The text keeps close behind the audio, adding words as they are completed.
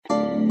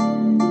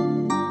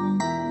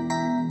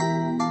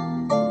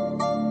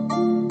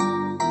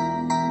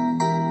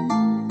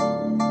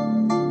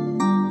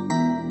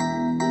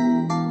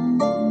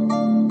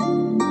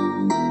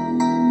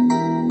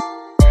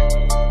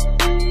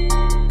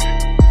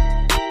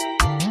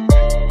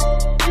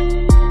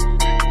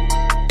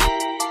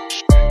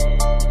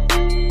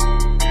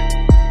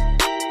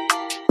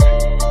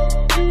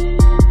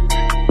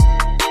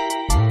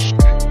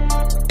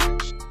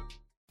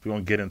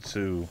going to get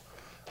into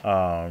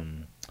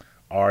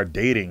our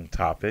dating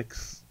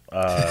topics,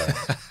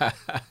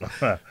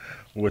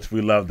 which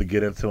we love to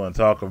get into and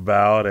talk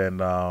about.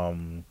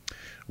 And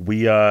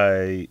we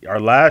our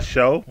last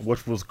show,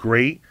 which was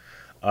great.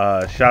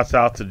 Shouts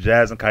out to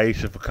Jazz and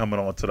Kaisha for coming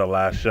on to the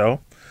last show,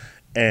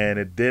 and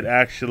it did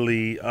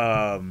actually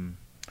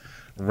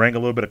ring a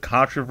little bit of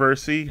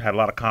controversy. Had a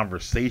lot of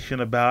conversation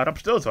about it. I'm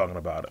still talking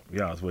about it, to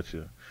be honest with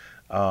you.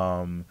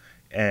 And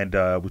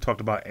we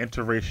talked about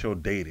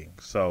interracial dating.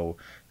 So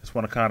just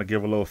want to kind of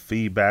give a little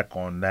feedback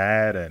on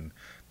that and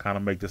kind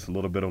of make this a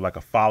little bit of like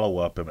a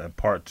follow-up and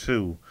part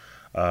two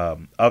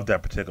of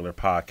that particular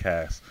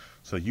podcast.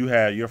 So you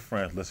had your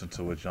friends listen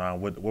to it,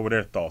 John. What were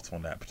their thoughts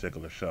on that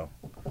particular show?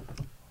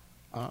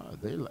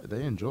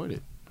 They enjoyed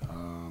it.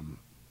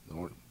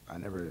 I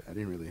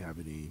didn't really have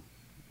any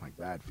like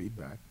bad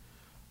feedback.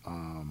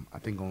 I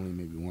think only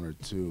maybe one or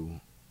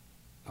two,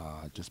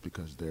 just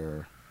because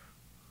they're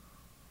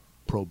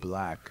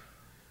pro-black,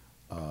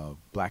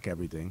 black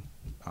everything,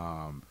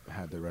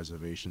 had their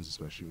reservations,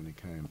 especially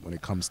when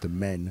it comes to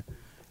men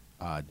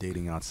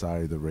dating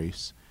outside of the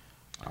race.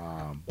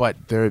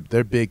 But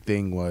their big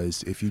thing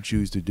was, if you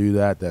choose to do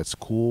that, that's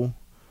cool,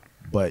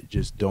 but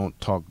just don't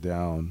talk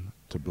down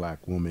to black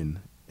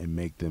women and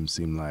make them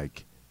seem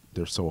like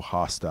they're so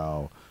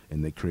hostile,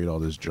 and they create all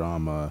this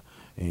drama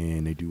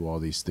and they do all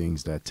these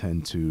things that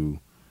tend to,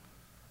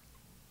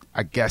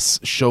 I guess,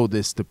 show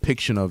this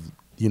depiction of,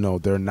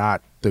 they're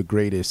not the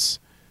greatest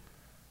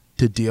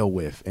to deal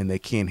with and they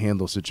can't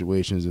handle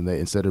situations, and they,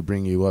 instead of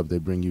bringing you up, they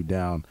bring you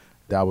down.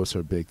 That was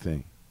her big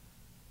thing.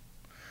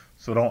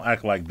 So don't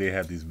act like they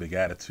have these big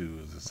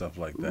attitudes and stuff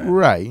like that.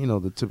 Right.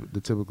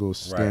 The typical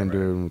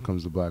standard right. when it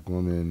comes to black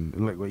women.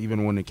 And like,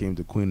 even when it came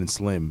to Queen and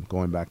Slim,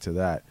 going back to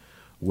that,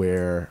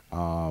 where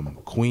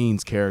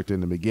Queen's character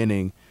in the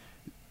beginning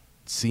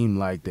seemed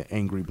like the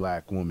angry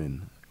black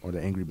woman, or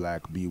the angry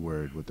black B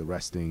word with the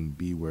resting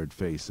B word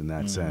face in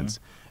that sense.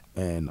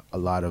 And a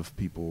lot of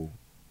people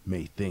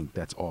may think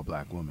that's all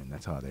black women.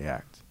 That's how they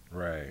act.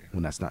 Right.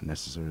 When that's not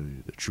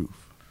necessarily the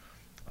truth.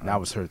 And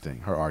that was her thing,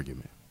 her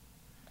argument.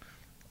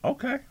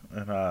 Okay.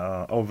 And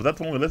was that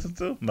the one we listened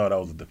to? No, that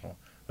was a different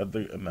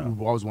one. No.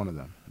 I was one of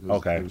them.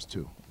 Okay. There was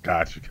two.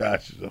 Gotcha.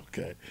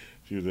 Okay.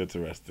 She was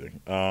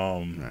interesting.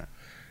 Right.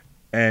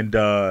 And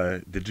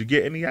did you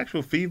get any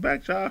actual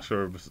feedback, Josh?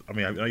 Or I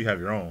know you have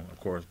your own,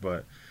 of course,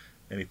 but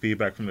any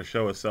feedback from the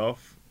show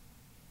itself?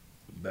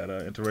 That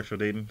interracial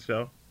dating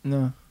show?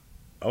 No.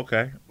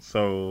 Okay.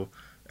 So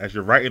as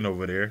you're writing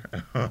over there,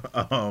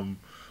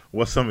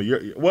 what's some of your?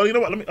 Well, you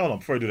know what? Let me hold on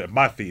before I do that.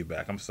 My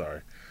feedback. I'm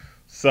sorry.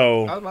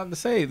 So I was about to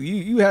say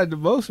you had the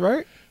most,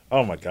 right?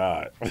 Oh my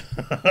God.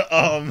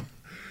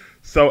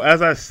 So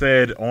as I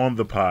said on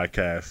the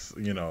podcast,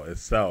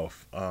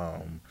 itself,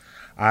 I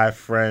have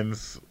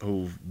friends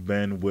who've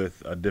been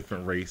with a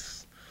different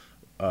race,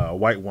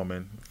 white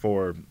woman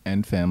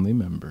and family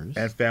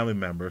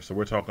members. So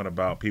we're talking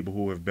about people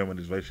who have been with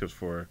these relationships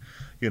for,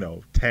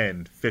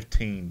 10,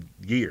 15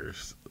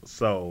 years.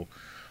 So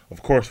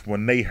of course,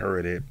 when they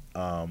heard it,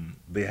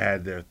 they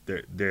had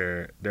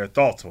their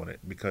thoughts on it,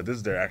 because this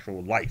is their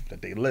actual life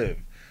that they live,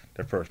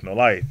 their personal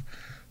life.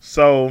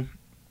 So,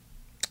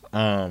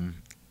 and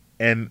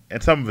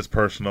some of it's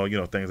personal,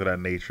 things of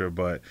that nature.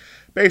 But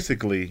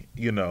basically,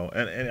 and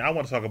I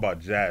want to talk about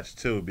Jazz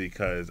too,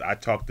 because I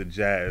talked to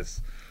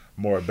Jazz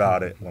more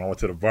about it when I went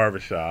to the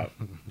barbershop,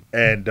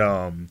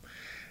 and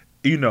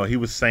he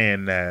was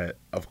saying that,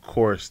 of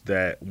course,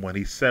 that when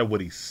he said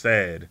what he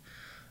said,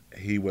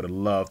 he would have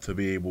loved to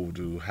be able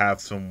to have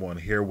someone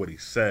hear what he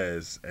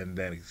says and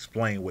then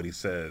explain what he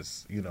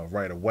says,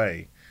 right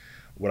away,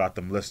 without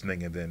them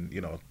listening and then,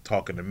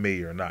 talking to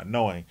me or not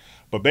knowing.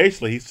 But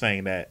basically he's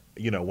saying that,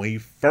 when he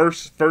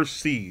first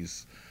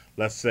sees,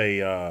 let's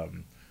say,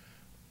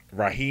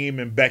 Raheem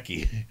and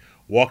Becky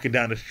walking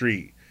down the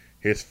street,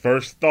 his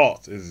first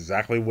thoughts is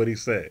exactly what he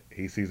said.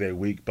 He sees a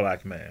weak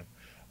black man.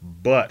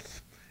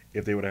 But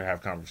if they were to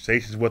have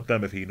conversations with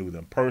them, if he knew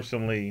them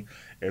personally,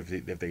 if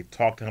they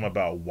talk to him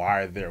about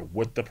why they're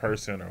with the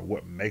person or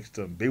what makes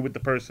them be with the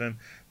person,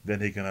 then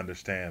he can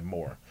understand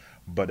more.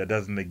 But it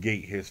doesn't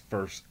negate his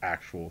first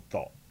actual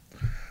thought.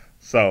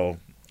 So,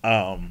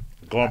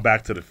 going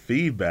back to the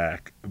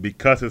feedback,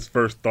 because his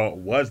first thought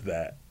was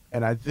that.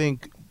 And I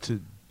think,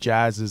 to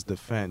Jazz's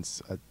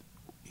defense,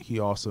 he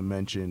also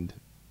mentioned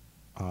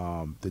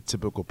the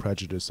typical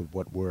prejudice of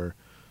what we're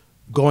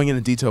going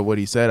into detail. What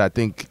he said, I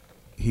think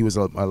he was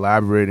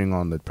elaborating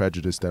on the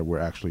prejudice that we're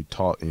actually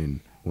taught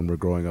when we're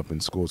growing up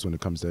in schools when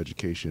it comes to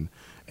education.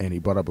 And he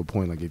brought up a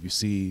point, like, if you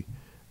see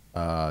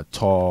a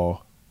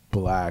tall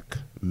black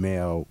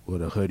male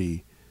with a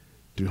hoodie,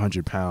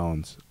 300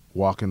 pounds,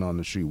 walking on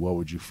the street, what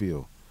would you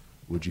feel?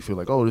 Would you feel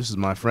like, oh, this is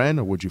my friend,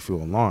 or would you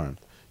feel alarmed?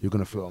 You're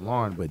going to feel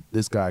alarmed, but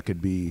this guy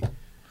could be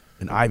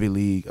an Ivy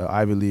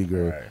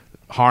Leaguer, Right.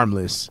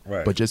 harmless,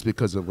 Right. but just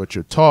because of what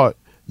you're taught,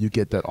 you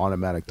get that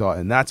automatic thought.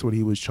 And that's what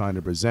he was trying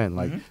to present.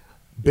 Like,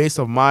 based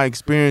on my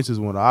experiences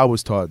when I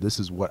was taught, this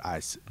is what I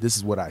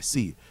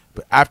see.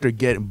 But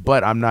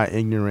I'm not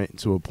ignorant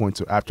to a point.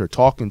 So after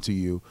talking to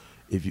you,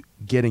 if you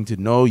getting to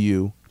know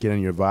you,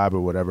 getting your vibe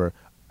or whatever,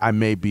 I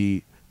may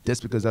be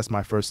just because that's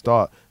my first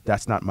thought.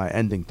 That's not my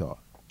ending thought.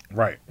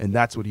 Right. And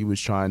that's what he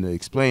was trying to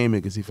explain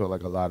because he felt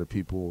like a lot of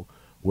people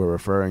were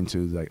referring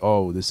to like,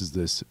 oh, this is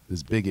this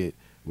bigot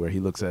where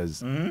he looks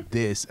as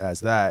this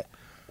as that,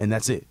 and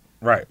that's it.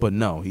 Right. But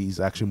no, he's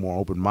actually more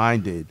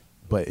open-minded.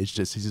 But it's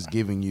just he's just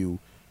giving you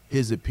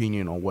his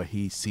opinion on what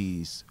he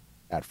sees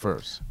at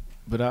first.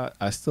 But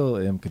I still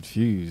am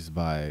confused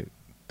by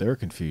their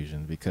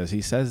confusion because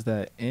he says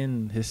that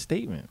in his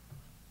statement.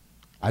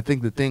 I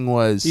think the thing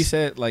was he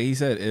said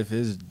if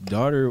his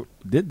daughter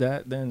did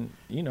that, then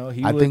he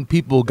I would. think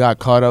people got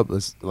caught up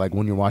as, like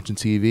when you're watching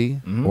TV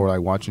or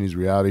like watching these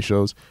reality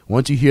shows.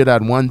 Once you hear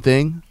that one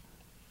thing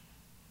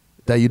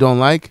that you don't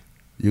like,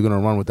 you're gonna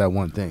run with that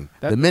one thing.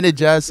 The minute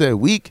Jazz said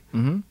weak,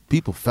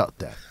 people felt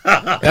that.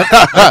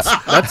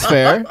 That's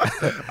fair.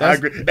 I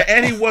agree.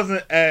 And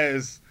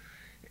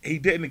he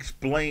didn't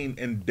explain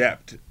in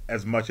depth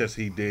as much as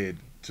he did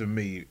to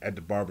me at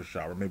the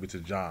barbershop, or maybe to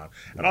John.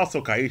 And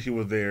also Kaisha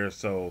was there,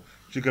 so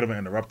she could have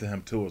interrupted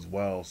him too as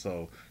well.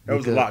 So there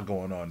was a lot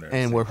going on there.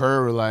 And with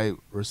her like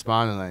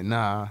responding like,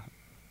 nah,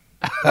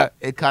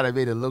 it kind of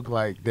made it look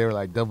like they were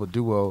like double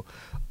duo.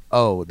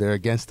 Oh, they're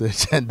against the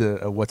agenda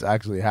of what's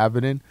actually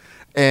happening.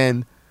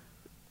 And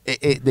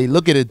they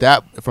look at it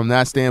from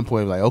that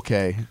standpoint, like,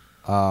 okay,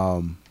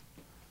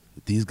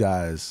 these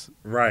guys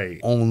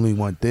only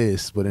want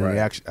this, but in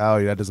reality,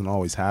 that doesn't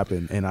always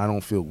happen. And I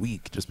don't feel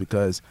weak just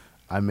because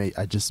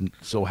I just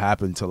so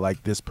happen to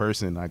like this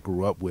person I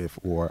grew up with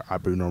or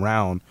I've been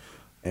around,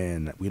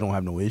 and we don't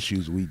have no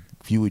issues. We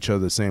view each other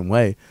the same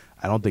way.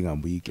 I don't think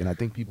I'm weak, and I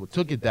think people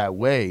took it that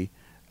way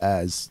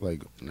as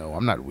like, no,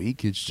 I'm not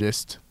weak. It's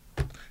just.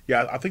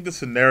 Yeah, I think the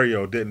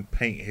scenario didn't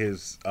paint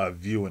his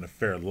view in a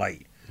fair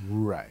light.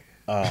 Right.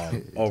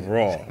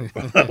 Overall,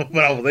 but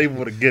I was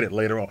able to get it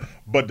later on.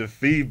 But the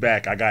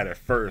feedback I got at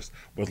first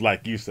was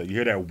like you said, you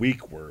hear that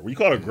weak word. When you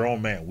call a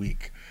grown man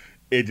weak,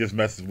 it just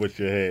messes with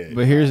your head.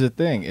 But here's the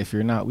thing: if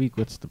you're not weak,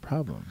 what's the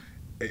problem?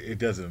 It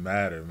doesn't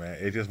matter, man.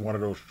 It's just one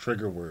of those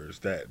trigger words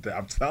that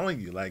I'm telling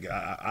you. Like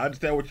I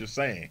understand what you're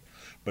saying,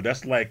 but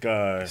that's like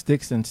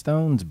sticks and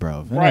stones,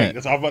 bro. Right.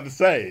 That's all I'm about to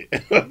say.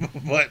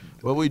 But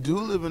we do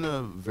live in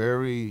a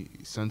very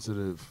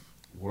sensitive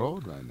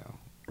world right now.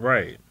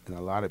 Right. And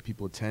a lot of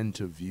people tend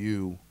to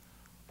view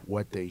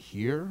what they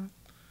hear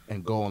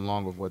and go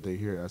along with what they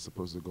hear as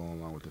opposed to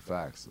going along with the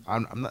facts.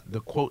 I'm not the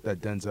quote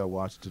that Denzel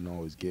Washington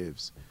always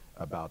gives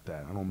about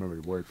that. I don't remember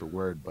it word for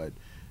word, but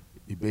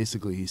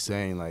he's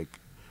saying like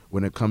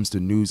when it comes to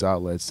news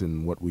outlets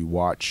and what we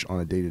watch on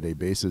a day-to-day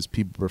basis,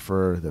 people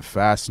prefer the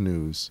fast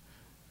news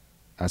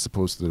as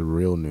opposed to the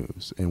real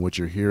news. And what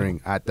you're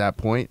hearing at that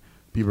point,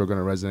 people are going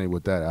to resonate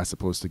with that as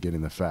opposed to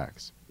getting the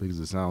facts because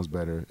it sounds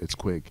better, it's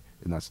quick,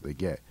 and that's what they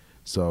get.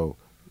 So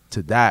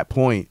to that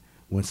point,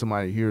 when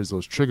somebody hears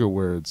those trigger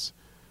words,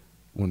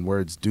 when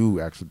words do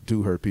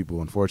hurt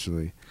people,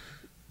 unfortunately,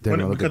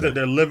 because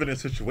they're living in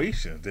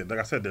situations. Like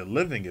I said, they're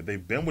living it.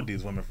 They've been with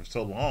these women for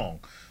so long,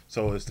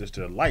 so it's just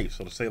their life.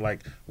 So to say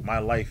like my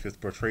life is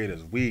portrayed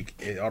as weak,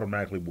 it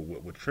automatically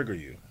would trigger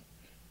you.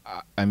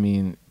 I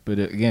mean, but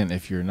again,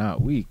 if you're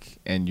not weak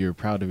and you're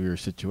proud of your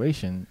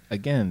situation,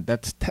 again,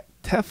 that's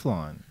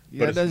Teflon.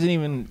 Yeah,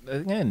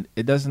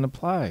 it doesn't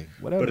apply.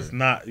 Whatever. But it's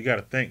not. You got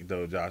to think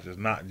though, Josh. It's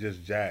not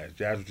just Jazz.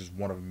 Jazz was just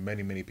one of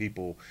many, many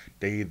people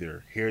they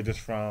either hear this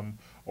from,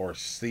 or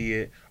see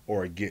it,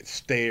 or get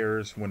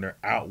stares when they're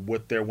out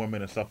with their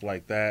women and stuff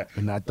like that.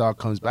 And that thought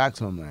comes back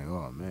to them like,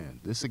 oh man,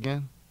 this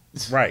again.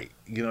 Right.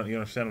 You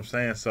understand what I'm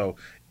saying? So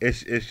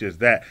it's just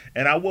that.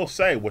 And I will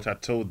say, which I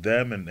told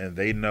them and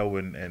they know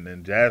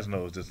and Jazz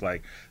knows, just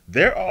like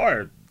there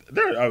are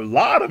a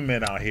lot of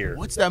men out here.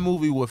 What's that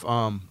movie with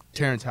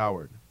Terrence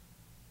Howard?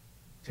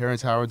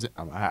 Terrence Howard's.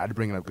 I had to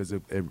bring it up because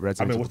it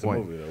resonates with what's the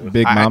point. Movie,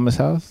 Big Mama's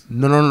House?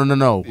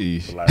 No.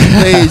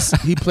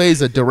 Eesh. He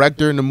plays a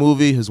director in the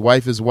movie. His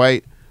wife is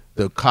white.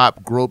 The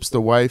cop gropes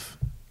the wife.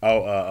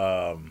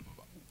 Oh,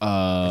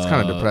 it's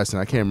kind of depressing.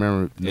 I can't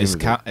remember. It's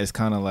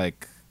kind of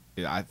like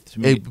to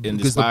me it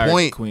inspired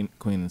the point,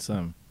 Queen and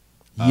Son.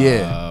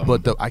 Yeah,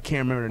 but I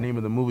can't remember the name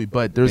of the movie.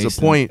 But there's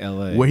a point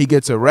LA. where he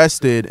gets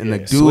arrested and the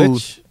dude.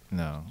 Switch?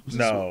 No.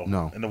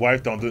 And the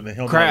wife don't do it.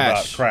 He'll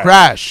Crash.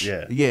 Crash.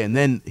 Yeah. And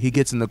then he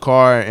gets in the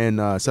car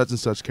and such and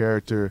such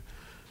character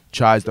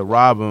tries to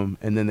rob him,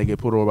 and then they get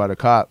pulled over by the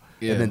cop.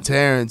 Yeah. And then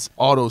Terrence,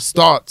 all those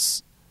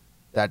thoughts,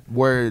 that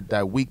word,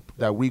 that weak,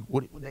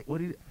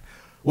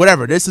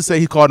 whatever. This to say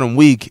he called him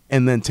weak,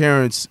 and then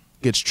Terrence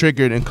gets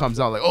triggered and comes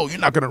out like, "Oh, you're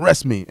not gonna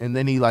arrest me," and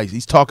then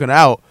he's talking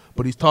out,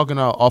 but he's talking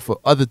out off of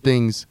other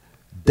things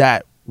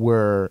that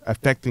were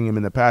affecting him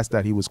in the past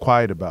that he was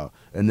quiet about.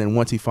 And then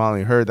once he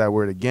finally heard that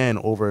word again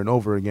over and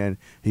over again,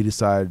 he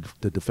decided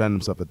to defend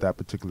himself at that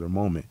particular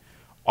moment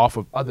off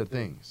of other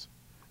things.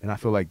 And I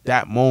feel like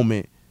that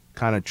moment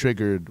kind of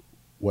triggered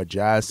what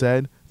Jazz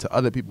said to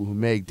other people who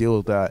may deal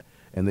with that,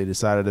 and they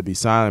decided to be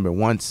silent. But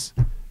once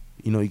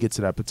you get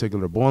to that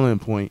particular boiling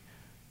point,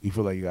 you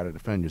feel like you got to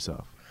defend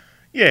yourself.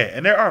 Yeah,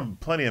 and there are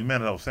plenty of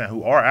men that I was saying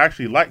who are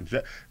actually like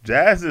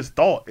Jazz's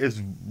thought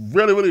is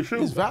really, really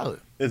true. It's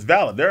valid. It's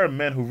valid. There are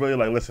men who really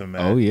like, listen,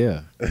 man. Oh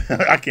yeah.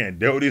 I can't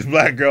deal with these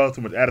black girls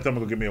too much. At a time, I'm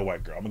gonna give me a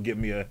white girl. I'm gonna get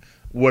me a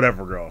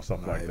whatever girl,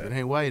 something like If that. it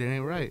ain't white, it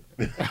ain't right.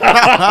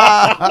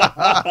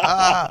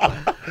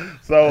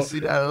 So I see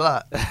that a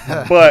lot.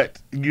 but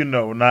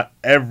not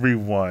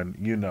everyone,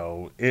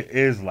 it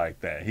is like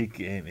that. He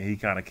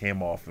kind of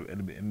came off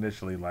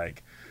initially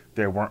like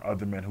there weren't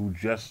other men who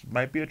just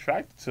might be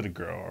attracted to the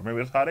girl, or maybe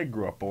that's how they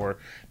grew up, or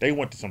they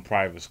went to some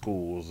private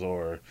schools,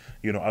 or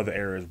other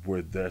areas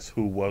where that's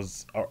who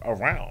was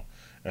around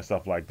and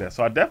stuff like that.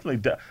 So I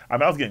definitely, I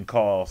was getting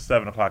calls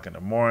 7:00 in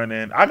the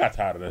morning. I got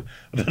tired of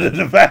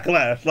the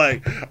backlash.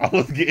 Like I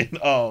was getting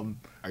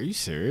Are you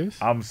serious?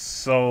 I'm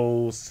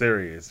so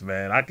serious,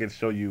 man. I could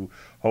show you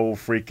whole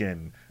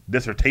freaking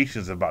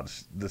dissertations about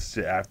this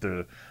shit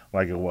after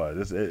like it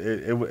was.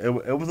 It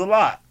was a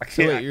lot. I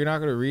So can't. wait, you're not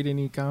gonna read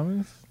any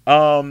comments?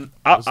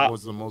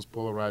 What's the most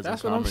polarizing?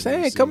 That's what I'm comment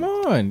saying. you've Come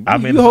seen? on, I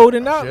mean, you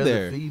holding out Share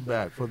there. the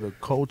feedback for the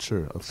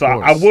culture. Of So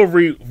course. I will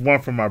read one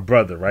from my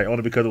brother, right?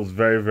 Only because it was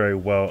very, very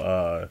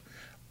well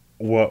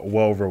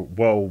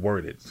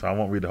worded. So I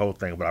won't read the whole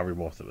thing, but I'll read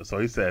most of it. So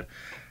he said,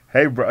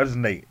 "Hey, bro, this is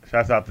Nate.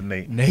 Shouts out to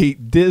Nate.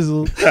 Nate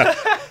Dizzle.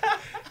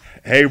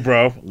 Hey,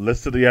 bro,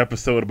 listen to the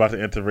episode about the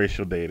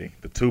interracial dating.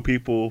 The two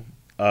people,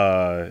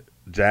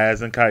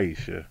 Jazz and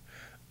Kaisha.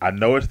 I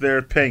know it's their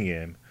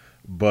opinion,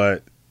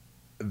 but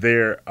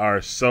they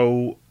are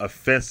so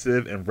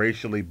offensive and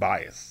racially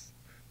biased."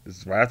 This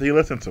is right after he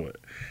listened to it.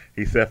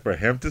 He said, "For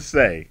him to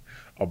say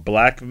a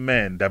black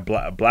man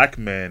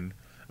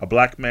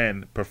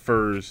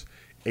prefers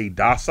a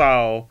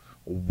docile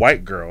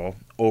white girl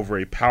over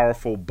a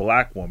powerful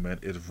black woman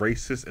is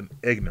racist and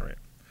ignorant.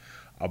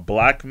 A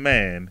black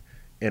man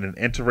in an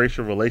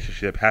interracial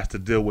relationship has to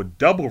deal with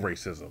double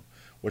racism,"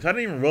 which I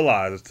didn't even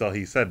realize until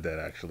he said that,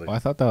 actually. Well, I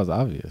thought that was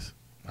obvious.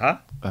 Huh?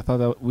 I thought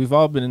that we've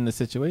all been in this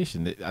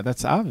situation.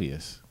 That's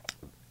obvious.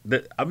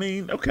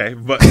 Okay,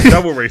 but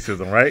double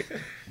racism, right?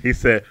 He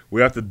said,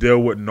 "We have to deal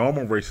with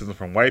normal racism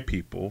from white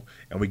people,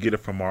 and we get it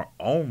from our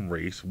own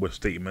race with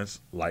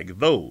statements like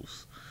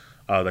those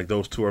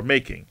two are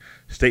making.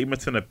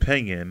 Statements and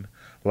opinion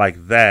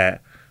like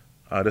that."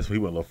 This one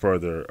he went a little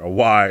further.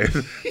 Why?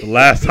 The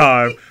last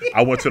time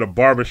I went to the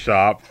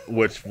barbershop,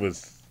 which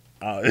was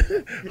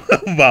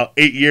about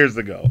 8 years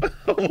ago,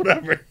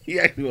 whatever. He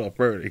actually went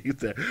further. He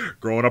said,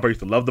 "Growing up, I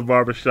used to love the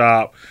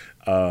barbershop.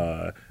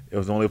 It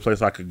was the only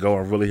place I could go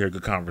and really hear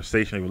good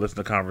conversation. You would listen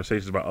to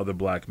conversations about other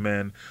black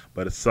men,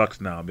 but it sucks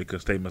now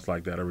because statements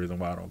like that are the reason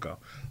why I don't go."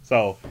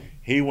 So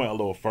he went a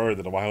little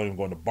further than why I don't even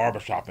go to the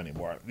barbershop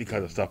anymore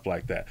because of stuff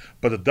like that.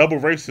 But the double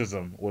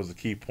racism was the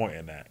key point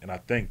in that. And I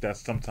think that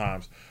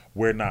sometimes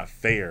we're not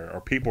fair, or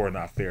people are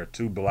not fair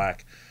to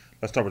let's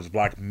start with just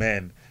black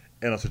men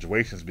in those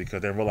situations, because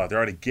they realize they're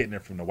already getting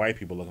it from the white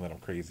people looking at them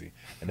crazy,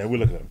 and then we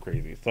look at them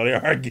crazy. So they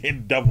are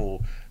getting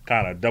double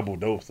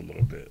dosed a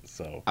little bit.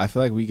 So I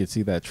feel like we could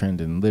see that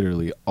trend in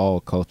literally all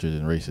cultures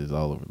and races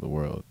all over the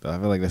world. I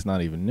feel like that's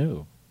not even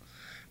new.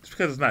 just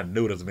because it's not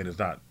new doesn't mean it's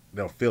not.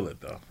 They'll feel it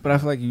though. But I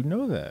feel like you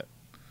know that.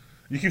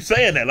 You keep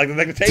saying that like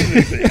the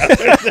changing thing.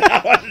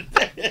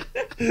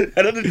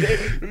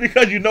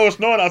 Because you know it's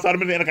snowing outside.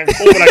 I'm like,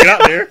 cold when I get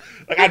out there.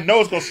 Like I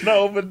know it's gonna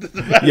snow,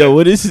 but Yo,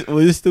 what is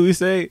Stewie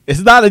say? It's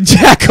not a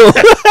jackal.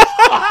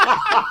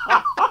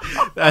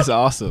 That's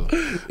awesome.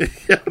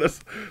 Yeah,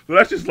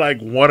 that's just like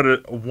one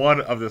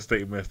of the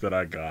statements that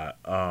I got.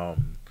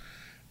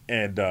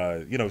 And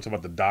talking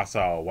about the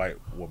docile white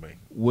woman,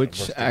 Which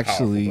versus the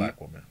actually, powerful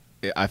black woman.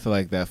 I feel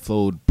like that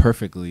flowed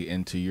perfectly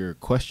into your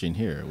question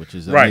here, which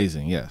is Right.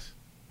 amazing. Yes.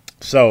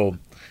 So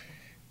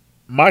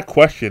my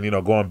question,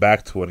 going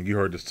back to it, and you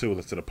heard this too,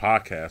 listen to the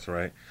podcast,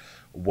 right,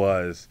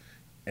 was,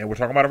 and we're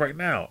talking about it right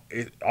now,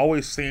 it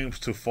always seems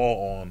to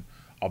fall on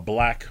a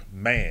black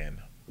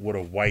man with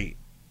a white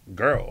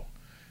girl,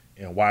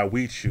 and why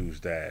we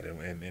choose that,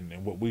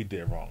 and what we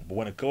did wrong. But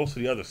when it goes to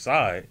the other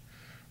side,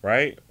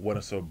 right, when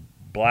it's a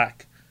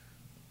black,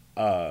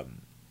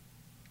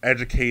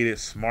 educated,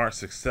 smart,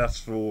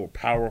 successful,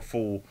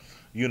 powerful,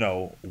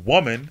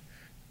 woman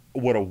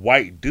with a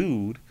white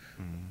dude,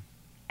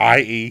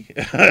 i.e.,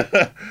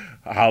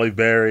 Halle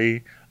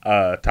Berry,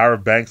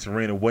 Tyra Banks,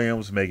 Serena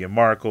Williams, Meghan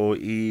Markle,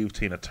 Eve,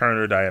 Tina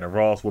Turner, Diana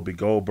Ross, Whoopi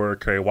Goldberg,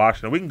 Kerry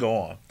Washington. We can go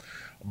on.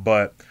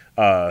 But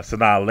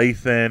Sanaa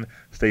Lathan,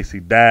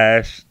 Stacey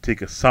Dash,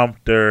 Tika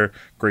Sumpter,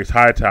 Grace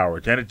Hightower,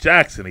 Janet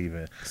Jackson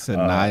even.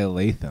 Sanaa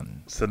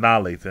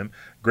Lathan,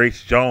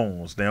 Grace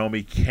Jones,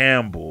 Naomi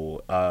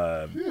Campbell,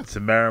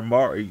 Tamara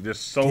Murray. There's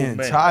so Getting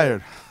many.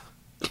 tired.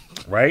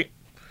 Right?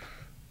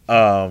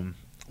 When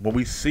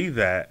we see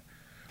that,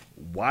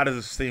 why does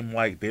it seem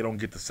like they don't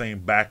get the same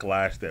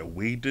backlash that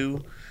we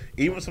do?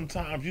 Even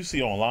sometimes you see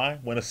online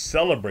when it's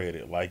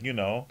celebrated, like,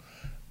 girl,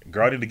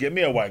 I need to get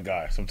me a white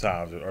guy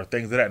sometimes, or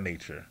things of that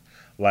nature.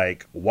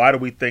 Like, why do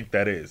we think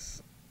that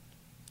is?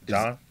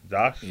 Josh?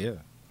 Yeah.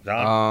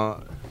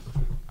 John?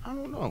 I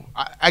don't know.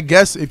 I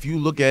guess if you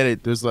look at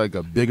it, there's like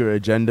a bigger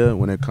agenda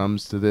when it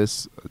comes to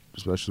this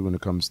especially when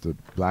it comes to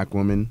black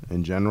women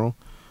in general,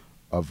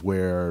 of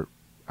where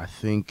I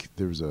think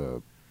there's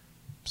a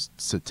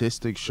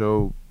statistic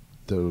show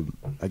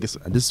I guess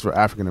this is for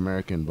African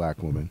American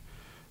black women.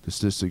 The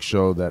statistics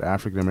show that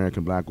African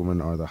American black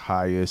women are the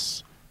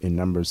highest in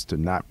numbers to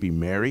not be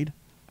married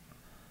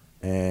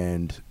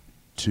and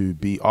to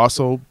be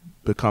also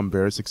become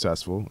very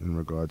successful in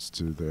regards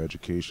to their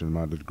education,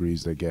 amount of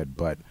degrees they get.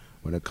 But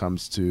when it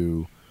comes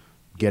to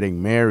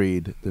getting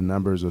married, the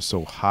numbers are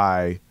so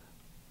high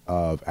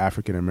of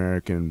African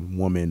American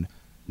women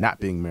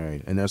not being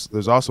married. And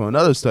there's also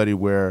another study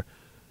where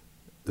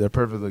they're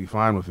perfectly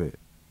fine with it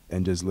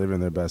and just living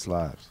their best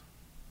lives.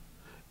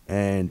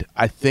 And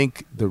I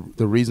think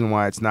the reason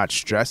why it's not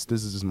stressed,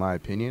 this is just my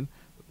opinion,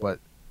 but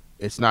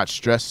it's not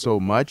stressed so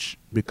much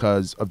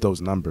because of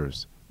those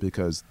numbers,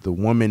 because the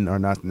women are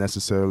not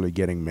necessarily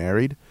getting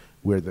married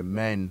where the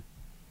men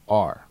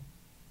are.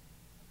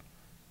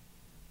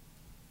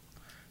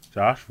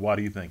 Josh, why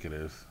do you think it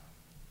is?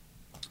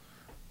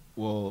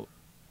 Well,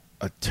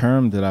 a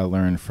term that I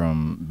learned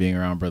from being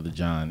around Brother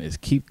John is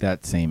keep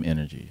that same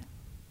energy.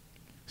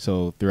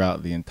 So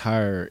throughout the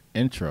entire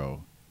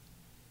intro,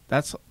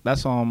 that's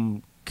all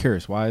I'm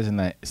curious. Why isn't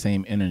that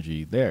same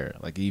energy there?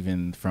 Like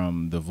even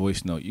from the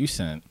voice note you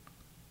sent,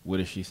 what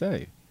does she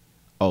say?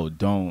 Oh,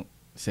 don't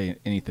say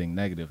anything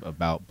negative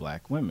about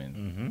black women.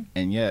 Mm-hmm.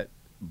 And yet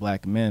the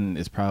black man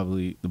is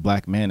probably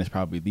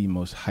the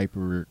most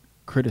hyper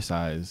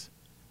criticized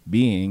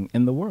being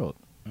in the world.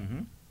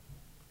 Mm-hmm.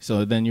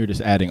 So then you're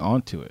just adding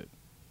on to it.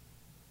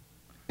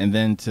 And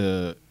then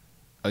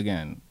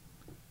again,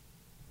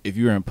 if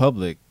you're in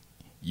public,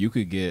 you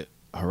could get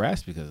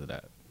harassed because of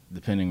that,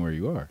 depending where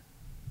you are.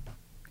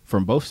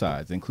 From both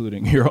sides,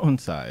 including your own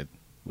side,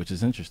 which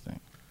is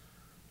interesting.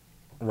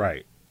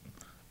 Right.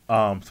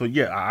 So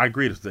yeah, I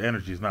agree that the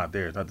energy is not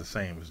there. It's not the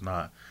same. It's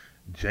not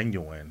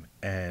genuine.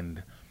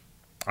 And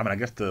I mean, I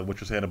guess what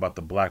you're saying about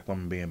the black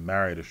woman being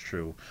married is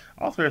true.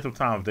 I also hear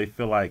sometimes they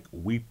feel like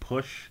we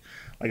push,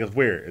 like it's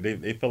weird.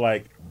 They feel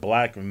like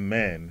black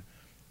men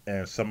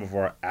and some of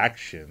our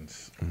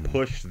actions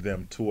push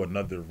them to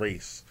another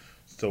race,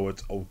 so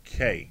it's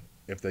okay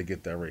if they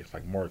get that race,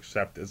 like more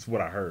accepted. It's what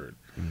I heard.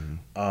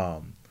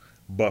 Mm-hmm.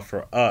 But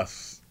for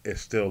us,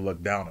 it's still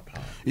looked down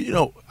upon. You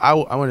know, I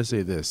want to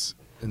say this,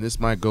 and this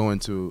might go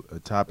into a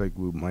topic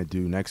we might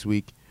do next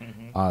week,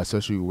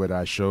 especially what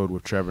I showed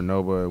with Trevor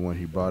Nova when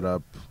he brought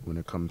up when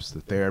it comes to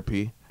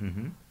therapy.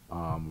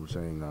 Mm-hmm. We're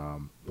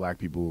saying black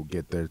people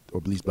get or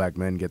at least black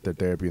men get their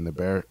therapy in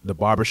the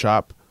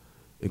barbershop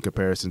in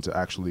comparison to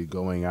actually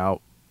going out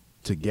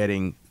to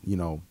getting,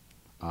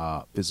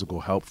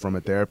 physical help from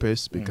a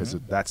therapist, because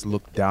that's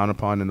looked down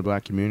upon in the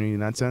black community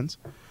in that sense.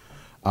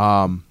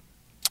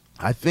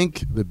 I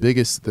think the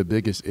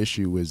biggest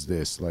issue is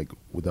this, like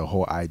with the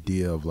whole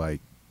idea of like,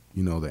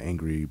 the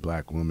angry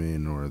black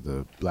woman or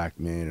the black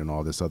man and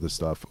all this other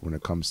stuff when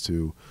it comes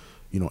to,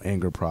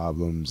 anger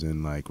problems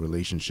and like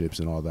relationships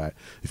and all that.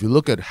 If you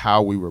look at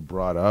how we were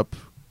brought up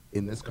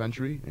in this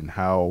country and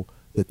how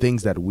the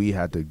things that we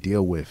had to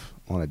deal with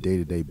on a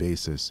day-to-day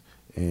basis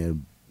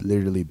and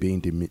literally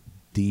being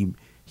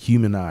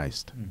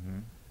dehumanized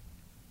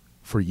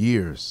for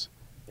years.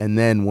 And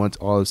then once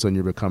all of a sudden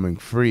you're becoming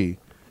free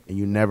and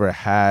you never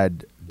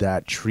had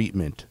that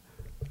treatment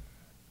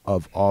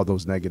of all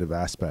those negative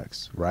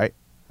aspects, right?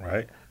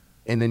 Right.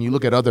 And then you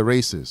look at other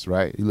races,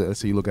 right? Let's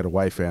say you look at a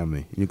white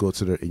family, you go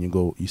to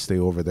you stay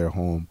over their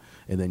home,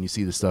 and then you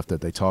see the stuff that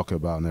they talk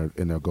about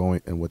and they're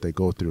going and what they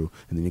go through,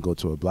 and then you go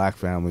to a black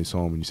family's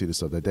home and you see the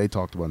stuff that they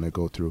talked about and they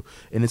go through,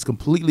 and it's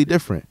completely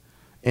different.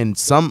 And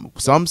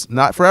some's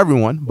not for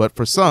everyone, but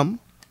for some,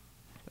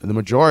 the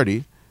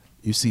majority,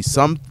 you see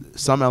some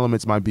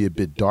elements might be a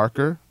bit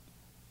darker,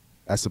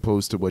 as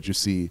opposed to what you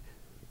see,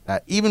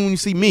 even when you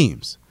see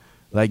memes.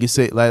 Like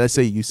let's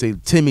say you say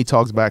Timmy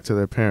talks back to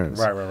their parents,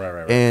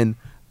 Right. and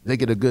they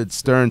get a good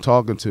stern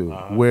talking to,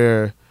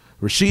 where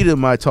Rashida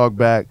might talk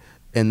back,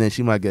 and then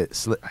she might get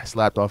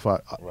slapped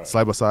upside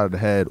of the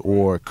head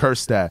or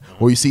cursed at,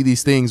 or you see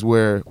these things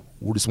where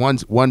just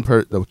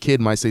the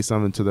kid might say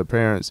something to their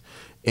parents,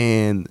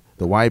 and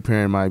the white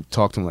parent might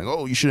talk to them like,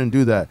 "Oh, you shouldn't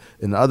do that,"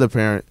 and the other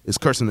parent is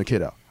cursing the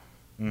kid out.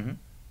 Mm-hmm.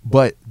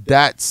 But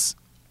that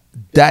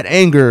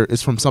anger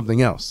is from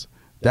something else.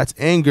 That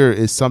anger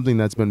is something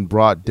that's been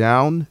brought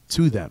down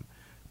to them,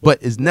 but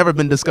it's never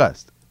been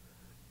discussed.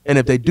 And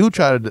if they do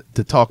try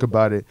to talk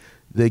about it,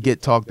 they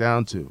get talked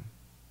down to.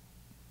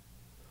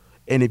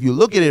 And if you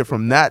look at it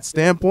from that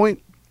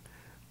standpoint,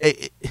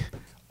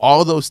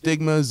 all those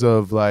stigmas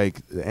of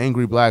like the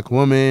angry black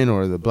woman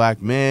or the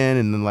black man,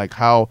 and then like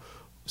how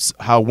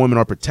women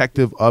are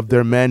protective of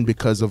their men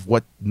because of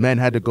what men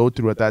had to go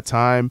through at that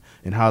time,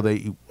 and how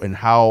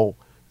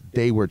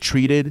they were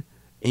treated,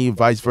 and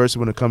vice versa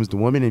when it comes to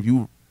women. If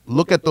you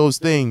look at those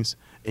things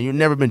and you've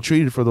never been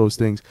treated for those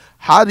things,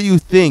 how do you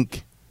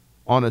think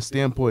on a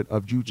standpoint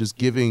of you just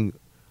giving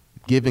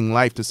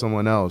life to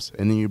someone else,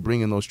 and then you're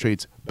bringing those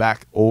traits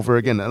back over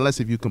again, unless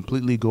if you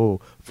completely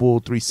go full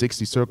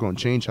 360 circle and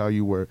change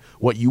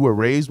what you were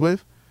raised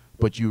with,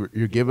 but you're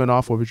giving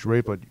off of what you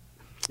raised, but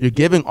you're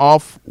giving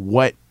off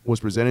what was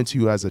presented to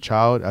you as a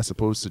child, as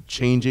opposed to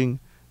changing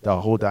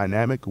the whole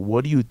dynamic.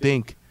 What do you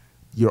think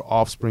your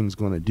offspring's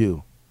going to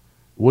do?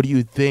 What do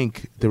you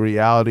think the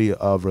reality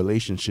of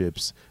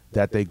relationships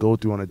that they go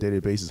through on a daily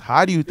basis?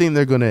 How do you think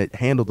they're going to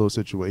handle those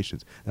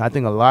situations? And I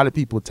think a lot of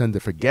people tend to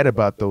forget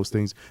about those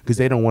things because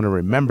they don't want to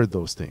remember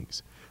those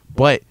things.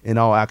 But in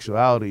all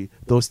actuality,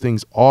 those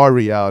things are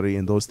reality,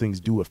 and those things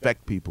do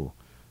affect people.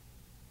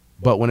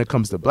 But when it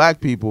comes to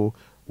black people,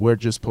 we're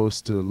just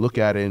supposed to look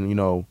at it and, you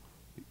know,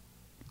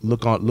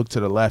 look to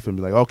the left and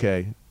be like,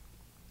 okay,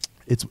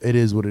 it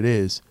is what it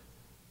is.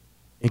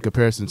 In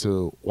comparison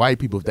to white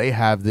people, if they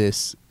have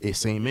this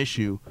same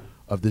issue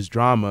of this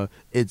drama,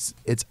 it's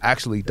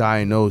actually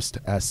diagnosed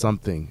as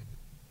something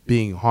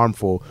being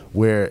harmful.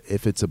 Where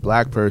if it's a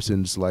black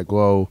person, it's like,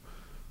 whoa,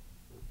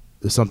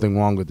 there's something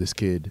wrong with this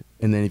kid.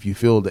 And then if you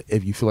feel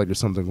like there's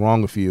something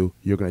wrong with you,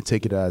 you're gonna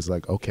take it as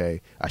like,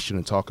 okay, I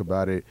shouldn't talk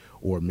about it,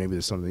 or maybe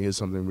there's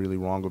something really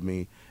wrong with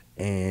me,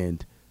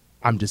 and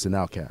I'm just an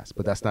outcast.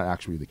 But that's not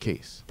actually the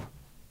case.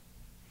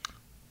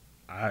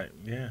 I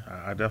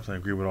definitely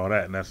agree with all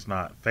that, and that's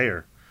not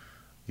fair,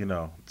 you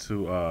know,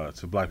 to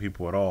black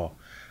people at all.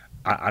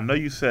 I know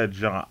you said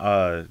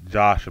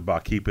Josh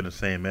about keeping the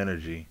same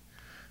energy,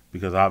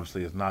 because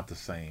obviously it's not the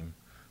same.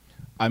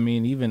 I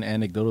mean, even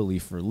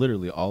anecdotally for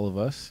literally all of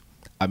us,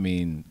 I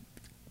mean,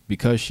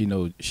 because she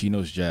knows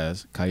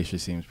jazz, Kaisha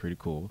seems pretty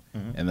cool,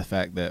 and the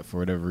fact that for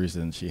whatever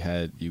reason she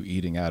had you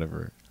eating out of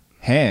her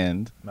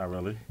hand. Not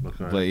really,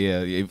 but yeah,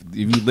 if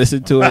you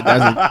listen to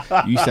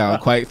it, you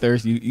sound quite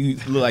thirsty. You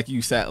look like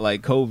you sat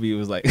like Kobe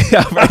was like,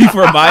 I'm ready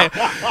for my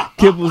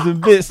kibbles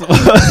and bits.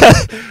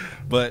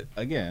 But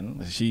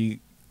again, she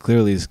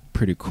clearly is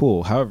pretty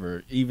cool.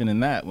 However, even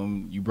in that,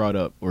 when you brought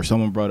up, or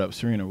someone brought up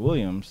Serena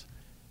Williams,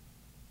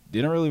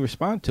 didn't really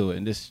respond to it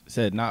and just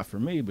said not for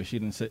me. But she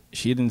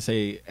didn't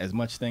say as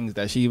much things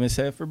that she even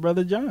said for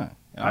Brother John.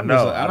 And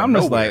I'm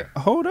just like,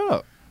 hold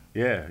up.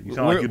 Yeah, you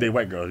sound like you date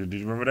white girls. Did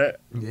you remember that?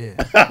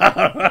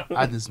 Yeah.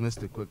 I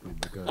dismissed it quickly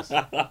because.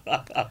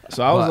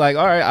 So I was like,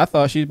 all right, I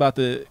thought she's about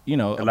to, you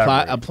know,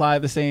 apply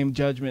the same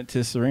judgment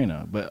to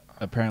Serena, but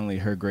apparently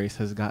her grace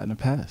has gotten a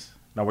pass.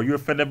 Now, were you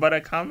offended by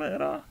that comment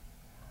at all?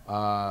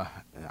 I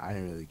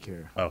didn't really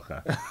care. Okay,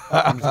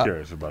 I'm just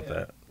curious about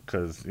that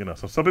because, you know,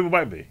 so some people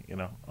might be, you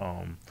know,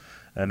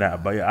 and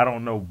that, but yeah, I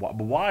don't know. But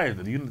why is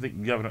it? Do you think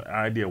you have an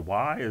idea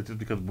why? Is it just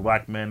because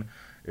black men?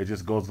 It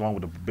just goes along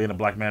with being a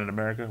black man in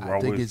America?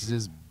 I think it's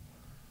just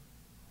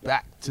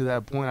back to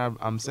that point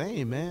I'm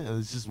saying, man.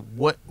 It's just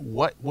what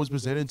was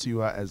presented to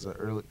you as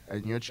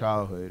in your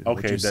childhood,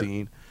 what you've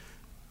seen,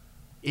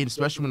 and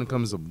especially when it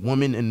comes to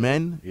women and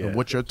men, and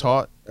what you're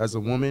taught as a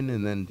woman,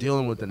 and then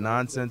dealing with the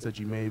nonsense that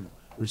you may have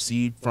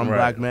received from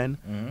black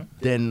men.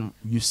 Then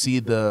you see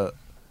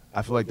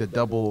I feel like the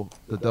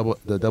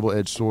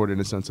double-edged sword in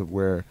the sense of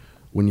where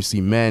when you see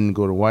men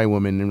go to white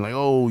women and like,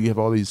 oh, you have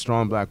all these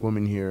strong black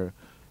women here.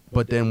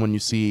 But then when you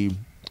see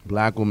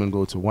black women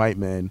go to white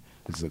men,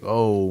 it's like,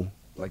 oh,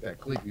 like that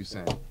clip you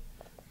sent,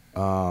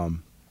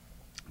 going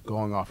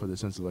off of the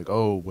sense of like,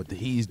 oh, what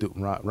he's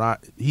doing, right,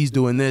 he's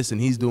doing this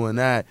and he's doing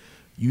that.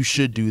 You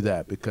should do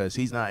that because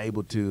he's not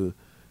able to,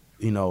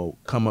 you know,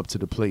 come up to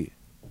the plate.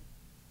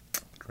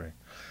 Great.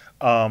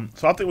 So I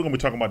think we're going to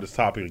be talking about this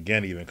topic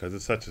again, even because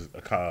it's such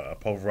a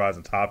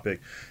pulverizing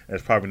topic, and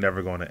it's probably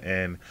never going to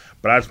end.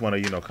 But I just want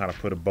to, you know, kind of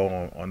put a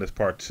bow on this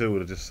part too,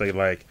 to just say,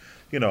 like,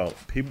 you know,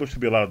 people should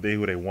be allowed to date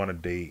who they want to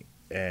date,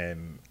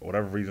 and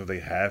whatever reasons they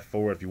have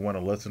for it. If you want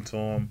to listen to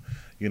them,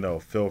 you know,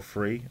 feel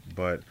free.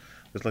 But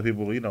just let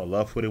people, you know,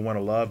 love who they want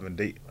to love and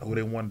date who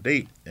they want to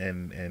date,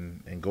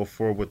 and go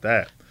forward with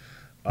that.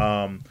 So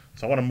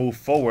I want to move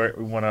forward.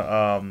 We want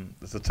to.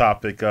 It's a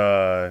topic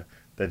that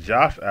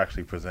Josh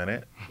actually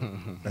presented,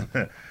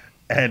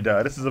 and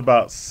this is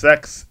about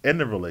sex in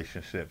the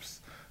relationships.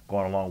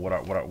 Going along with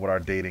our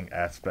dating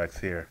aspects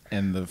here,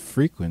 and the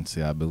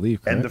frequency, I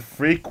believe, correct? And the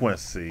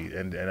frequency,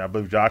 and I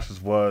believe Josh's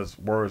words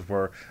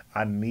were,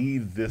 "I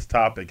need this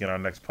topic in our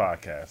next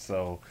podcast."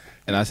 So,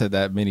 and I said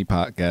that many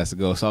podcasts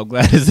ago, so I'm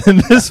glad it's in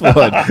this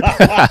one.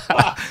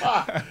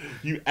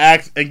 You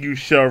ask and you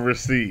shall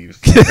receive.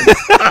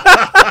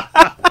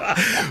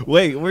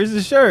 Wait, where's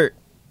the shirt?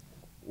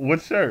 What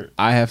shirt?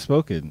 I have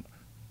spoken.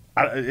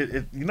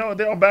 You know,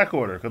 they're on back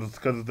order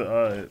because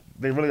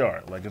they really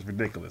are. Like, it's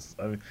ridiculous.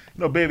 I mean,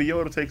 you know, Baby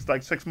Yoda takes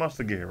like 6 months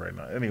to get here right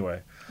now.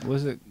 Anyway,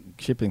 was it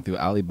shipping through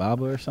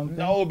Alibaba or something?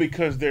 No,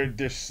 because they're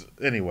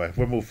anyway.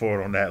 We'll move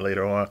forward on that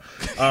later on.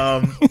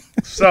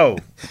 So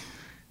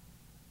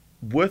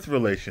with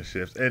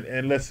relationships,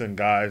 and listen,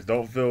 guys,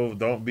 don't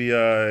be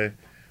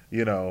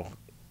you know,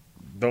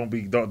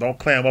 don't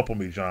clam up on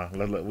me, John.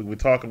 We're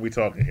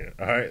talking here.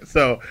 All right.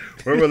 So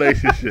with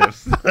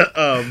relationships.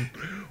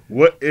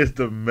 What is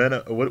the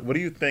what do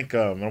you think?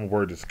 I'm gonna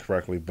word this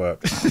correctly, but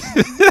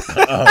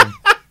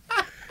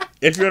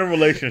if you're in a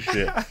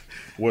relationship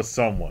with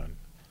someone,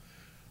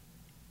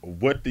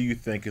 what do you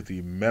think is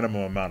the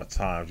minimum amount of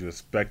times you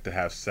expect to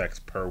have sex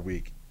per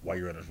week while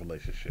you're in this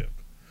relationship?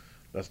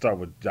 Let's start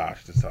with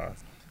Josh this time.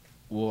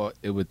 Well,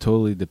 it would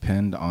totally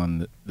depend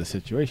on the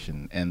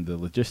situation and the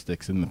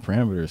logistics and the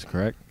parameters,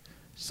 correct?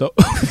 So,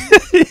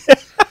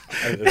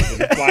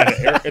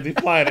 Is he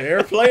flying an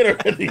airplane or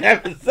is he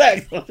having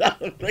sex?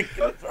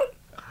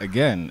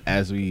 again,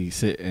 as we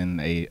sit in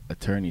a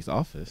attorney's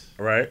office,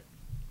 Right.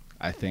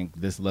 I think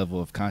this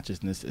level of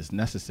consciousness is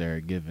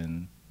necessary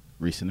given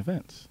recent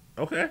events,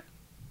 Okay.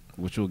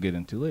 which we'll get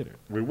into later.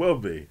 We will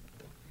be.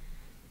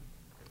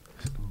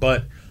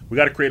 But we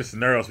got to create a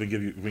scenario so we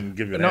can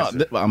give you an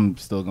answer. I'm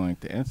still going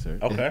to answer.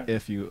 Okay.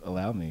 If you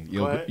allow me.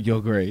 Go ahead.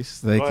 Your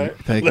Grace. Go Thank you. ahead.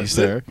 Thank you,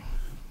 Listen. sir.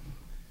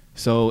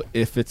 So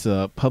if it's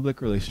a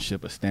public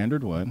relationship, a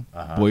standard one,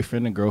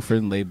 boyfriend and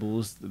girlfriend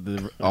labels,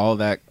 all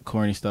that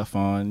corny stuff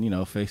on,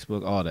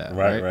 Facebook, all that.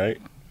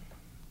 Right.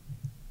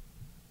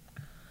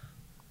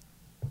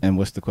 And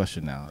what's the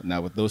question now?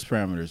 Now, with those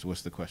parameters,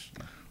 what's the question?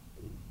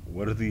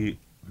 What is the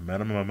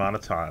minimum amount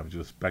of times you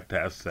expect to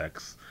have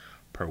sex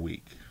per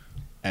week?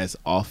 As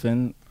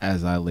often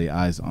as I lay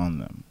eyes on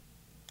them.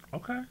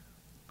 Okay.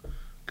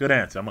 Good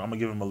answer. I'm gonna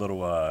give him a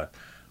little.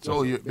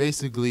 So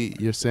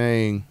you're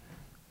saying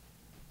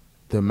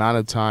the amount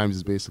of times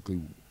is basically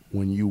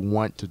when you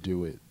want to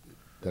do it.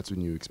 That's when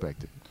you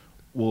expect it.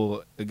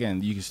 Well,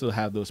 again, you can still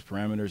have those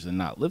parameters and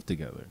not live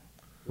together.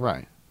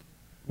 Right.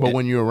 But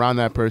when you're around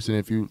that person,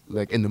 if you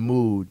like in the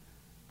mood,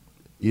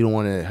 you don't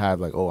want to have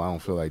like, oh, I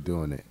don't feel like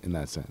doing it in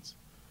that sense.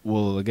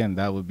 Well, again,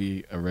 that would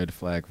be a red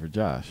flag for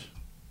Josh,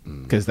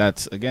 because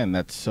that's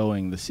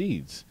sowing the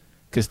seeds.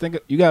 Because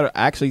you got to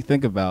actually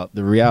think about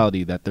the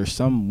reality that there's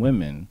some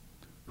women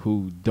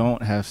who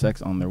don't have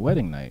sex on their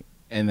wedding night,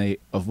 and they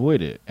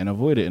avoid it and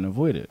avoid it and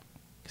avoid it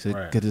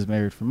because it's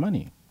married for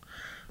money.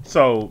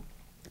 So,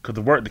 because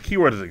the key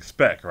word is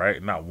expect,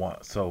 right? Not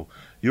want. So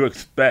you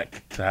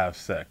expect to have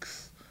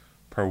sex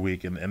per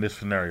week in this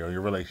scenario,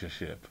 your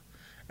relationship,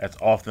 as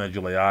often as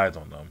you lay eyes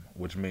on them,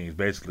 which means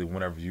basically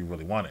whenever you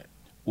really want it.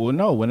 Well,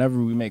 no, whenever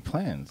we make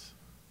plans.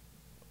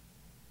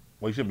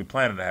 Well, you shouldn't be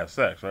planning to have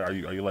sex, right? Are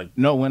you like?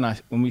 No, when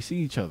we see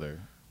each other.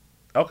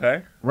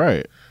 Okay.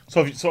 Right.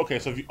 So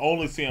if you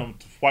only see them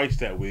twice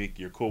that week,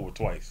 you're cool with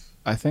twice.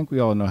 I think we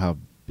all know how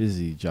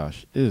busy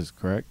Josh is,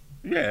 correct?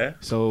 Yeah.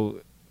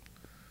 So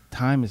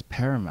time is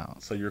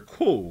paramount. So you're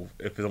cool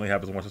if it only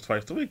happens once or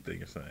twice a week. Then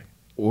you're saying.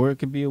 Or it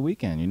could be a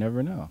weekend. You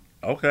never know.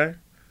 Okay.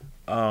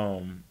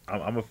 I'm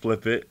gonna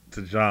flip it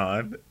to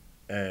John,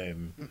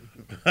 and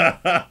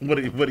what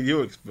do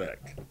you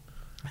expect?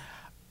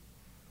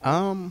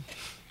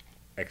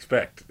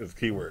 Expect is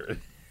keyword.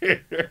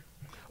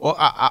 Well,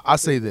 I'll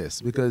say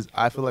this because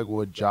I feel like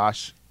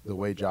the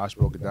way Josh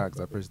broke it down,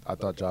 because I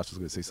thought Josh was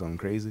going to say something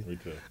crazy. Me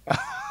too.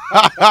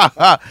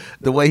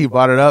 The way he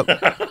brought it up.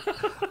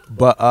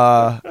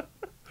 But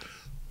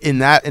in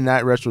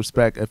that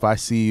retrospect, if I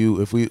see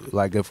you, if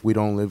we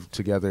don't live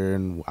together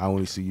and I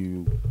only see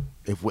you,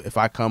 if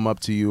I come up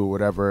to you or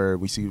whatever,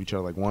 we see each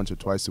other like once or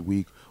twice a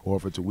week, or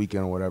if it's a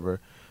weekend or whatever,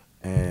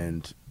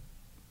 and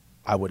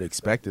I would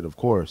expect it, of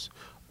course.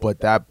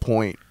 But that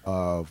point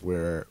of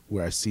where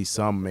I see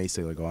some may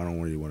say like, oh, I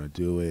don't really want to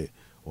do it,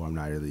 or I'm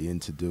not really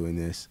into doing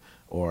this,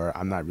 or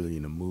I'm not really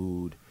in the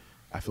mood.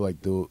 I feel like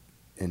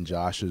in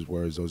Josh's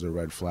words, those are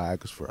red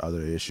flags for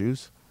other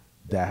issues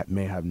that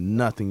may have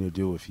nothing to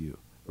do with you,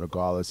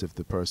 regardless if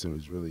the person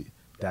was really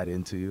that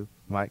into you,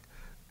 Mike.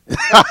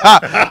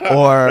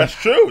 Or that's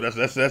true.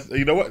 That's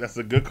you know what? That's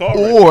a good call.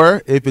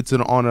 Or if it's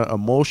on an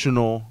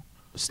emotional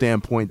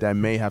standpoint that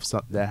may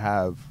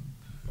have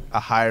a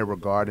higher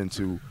regard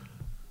into.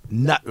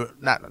 Not.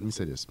 Let me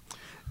say this: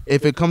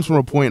 if it comes from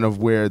a point of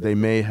where they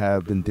may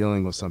have been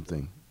dealing with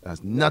something that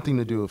has nothing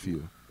to do with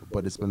you,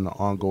 but it's been an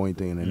ongoing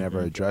thing and they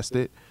never addressed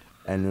it,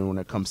 and then when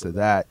it comes to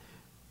that,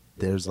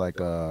 there's like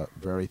a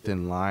very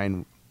thin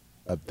line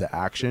of the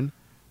action.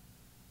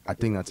 I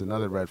think that's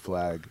another red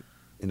flag,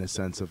 in a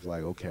sense of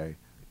like, okay,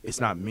 it's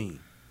not me.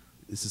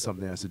 This is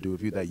something that has to do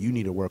with you that you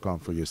need to work on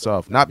for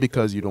yourself, not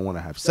because you don't want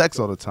to have sex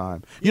all the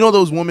time. You know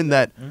those women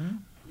that,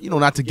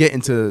 not to get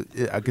into,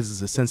 I guess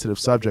it's a sensitive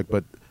subject,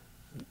 but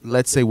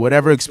let's say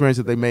whatever experience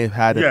that they may have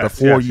had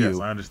before you. Yes,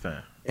 I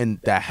understand. And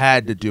that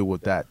had to do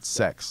with that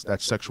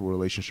sexual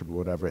relationship or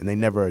whatever, and they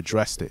never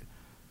addressed it.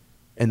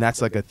 And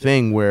that's like a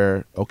thing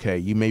where, okay,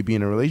 you may be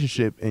in a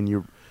relationship and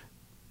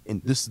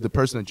this is the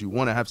person that you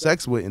want to have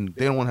sex with, and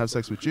they don't want to have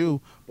sex with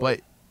you, but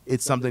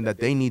it's something that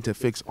they need to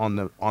fix on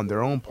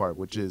their own part,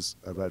 which is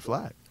a red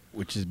flag.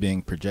 Which is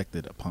being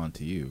projected upon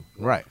to you.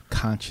 Right.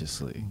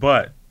 Consciously.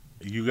 But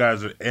you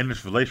guys are in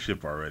this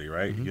relationship already,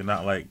 right? You're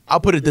not like... I'll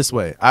put it this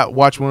way. I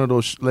watched one of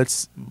those,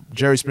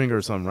 Jerry Springer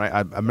or something, right?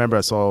 I remember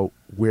I saw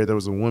where there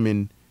was a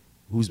woman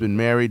who's been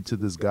married to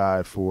this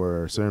guy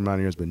for a certain amount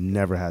of years but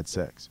never had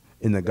sex.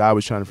 And the guy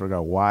was trying to figure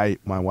out why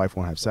my wife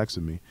won't have sex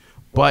with me.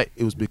 But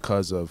it was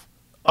because of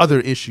other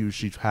issues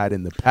she's had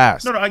in the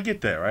past. No, I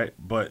get that, right?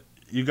 But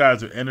you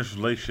guys are in this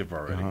relationship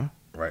already,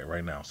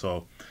 right now.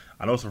 So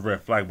I know it's a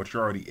red flag, but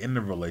you're already in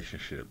the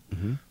relationship.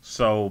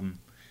 So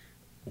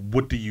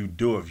what do you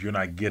do if you're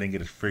not getting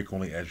it as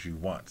frequently as you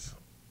want?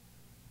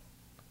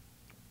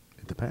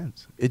 It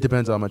depends. It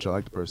depends how much I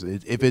like the person.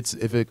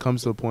 If it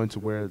comes to a point to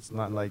where it's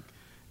not like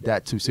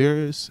that too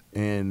serious,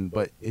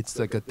 but it's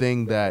like a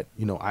thing that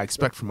I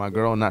expect from my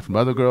girl and not from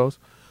other girls,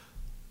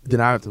 then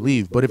I have to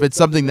leave. But if it's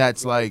something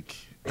that's like,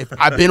 if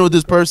I've been with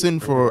this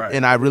person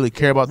and I really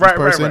care about this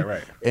person,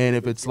 and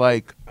if it's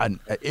like an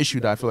issue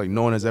that I feel like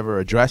no one has ever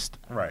addressed,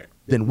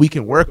 then we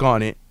can work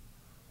on it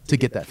to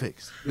get that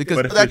fixed. Because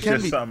but if that it's can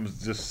just be something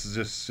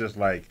just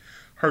like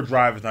her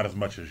drive is not as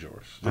much as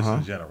yours, just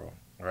in general,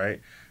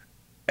 right?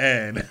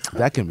 And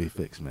that can be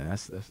fixed, man.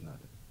 That's not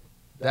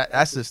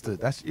that's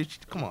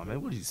just come on,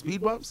 man. What are you,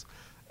 speed bumps?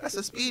 That's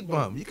a speed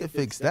bump. You can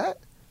fix that.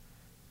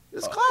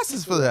 There's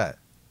classes for that.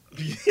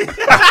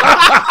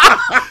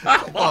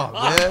 Come on,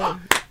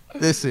 man.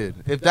 Listen,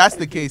 if that's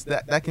the case,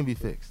 that can be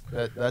fixed.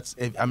 That's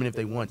if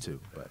they want to.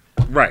 But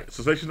right.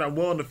 So say she's not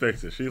willing to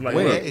fix it. She's like,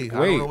 I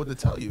don't know what to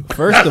tell you.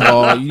 First of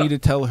all, you need to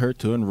tell her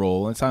to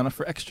enroll and sign up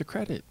for extra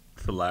credit.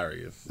 It's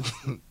hilarious.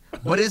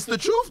 But it's the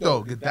truth,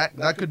 though.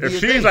 That could be. If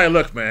she's like,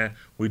 look, man,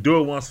 we do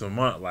it once a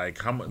month. Like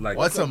how much? Like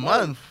once a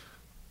month.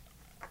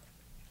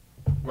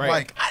 Right.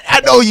 Mike,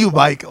 I know you,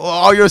 Mike.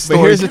 All your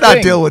stories. You're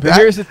not dealing with that.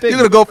 Here's the thing. You're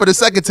gonna go for the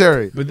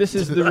secretary. But this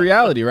is the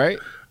reality, right?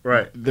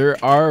 Right. There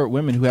are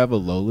women who have a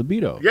low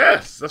libido.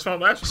 Yes, that's what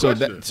I'm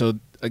asking. So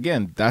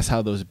again, that's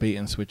how those bait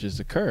and switches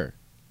occur,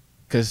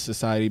 because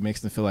society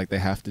makes them feel like they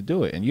have to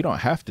do it, and you don't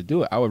have to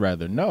do it. I would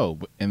rather know,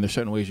 and there's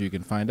certain ways you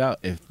can find out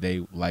if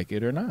they like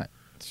it or not.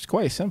 It's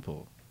quite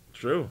simple.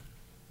 True,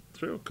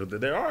 because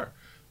there are.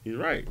 He's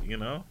right,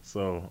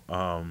 So,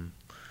 and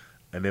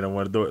they don't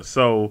want to do it.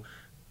 So,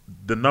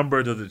 the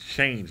number doesn't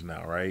change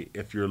now, right?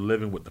 If you're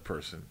living with the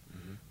person,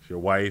 if your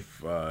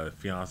wife,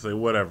 fiance,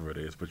 whatever it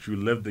is, but you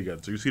live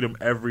together, so you see them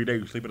every day.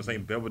 You sleep in the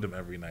same bed with them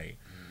every night.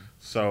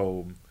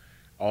 So,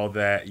 all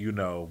that,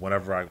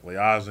 whenever I lay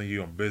eyes on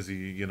you, I'm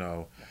busy.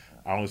 I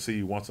only see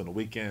you once on the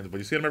weekends, but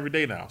you see them every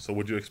day now. So,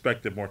 would you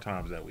expect it more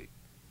times that week?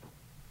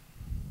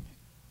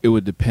 It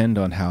would depend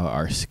on how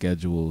our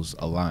schedules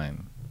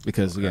align,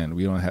 because again,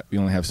 we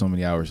only have so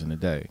many hours in a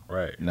day.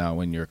 Right. Now,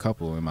 when you're a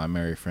couple, and my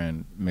married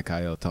friend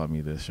Mikhail taught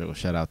me this. So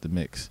shout out to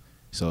Mix.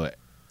 So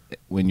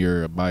when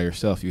you're by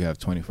yourself, you have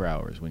 24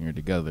 hours. When you're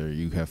together,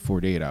 you have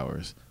 48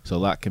 hours. So a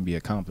lot can be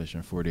accomplished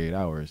in 48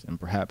 hours. And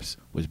perhaps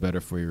what's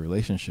better for your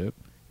relationship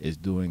is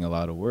doing a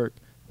lot of work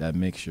that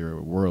makes your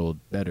world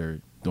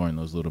better during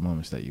those little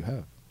moments that you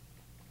have.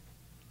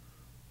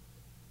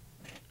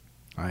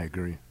 I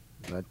agree.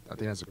 I think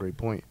that's a great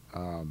point.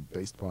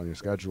 Based upon your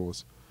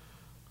schedules,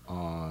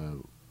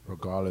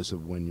 regardless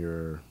of when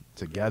you're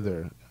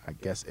together, I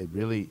guess it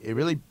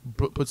really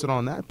puts it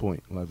on that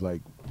point of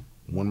like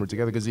when we're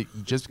together, because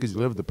just because you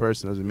live with the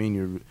person doesn't mean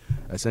you're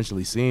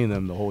essentially seeing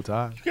them the whole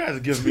time. You guys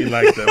give me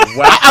like the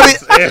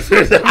wackest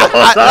answers.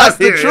 That's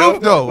the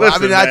truth, though.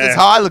 Listen, that's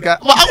how I look at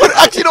it.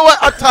 Well, you know what?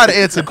 I'm tired of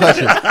answering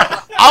questions.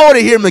 I want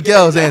to hear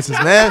Miguel's answers,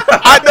 man.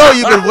 I know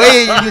you've been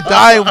waiting. You're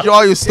dying with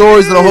all your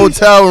stories of the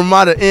hotel,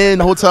 Ramada Inn,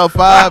 Hotel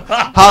 5,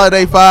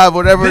 Holiday 5,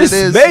 whatever it is.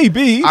 This may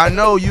be I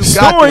know you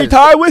got story this.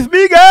 time with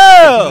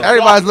Miguel.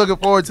 Everybody's looking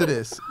forward to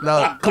this.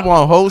 Now, come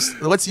on,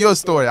 host. What's your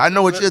story? I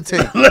know what your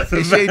take.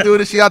 Is she ain't doing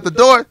this? She out the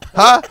door?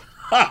 Huh?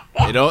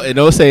 It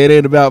don't say it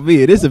ain't about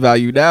me. It is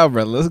about you now,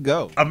 brother. Let's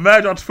go.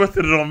 Imagine I'm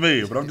twisted it on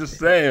me, but I'm just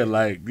saying,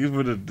 like these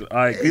were these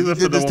are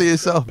did this to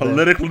yourself,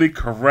 politically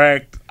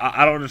correct.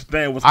 I don't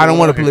understand what's. I don't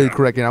want a here. politically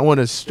correct. I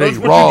want a straight That's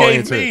what raw you gave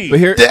answer. me. But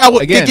here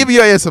again, give me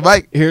your answer,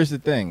 Mike. Here's the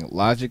thing.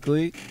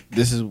 Logically,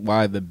 this is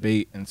why the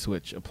bait and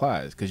switch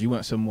applies, because you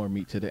want some more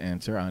meat to the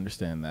answer. I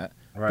understand that.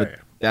 Right. But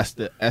that's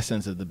the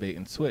essence of the bait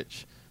and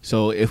switch.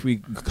 So if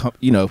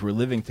if we're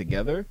living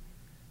together,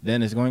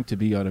 then it's going to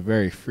be on a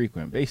very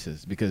frequent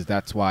basis, because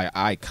that's why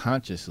I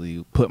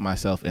consciously put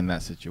myself in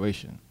that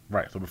situation.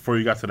 Right. So before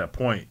you got to that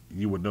point,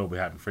 you would know it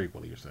happened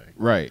frequently, you're saying.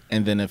 Right.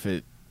 And then if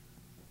it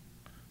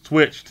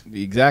switched.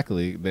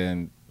 Exactly,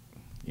 then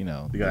you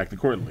gotta act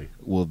accordingly.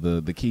 Well,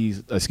 the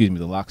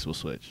locks will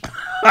switch.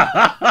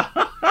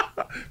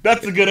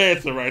 That's a good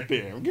answer right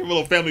there. Give a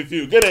little Family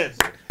Feud. Good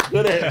answer.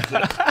 Good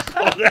answer.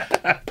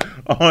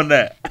 on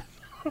that.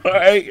 All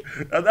right.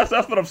 That's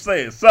what I'm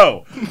saying.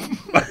 So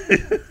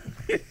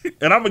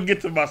and I'm gonna get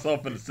to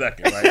myself in a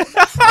second, right?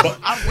 But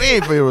I'm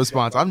waiting for your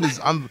response. I'm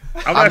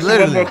asking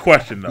one more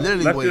question though.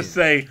 Let's just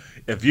say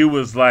if you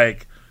was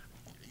like,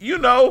 you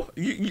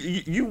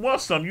want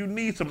some, you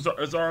need some. So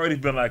it's already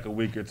been like a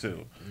week or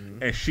two,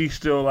 and she's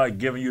still like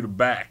giving you the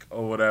back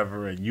or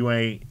whatever, and you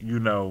ain't,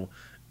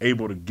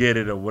 able to get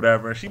it or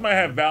whatever. And she might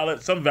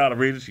have some valid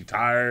reasons. She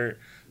tired,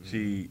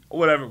 she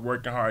whatever,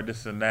 working hard,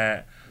 this and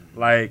that.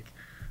 Like,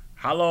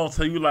 how long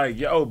till you like,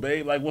 yo,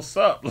 babe, like, what's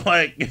up?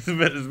 Like, it's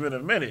been a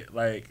minute.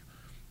 Like,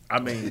 I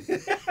mean,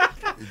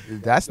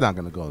 that's not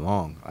gonna go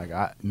long.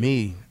 Like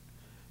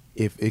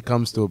if it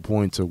comes to a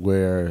point to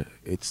where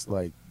it's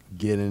like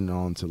getting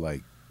on to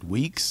like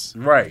weeks,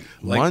 right,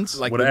 months,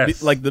 like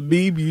the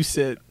beeb you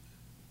said.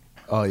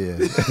 Oh yeah.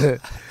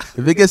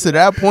 If it gets to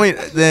that point,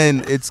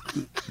 then it's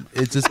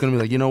just gonna be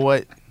like, you know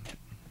what?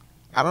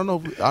 I don't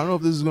know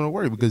if this is gonna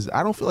work, because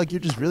I don't feel like you're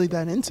just really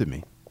that into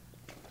me.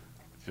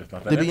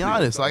 To be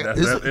honest, like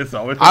it's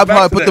always I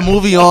probably put the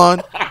movie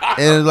on.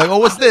 And like, oh,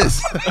 what's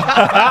this?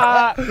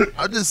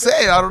 I'm just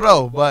saying, I don't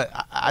know. But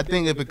I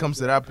think if it comes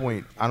to that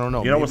point, I don't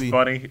know. You know what's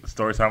funny?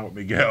 Story time with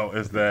Miguel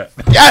is that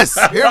Yes,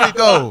 here we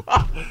go.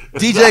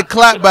 DJ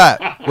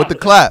Clapback with the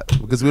clap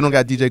because we don't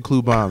got DJ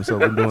Clue Bomb, so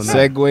we're doing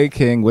that. Segway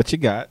King, what you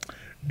got?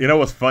 you know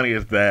what's funny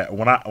is that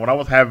when I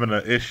was having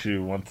an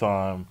issue one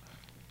time,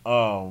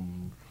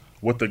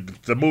 with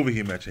the movie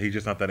he mentioned, he's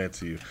just not that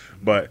into you,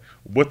 but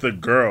with the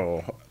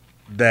girl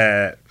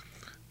that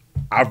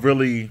I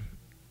really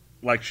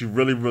like, she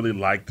really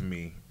liked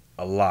me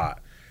a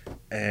lot,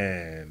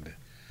 and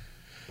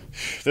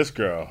this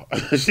girl,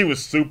 she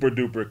was super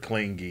duper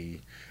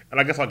clingy. And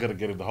I guess I gotta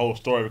get into the whole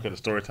story because the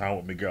story time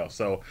with Miguel.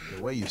 So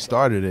The way you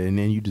started it and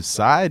then you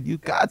decide, you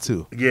got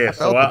to. yeah, I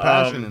felt the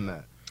passion in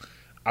that.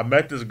 I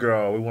met this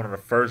girl. We went on a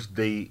first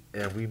date,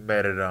 and we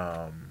met at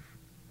an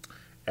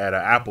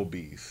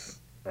Applebee's,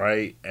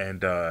 right?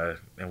 And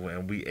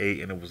we ate,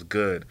 and it was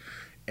good.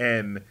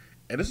 And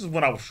this is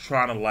when I was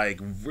trying to like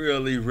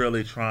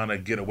really trying to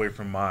get away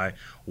from my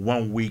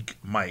 1 week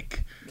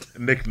Mike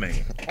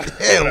nickname.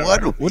 Yeah,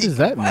 What does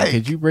that mean?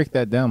 Could you break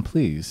that down,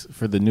 please,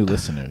 for the new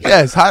listeners?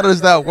 Yes, how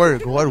does that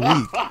work? 1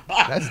 week.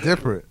 That's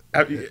different.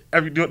 Have you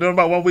know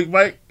about 1 week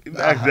Mike?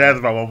 Ask Jazz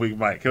about 1 week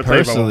Mike. He'll tell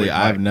you about 1 Personally, week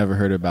I've Mike. never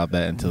heard about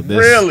that until this.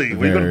 Really?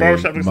 When you go to the very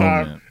barbershop this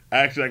moment. time,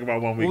 ask Jack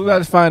about 1 week We Mike.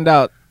 got to find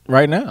out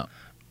right now.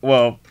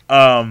 Well,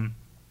 at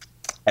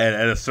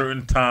a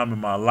certain time in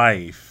my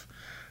life,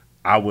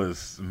 I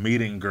was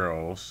meeting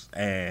girls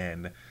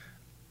and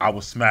I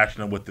was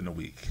smashing them within a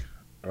week,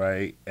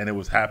 right? And it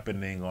was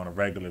happening on a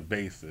regular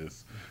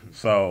basis.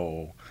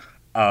 So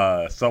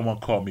someone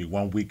called me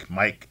 1 week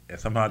Mike, and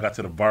somehow I got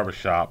to the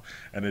barbershop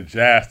and then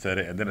Jazz said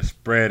it, and then it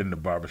spread in the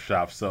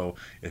barbershop. So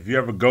if you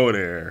ever go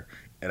there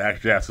and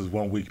ask Jazz who's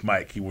 1 week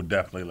Mike, he will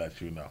definitely let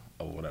you know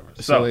or whatever.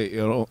 So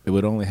it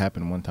would only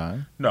happen one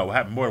time? No, it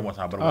happened more than one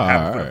time, but it Oh,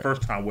 happened for alright. the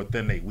first time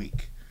within a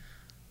week.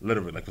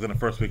 Literally, like within the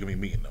first week of me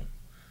meeting them.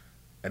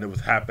 And it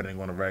was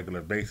happening on a regular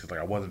basis. Like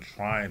I wasn't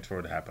trying for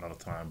it to happen all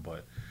the time,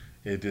 but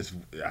it just,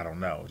 I don't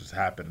know, it just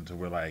happened to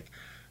where like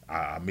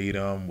I meet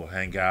them, we'll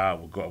hang out,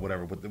 we'll go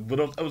whatever. But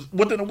it was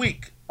within a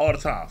week all the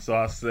time. So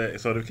I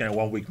said, so it became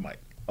 1 week Mike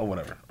or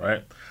whatever,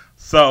 right?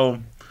 So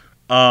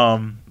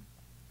I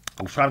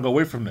was trying to go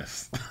away from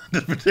this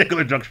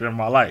particular juncture in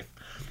my life.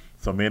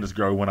 So me and this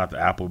girl, we went out to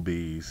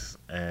Applebee's,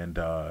 and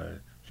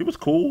she was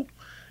cool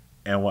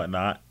and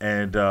whatnot.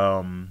 And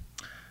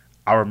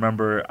I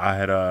remember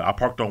I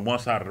parked on one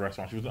side of the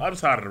restaurant. She was on the other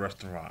side of the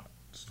restaurant.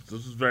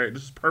 This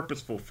is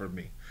purposeful for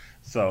me.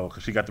 So,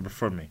 because she got there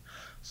before me.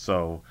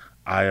 So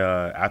I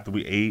after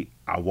we ate,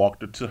 I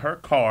walked her to her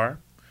car,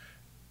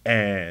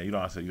 and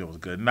I said, it was a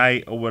good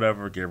night or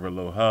whatever. Gave her a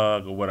little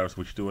hug or whatever. So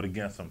we should do it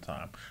again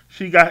sometime.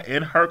 She got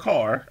in her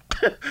car,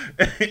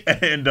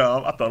 and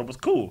I thought it was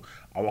cool.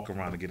 I walk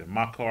around to get in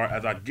my car.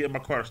 As I get in my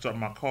car to start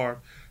my car,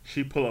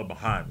 she pull up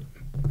behind me.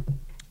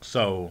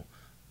 So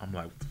I'm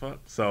like, what the fuck?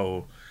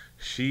 So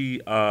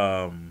she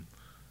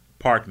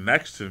parked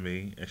next to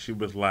me, and she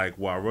was like,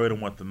 well, I really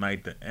don't want the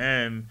night to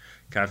end.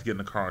 Can I just get in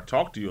the car and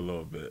talk to you a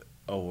little bit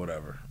or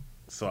whatever?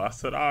 So I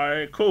said, all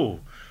right, cool.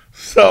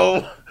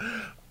 So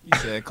You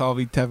said, call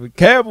me Tevin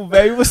Campbell,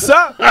 baby. What's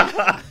up?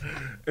 I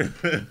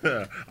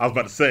was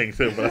about to sing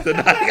too, but I said,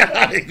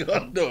 I ain't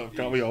gonna do it.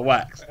 Call me on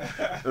wax.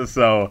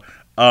 So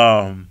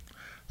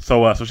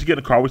she get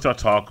in the car, we start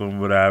talking,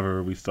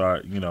 whatever. We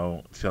start,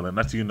 chilling.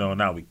 Next thing you know,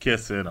 now we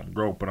kissing. I'm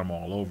groping, I'm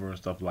all over and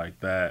stuff like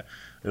that.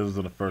 It was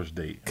on the first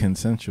date.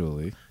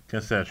 Consensually,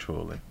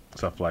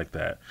 stuff like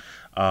that.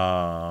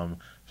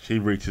 She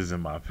reaches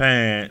in my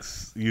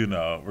pants.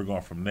 We're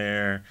going from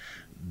there.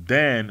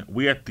 Then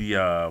we at the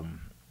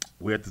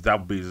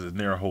Applebee's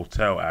near a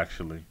hotel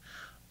actually,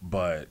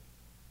 but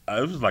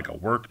it was like a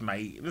work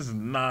night. This is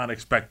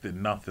non-expected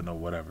nothing or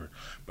whatever.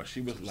 But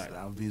she was like,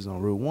 Applebee's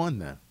on Route 1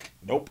 then.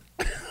 nope.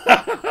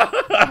 yeah,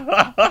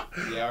 I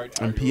already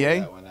In PA?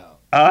 ruled that one out.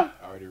 Huh?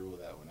 I already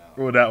ruled that one out.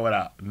 Ruled that one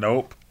out.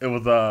 Nope. It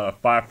was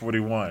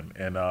 541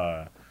 in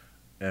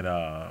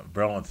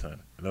Burlington.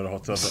 You know the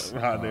hotel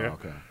around there.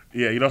 Okay.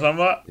 Yeah, you know what I'm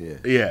talking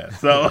about? Yeah.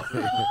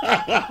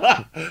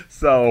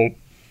 So,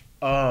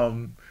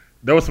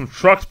 there was some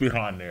trucks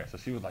behind there. So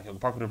she was like,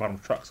 park with her bottom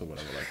trucks or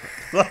whatever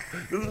like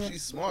that.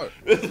 She's smart.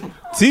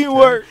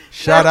 Teamwork.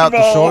 Shout out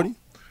to Shorty.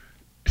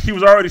 She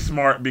was already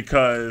smart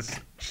because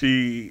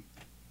she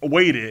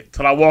waited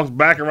till I walked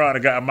back around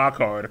and got in my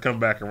car to come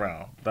back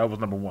around. That was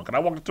number one. Because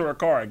I walked into her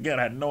car again.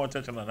 I had no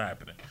intention of that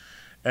happening.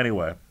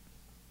 Anyway,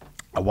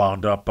 I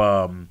wound up,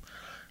 going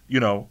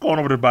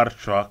over there by the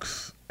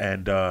trucks.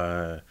 And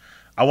I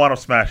wound up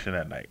smashing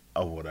that night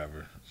or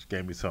whatever. She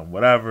gave me some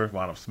whatever.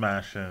 Wound up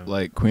smashing.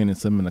 Like Queen and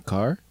Slim in the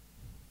car?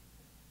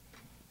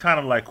 Kind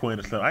of like Queen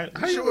and Slim.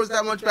 You sure it was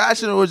that much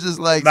passion or was it just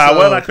like Nah, it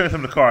wasn't like Queen and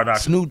Slim in the car. Nah.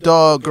 Snoop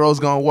Dogg, Girls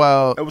Gone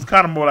Wild? It was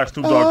kind of more like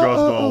Snoop Dogg, Girls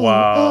Going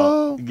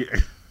Wild.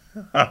 Gave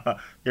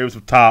her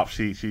some tops.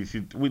 We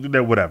did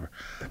that, whatever.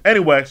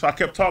 Anyway, so I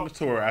kept talking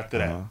to her after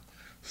that.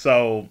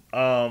 So,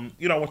 I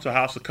went to her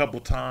house a couple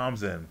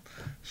times, and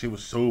she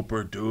was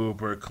super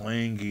duper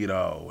clingy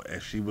though,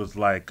 and she was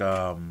like,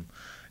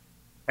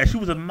 and And she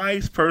was a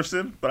nice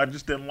person, but I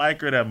just didn't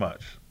like her that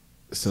much.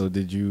 So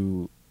did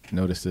you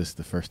notice this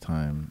the first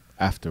time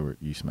after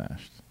you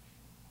smashed?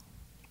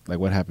 Like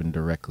what happened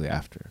directly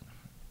after?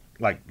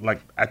 Like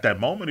at that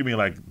moment, you mean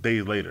like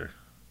days later?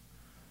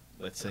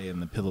 Let's say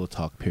in the pillow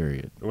talk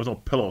period. There was no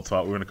pillow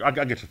talk. I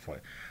get your point.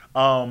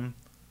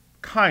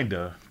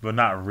 Kinda, but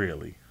not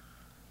really.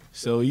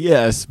 So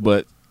yes,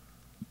 but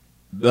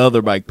the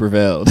other bike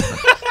prevailed.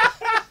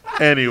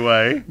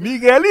 Anyway,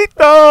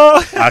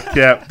 Miguelito. I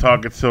kept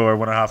talking to her.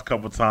 Went to her house a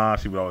couple times.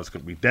 She would always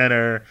cook me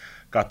dinner.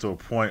 Got to a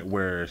point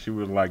where she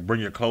was like,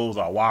 "Bring your clothes.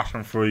 I'll wash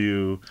them for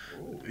you."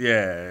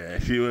 Yeah,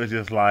 she was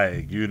just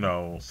like,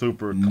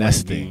 super clingy.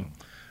 Nesting.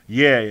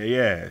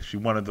 Yeah. She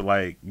wanted to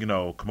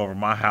come over to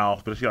my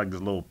house, but she had like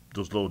this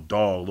little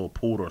dog, little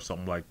poodle or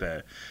something like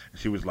that. And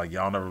she was like,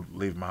 "Y'all never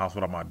leave my house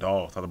without my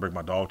dog. So I have to bring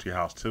my dog to your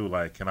house too.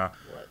 Like, can I?"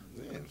 What?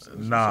 Damn, so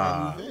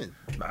Nah.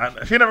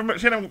 She never where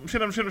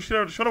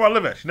I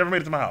live at. She never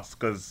made it to my house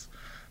because,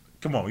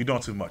 come on, you're doing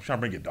too much. Trying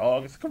to bring your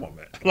dogs? Come on,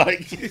 man.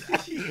 Like,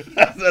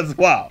 that's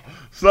wild.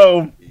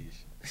 So,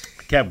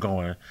 kept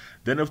going.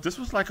 Then if this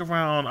was like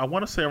around, I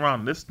want to say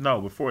around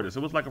before this,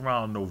 it was like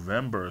around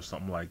November or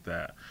something like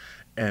that.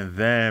 And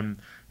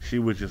then she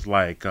was just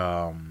like,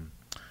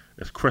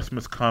 it's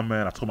Christmas coming.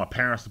 I told my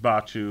parents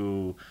about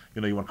you.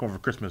 You want to come over for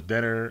Christmas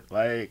dinner?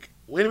 Like,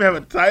 we didn't even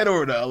have a title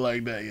or nothing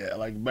like that yet.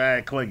 Like,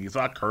 bad clingy. So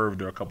I curved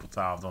her a couple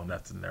times on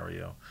that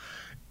scenario.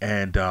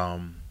 And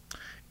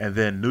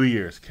then New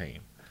Year's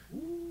came.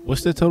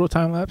 What's the total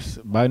time lapse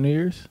by New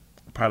Year's?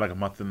 Probably like a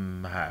month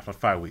and a half, like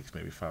 5 weeks,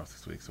 maybe 5 or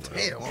 6 weeks or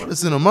whatever. Damn, all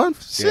this in a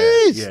month? Yeah,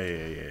 Jeez.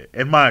 yeah.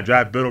 And mind you,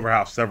 I've been over her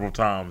house several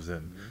times,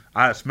 and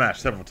I had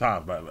smashed several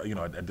times, but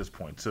at this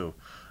point too,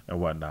 and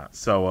whatnot.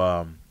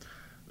 So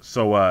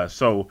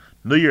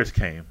New Year's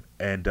came,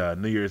 and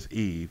New Year's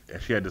Eve,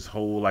 and she had this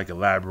whole like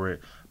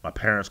elaborate. My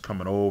parents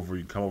coming over,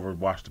 you can come over and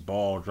watch the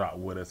ball drop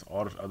with us,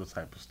 all this other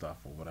type of stuff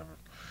or whatever.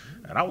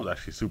 And I was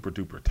actually super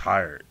duper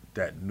tired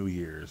that New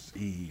Year's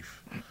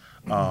Eve.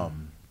 I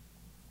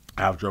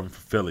was driving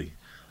for Philly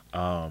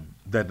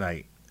that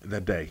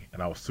day,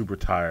 and I was super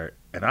tired,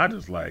 and I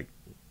just like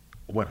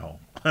went home,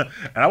 and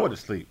I went to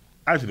sleep.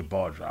 Actually, the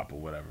ball drop or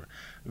whatever.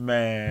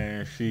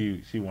 Man,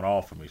 she went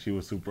off for me. She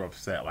was super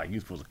upset, like, you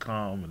supposed to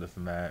come and this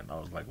and that. And I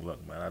was like,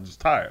 look, man, I'm just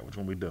tired. Which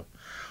one we do?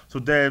 So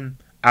then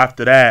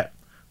after that,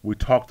 we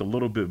talked a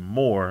little bit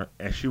more,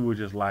 and she was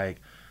just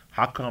like,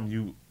 how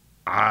come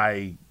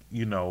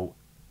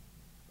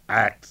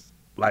act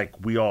like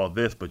we all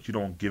this, but you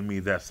don't give me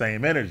that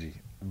same energy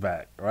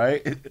back,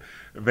 right?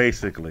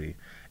 Basically.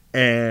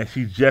 And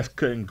she just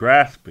couldn't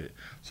grasp it.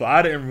 So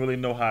I didn't really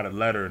know how to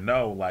let her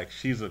know. Like,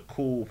 she's a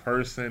cool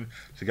person.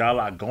 She got a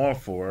lot going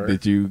for her.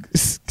 Did you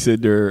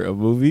send her a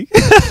movie?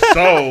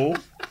 So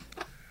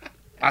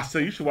I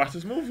said, you should watch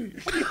this movie.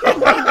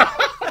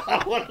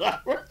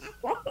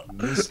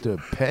 Mr.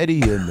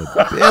 Petty in the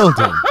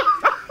building.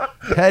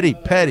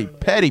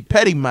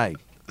 Petty Mike.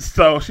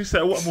 So she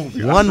said, what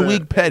movie? 1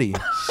 week Petty.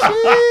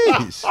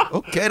 Sheesh.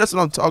 Okay, that's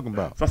what I'm talking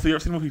about. So I said, you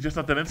ever seen the movie Just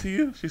Not That Into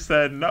You? She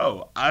said,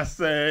 no. I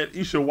said,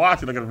 you should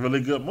watch it. Like, it's a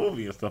really good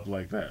movie and stuff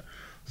like that.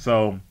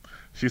 So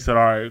she said,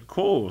 all right,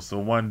 cool. So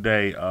one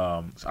day,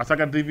 I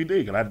got a DVD,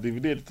 because I had a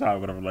DVD at the time,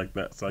 whatever like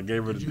that. So I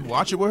gave her Did you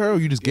watch it with her, or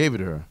you just gave it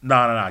to her? No,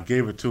 I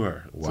gave it to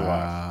her. Wow. To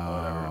watch,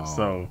 whatever.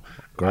 So,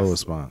 Girl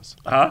response.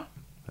 Huh?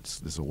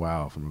 That's a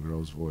wow from a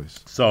girl's voice.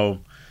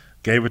 So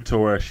gave it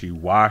to her. She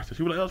watched it.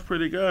 She was like, that was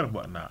pretty good and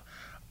whatnot.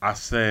 I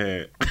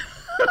said,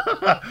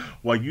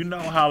 well, you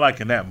know how,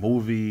 like, in that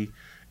movie,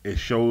 it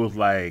shows,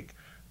 like,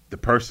 the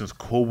person's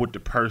cool with the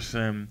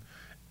person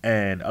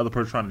and the other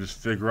person trying to just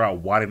figure out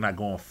why they're not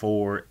going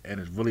forward, and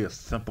it's really a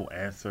simple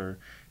answer.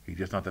 He's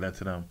just not that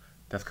into them.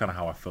 That's kind of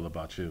how I feel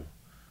about you,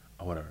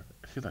 or whatever.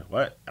 She's like,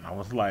 what? And I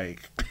was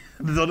like,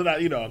 so then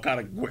I kind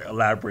of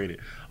elaborated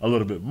a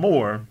little bit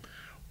more.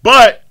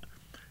 But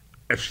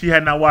if she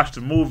had not watched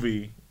the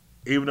movie,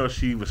 even though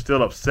she was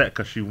still upset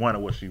because she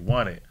wanted what she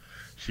wanted,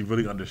 she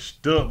really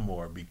understood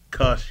more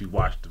because she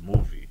watched the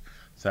movie.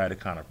 So I had to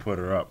kind of put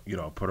her up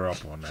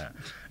on that.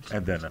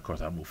 And then, of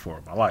course, I moved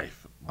forward in my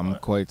life. I'm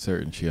quite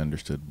certain she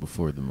understood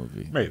before the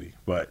movie. Maybe,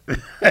 but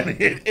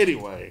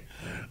anyway.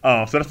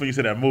 So that's when you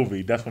said that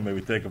movie. That's what made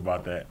me think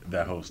about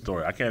that whole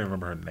story. I can't even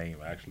remember her name,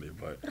 actually.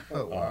 But,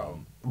 Oh, wow.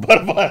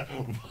 but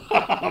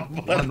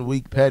 1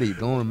 week Petty.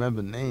 Don't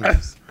remember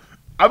names.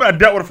 I mean, I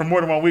dealt with her for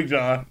more than 1 week,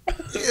 John.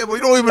 Yeah, but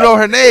you don't even know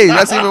her name.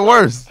 That's even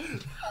worse.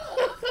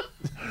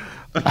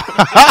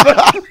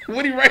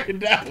 What are you writing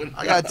down?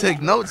 I gotta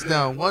take notes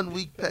down. 1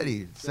 week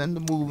Petty. Send the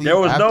movie There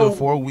was after no-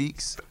 4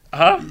 weeks.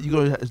 Huh? You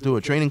go do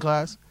a training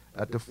class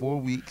after 4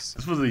 weeks.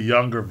 This was a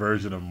younger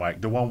version of Mike,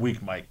 the 1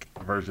 week Mike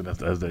version, as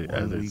they say.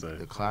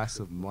 The class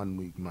of 1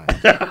 week Mike.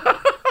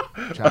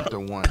 Chapter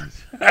 1.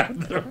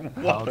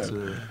 How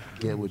to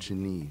get what you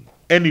need.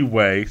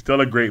 Anyway, still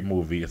a great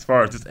movie as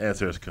far as this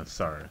answer is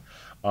concerned.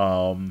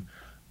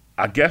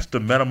 I guess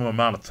the minimum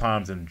amount of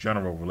times in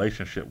general,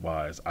 relationship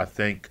wise, I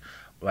think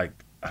like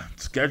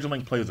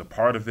scheduling plays a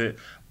part of it,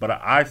 but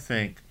I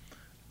think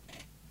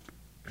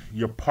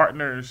your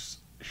partners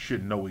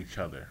should know each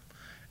other.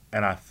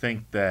 And I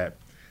think that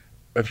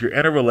if you're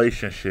in a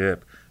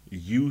relationship,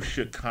 you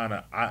should kind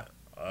of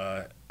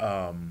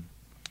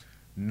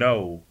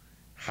know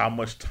how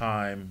much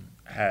time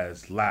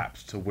has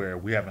lapsed to where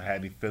we haven't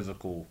had any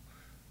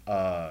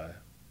uh,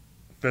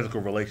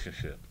 physical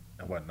relationship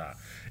and whatnot.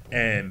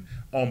 And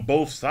on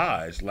both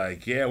sides,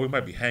 like, yeah, we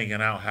might be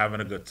hanging out,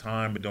 having a good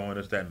time, and doing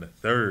this, that, and the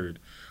third,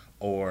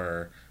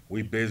 or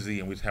we busy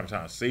and we just haven't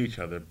time to see each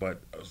other.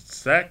 But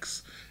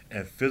sex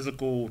and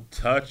physical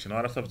touch and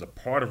all that stuff is a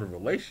part of a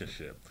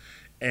relationship.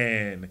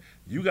 And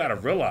you got to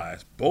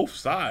realize both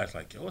sides,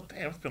 like, yo,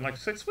 damn, it's been like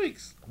 6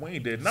 weeks. We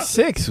ain't did nothing.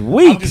 6 I'm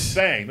weeks. just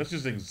saying, that's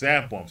just an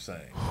example I'm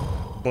saying.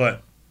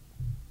 But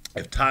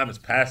if time is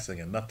passing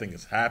and nothing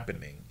is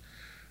happening,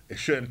 it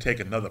shouldn't take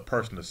another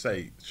person to say.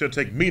 It shouldn't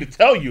take me to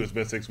tell you it's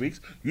been 6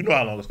 weeks. You know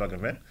how long it's fucking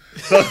been.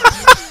 So,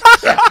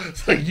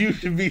 so you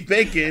should be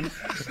thinking,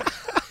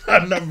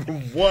 number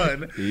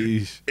one,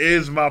 Yeesh.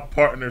 is my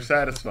partner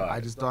satisfied? I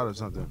just thought of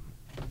something.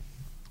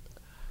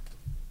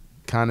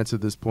 Kind of to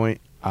this point,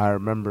 I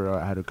remember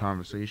I had a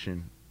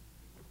conversation,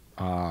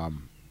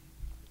 and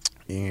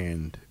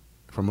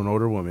from an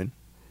older woman,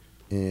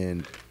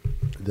 and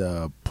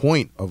the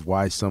point of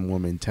why some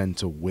women tend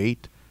to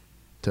wait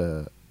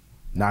to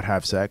not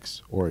have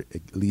sex or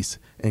at least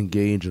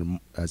engage in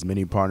as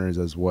many partners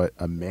as what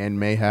a man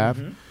may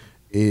have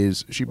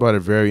is she brought a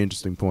very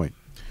interesting point.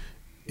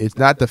 It's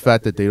not the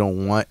fact that we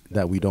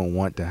don't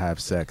want to have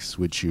sex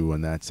with you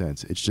in that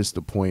sense. It's just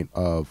the point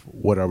of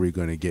what are we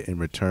going to get in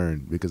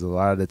return? Because a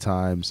lot of the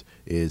times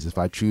is if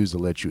I choose to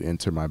let you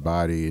enter my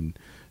body and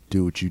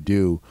do what you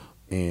do,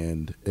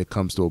 and it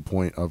comes to a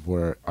point of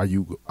where are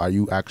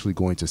you actually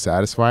going to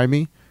satisfy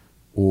me,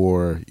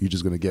 or you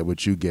just going to get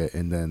what you get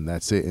and then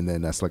that's it, and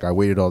then that's like I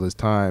waited all this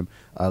time,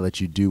 I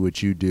let you do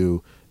what you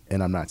do,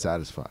 and I'm not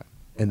satisfied.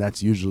 And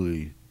that's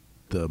usually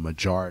the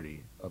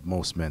majority of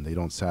most men. They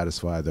don't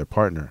satisfy their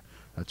partner.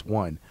 That's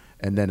one.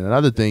 And then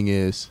another thing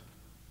is,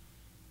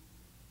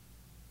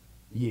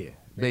 yeah,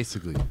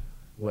 basically,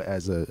 what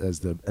as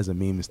a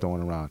meme is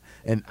thrown around.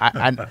 And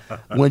I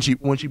when she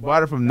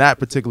brought it from that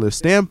particular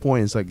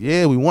standpoint, it's like,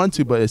 yeah, we want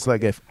to, but it's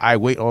like if I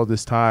wait all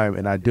this time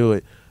and I do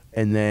it,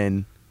 and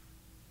then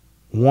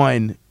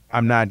one,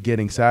 I'm not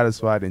getting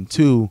satisfied, and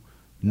two,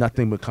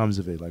 nothing becomes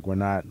of it. Like we're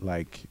not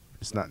like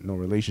it's not no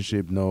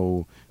relationship,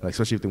 no like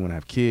especially if they want to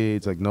have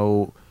kids, like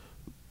no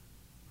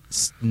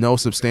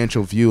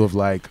substantial view of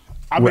like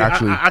I mean,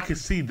 I can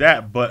see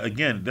that, but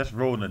again, that's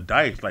rolling the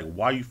dice. Like,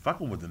 why you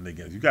fucking with the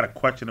niggas? You got to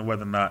question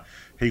whether or not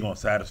he gonna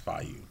satisfy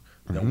you.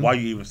 Then why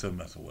you even still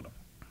messing with him?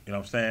 You know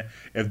what I'm saying?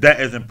 If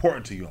that is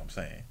important to you, I'm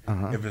saying.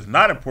 If it's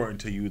not important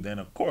to you, then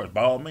of course,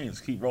 by all means,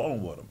 keep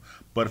rolling with him.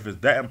 But if it's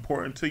that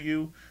important to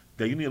you,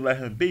 then you need to let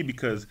him be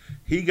because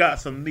he got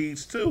some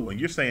needs too. And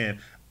you're saying,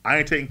 I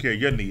ain't taking care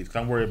of your needs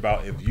because I'm worried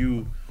about if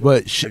you.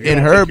 But if you in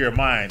don't her, take care of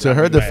mine, to I'll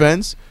her be mad.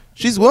 defense,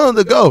 she's willing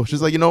to go.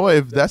 She's like, you know what?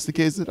 If that's the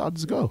case, then I'll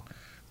just go.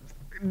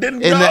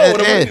 Then In no.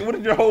 the- What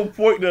is your whole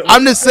point?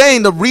 I'm just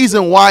saying the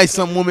reason why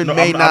some women No,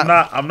 may not.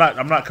 I'm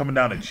not coming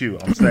down at you.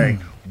 I'm saying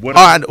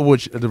what.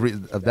 Which the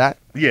reason of that?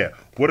 Yeah.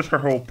 What is her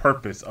whole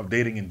purpose of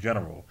dating in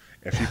general?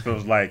 If she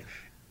feels like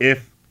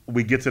if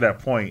we get to that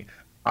point,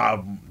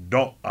 I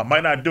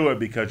might not do it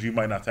because you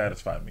might not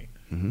satisfy me.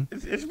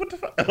 It's what the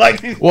fuck?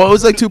 Like, Well, it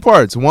was like two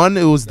parts. One,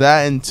 it was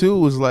that, and two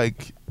was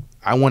like,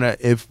 I want to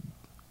if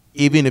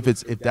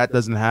that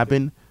doesn't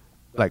happen,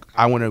 like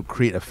I want to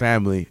create a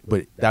family,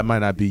 but that might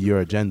not be your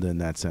agenda in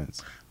that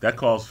sense. that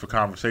calls for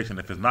conversation.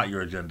 If it's not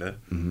your agenda,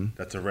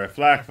 that's a red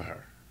flag for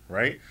her,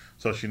 right?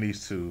 So she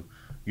needs to,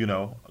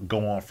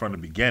 go on from the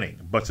beginning.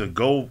 But to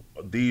go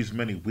these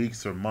many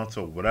weeks or months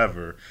or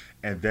whatever,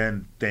 and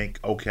then think,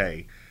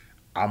 okay,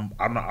 I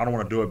don't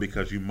want to do it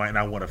because you might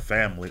not want a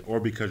family or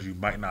because you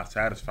might not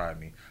satisfy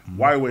me.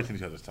 Why are we wasting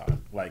each other's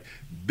time? Like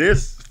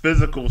this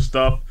physical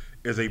stuff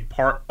is a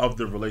part of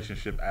the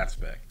relationship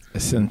aspect.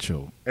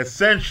 Essential.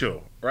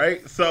 Essential,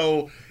 right?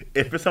 So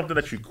if it's something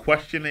that you're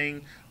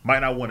questioning, might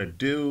not want to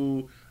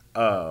do,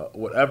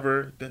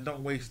 whatever, then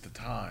don't waste the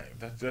time.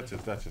 That's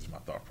just my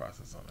thought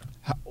process on it.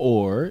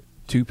 Or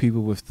two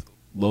people with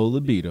low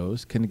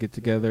libidos can get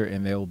together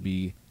and there will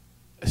be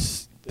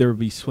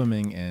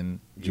swimming and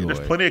joy. There's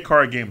plenty of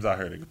card games out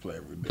here they can play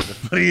every day.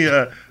 There's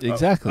plenty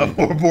Exactly.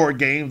 of board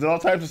games and all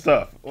types of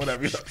stuff.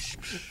 Whatever.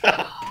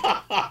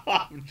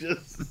 I'm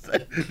just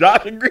saying,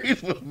 Josh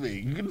agrees with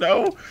me.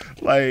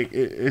 Like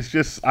it's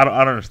just I don't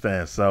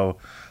understand. So,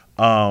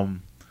 and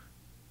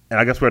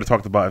I guess we already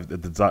talked about if the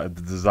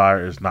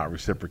desire is not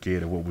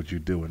reciprocated, what would you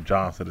do? And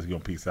John said it's gonna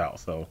peace out.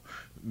 So,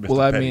 Mr.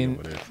 Well, I Petty mean,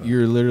 over there, so.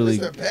 you're literally.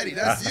 Mr. Petty,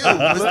 that's you.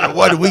 Mr.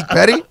 What week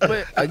Petty?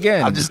 But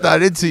again, I'm just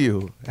not into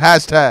you.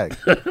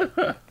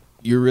 Hashtag.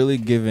 you're really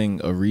giving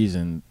a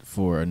reason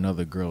for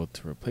another girl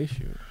to replace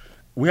you.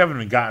 We haven't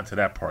even gotten to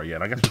that part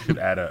yet. I guess we should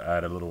add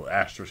a little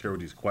asterisk here with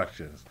these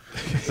questions.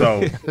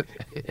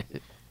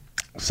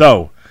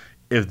 So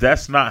if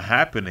that's not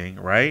happening,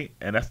 right,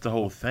 and that's the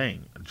whole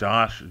thing,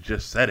 Josh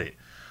just said it.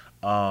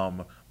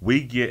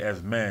 We get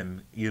as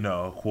men,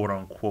 quote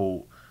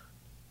unquote,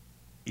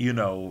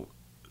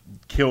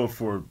 killed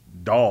for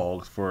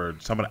dogs for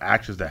some of the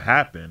actions that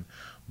happen,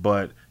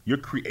 but you're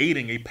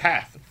creating a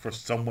path for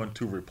someone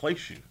to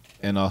replace you.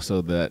 And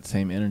also that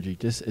same energy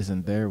just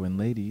isn't there when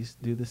ladies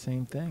do the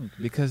same thing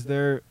because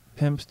they're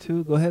pimps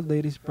too. Go ahead,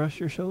 ladies, brush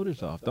your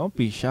shoulders off. Don't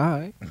be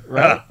shy,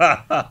 right?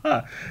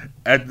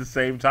 At the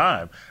same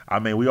time, I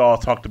mean, we all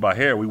talked about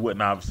here. We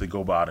wouldn't obviously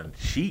go out and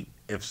cheat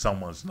if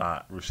someone's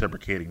not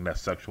reciprocating that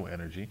sexual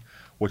energy,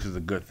 which is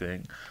a good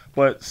thing.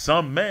 But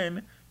some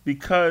men,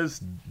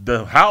 because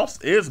the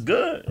house is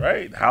good,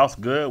 right? House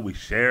good. We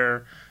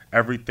share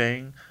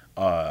everything.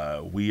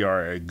 We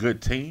are a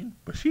good team,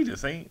 but she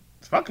just ain't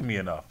fucking me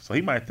enough. So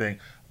he might think,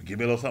 give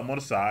me a little something on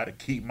the side to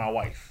keep my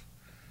wife.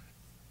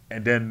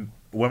 And then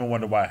women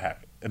wonder why it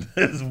happened. And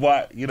this is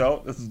why,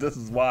 this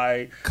is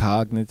why.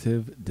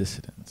 Cognitive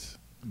dissonance.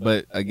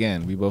 But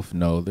again, we both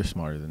know they're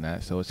smarter than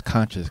that. So it's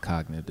conscious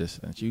cognitive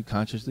dissonance. You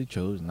consciously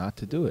chose not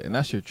to do it. And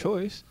that's your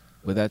choice.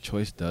 But that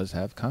choice does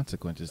have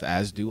consequences,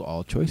 as do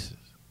all choices.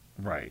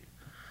 Right.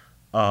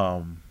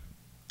 And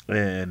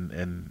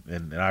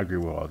I agree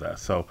with all that.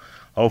 So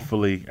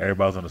hopefully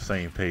everybody's on the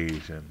same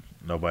page and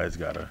nobody's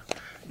got to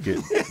get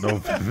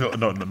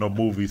no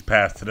movies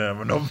passed to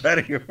them or no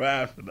betting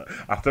passed to them.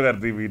 I still got a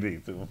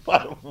DVD too.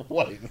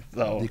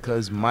 So.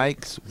 Because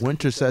Mike's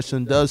winter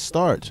session does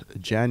start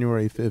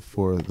January 5th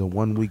for the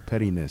 1 week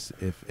pettiness,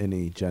 if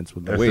any gents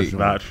would like This to is join.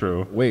 not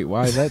true. Wait,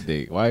 why that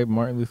date? Why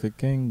Martin Luther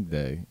King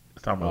Day?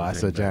 Oh, I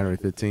said January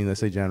 15th.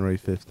 Let's say January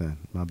 5th then.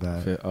 My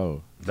bad.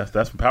 Oh. That's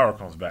when Power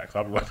comes back. So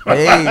I'll be watching.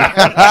 Hey!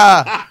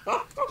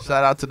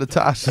 Shout out to the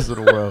Tashas of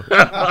the world.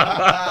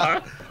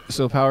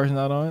 So Power's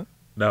not on?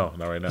 No,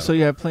 not right now. So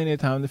you have plenty of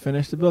time to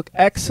finish the book.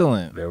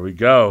 Excellent. There we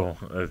go.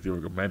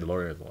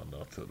 Mandalorian's one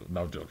though.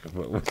 No, I'm joking.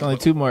 It's only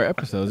 2 more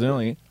episodes. They're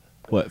only,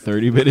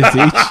 30 minutes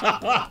each?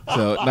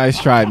 So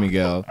nice try,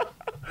 Miguel.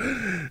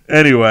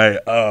 Anyway,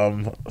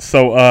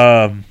 some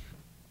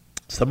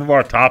of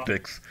our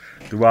topics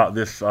throughout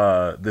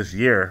this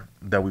year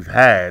that we've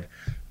had,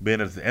 being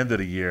at the end of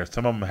the year,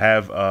 some of them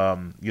have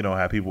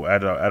have people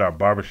at our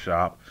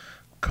barbershop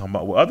come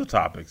up with other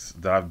topics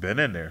that I've been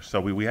in there.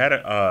 So we had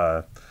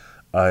a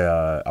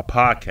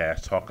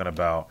podcast talking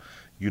about,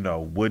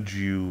 would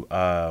you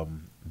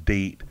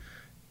date,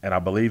 and I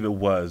believe it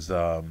was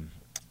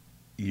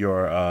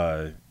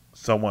your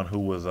someone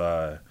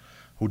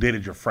who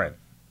dated your friend,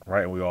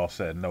 right? And we all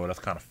said no, that's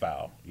kind of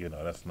foul.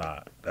 That's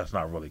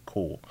not really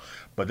cool.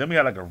 But then we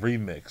had like a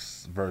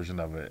remix version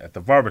of it at the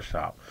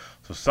barbershop.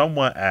 So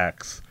someone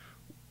asks,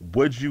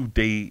 would you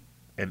date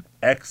an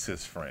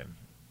ex's friend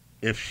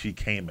if she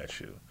came at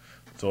you?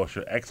 So it's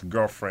your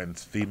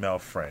ex-girlfriend's female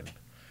friend.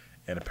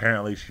 And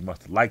apparently she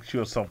must have liked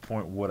you at some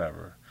point,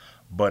 whatever.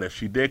 But if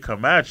she did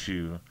come at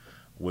you,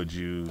 would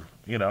you,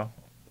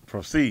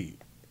 proceed?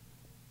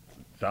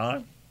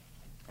 John?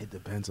 It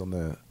depends on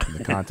the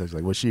context.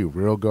 Like, was she a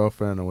real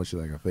girlfriend or was she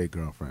like a fake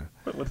girlfriend?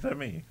 What does that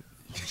mean?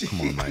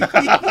 Come on, Mike.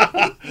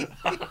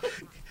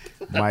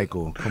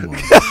 Michael, come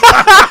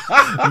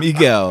on.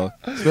 Miguel.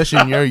 Especially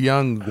in your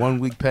young 1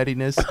 week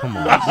pettiness. Come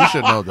on. You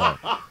should know that.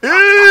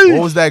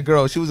 What was that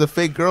girl? She was a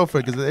fake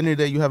girlfriend because at the end of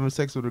the day, you having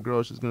sex with a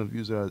girl, she's going to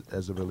use her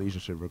as a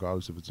relationship,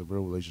 regardless if it's a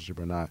real relationship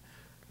or not.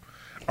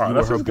 All right,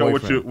 let's just go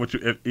with you.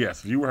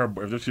 If you were her,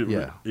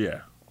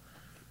 yeah.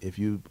 If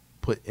you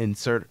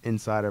insert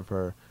inside of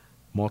her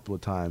multiple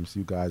times,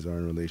 you guys are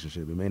in a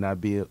relationship. It may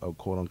not be a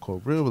quote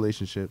unquote real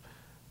relationship,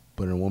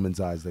 but in a woman's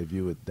eyes, they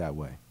view it that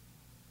way.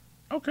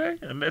 Okay,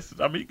 and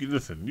you can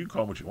listen. You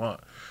call them what you want.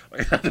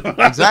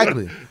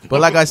 Exactly,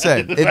 but like I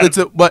said,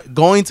 but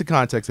going to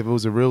context, if it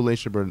was a real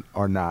relationship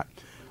or not,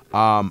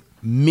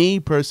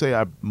 me per se,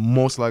 I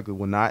most likely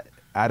will not.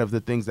 Out of the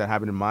things that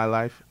happened in my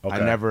life, okay. I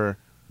never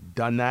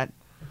done that.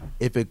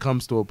 If it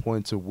comes to a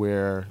point to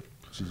where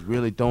she's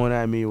really throwing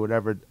at me or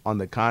whatever on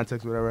the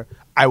context, whatever,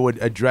 I would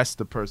address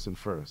the person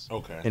first.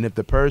 Okay. And if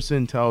the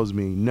person tells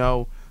me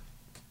no,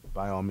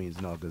 by all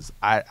means no, because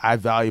I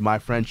value my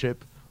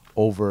friendship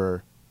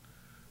over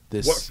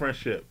this. What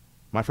friendship?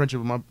 My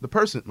friendship with my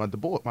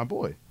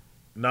boy.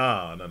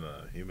 No,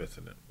 you're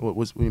missing it. What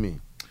do you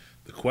mean?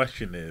 The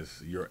question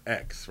is your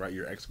ex, right?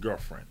 Your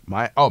ex-girlfriend.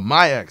 My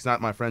ex,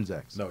 not my friend's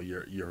ex. No,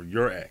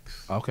 your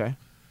ex. Okay.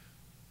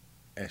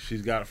 And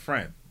she's got a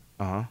friend.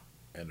 Uh-huh.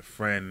 And the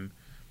friend,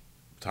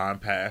 time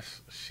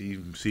passed, she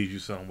sees you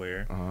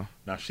somewhere. Uh-huh.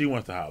 Now she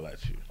wants to holler at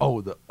you.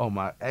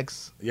 My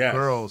ex Yes.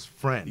 girl's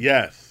friend.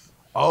 Yes.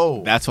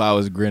 Oh. That's why I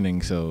was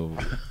grinning so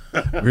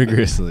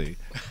rigorously.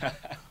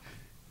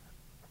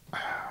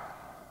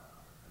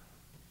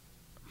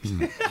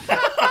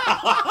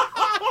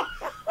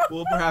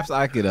 Well, perhaps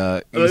I could.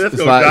 Let's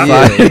go, slide- John.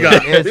 yeah. You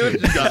got it. Do what you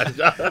got,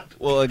 John.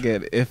 Well,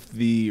 again, if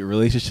the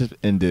relationship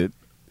ended,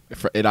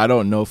 and I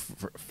don't know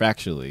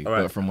factually, All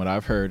right. but from what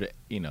I've heard,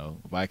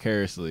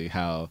 vicariously,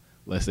 how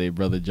let's say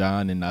Brother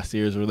John and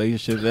Nasir's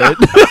relationship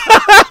ended,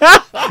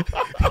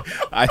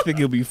 I think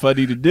it'll be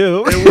funny to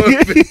do.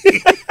 It would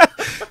be.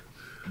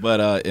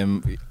 But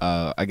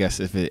I guess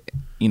if it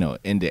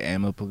ended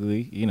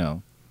amicably,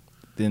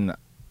 then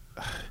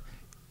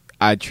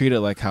I treat it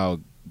like how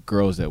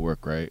girls that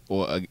work, right?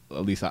 Or at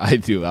least I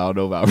do. I don't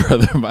know about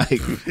brother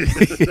Mike.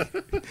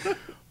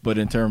 But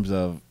in terms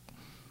of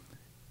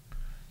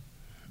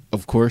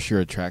course you're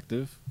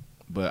attractive,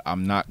 but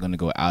I'm not going to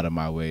go out of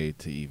my way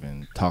to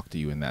even talk to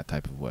you in that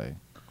type of way.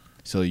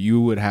 So you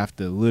would have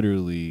to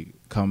literally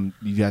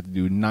you have to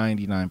do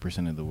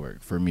 99% of the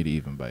work for me to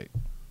even bite.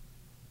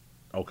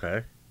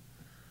 Okay.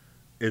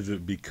 Is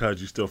it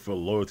because you still feel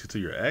loyalty to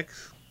your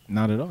ex?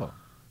 Not at all.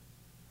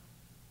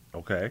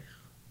 Okay.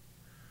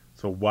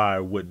 So why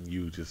wouldn't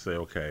you just say,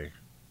 okay,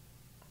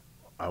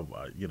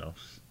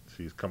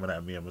 she's coming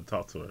at me, I'm going to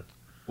talk to her.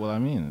 Well, I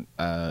mean,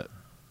 I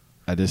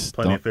just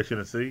Plenty don't. of fish in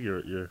the sea?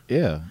 You're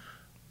Yeah.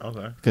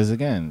 okay. Because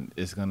again,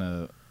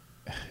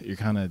 you're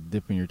kind of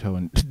dipping your toe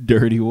in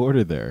dirty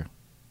water there.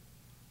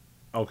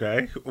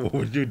 Okay. What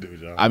would you do,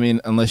 John? I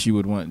mean, unless you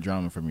would want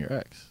drama from your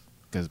ex.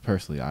 Because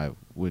personally, I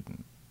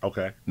wouldn't.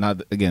 Okay. Not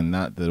that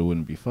it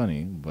wouldn't be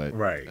funny, but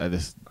Right. I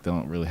just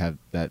don't really have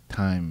that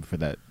time for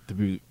that, to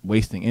be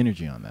wasting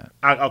energy on that.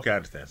 Okay, I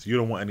understand. So you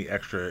don't want any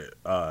extra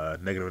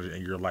negative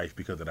in your life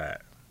because of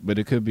that. But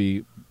it could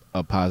be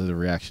a positive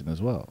reaction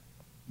as well,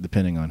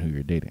 depending on who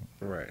you're dating.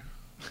 Right.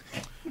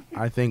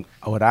 I think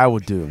what I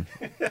would do,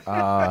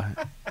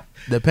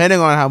 depending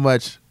on how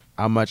much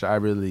I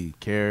really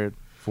cared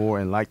for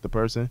and liked the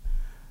person,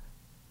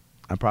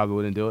 I probably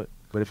wouldn't do it.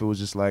 But if it was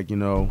just like, we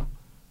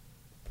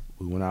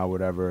went out,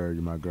 whatever,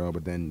 you're my girl,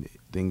 but then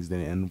things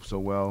didn't end so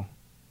well,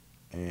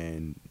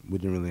 and we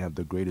didn't really have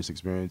the greatest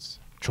experience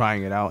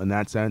trying it out in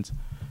that sense,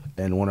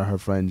 and one of her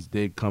friends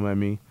did come at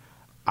me,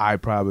 I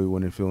probably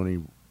wouldn't feel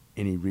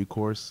any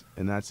recourse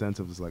in that sense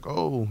of just like,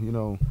 oh,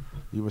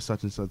 you were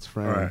such and such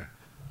friend. Right.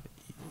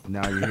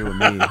 Now you're here with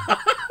me.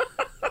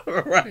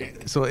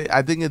 Right. So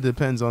I think it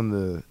depends on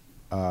the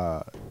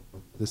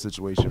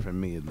situation for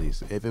me, at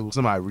least. If it was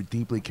somebody I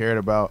deeply cared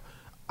about,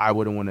 I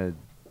wouldn't want to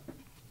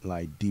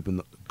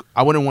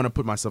I wouldn't want to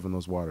put myself in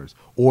those waters.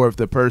 Or if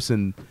the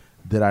person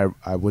that I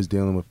was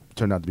dealing with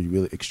turned out to be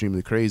really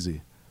extremely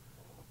crazy,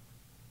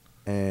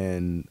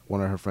 and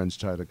one of her friends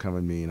tried to come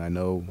at me, and I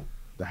know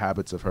the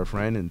habits of her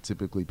friend, and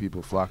typically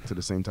people flock to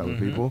the same type of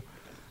people,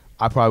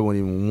 I probably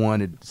wouldn't even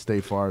want to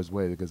stay far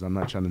away because I'm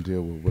not trying to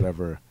deal with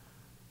whatever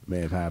may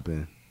have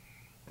happened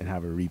and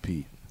have a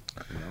repeat.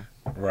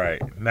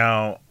 Right.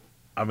 Now,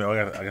 I mean,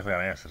 I guess I got to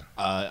answer.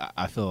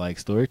 I feel like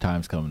story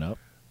time's coming up.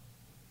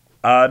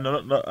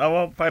 No, I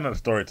won't find out a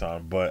story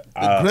time, but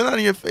The grin on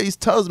your face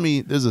tells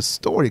me there's a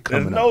story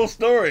there's coming no up.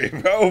 story,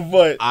 bro.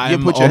 But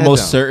I'm put your head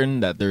almost down. certain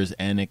that there's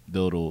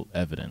anecdotal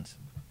evidence.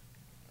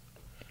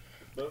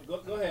 Go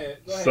ahead.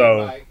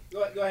 So- Mike.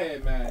 Go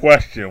ahead, man.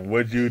 question: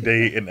 would you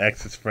date an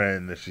ex's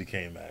friend if she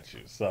came at you?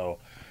 So,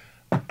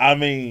 I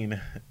mean,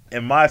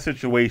 in my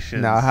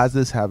situation, Now, has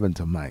this happened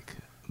to Mike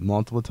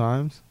multiple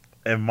times?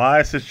 in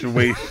my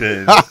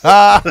situation,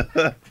 why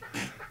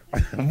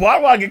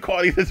do I get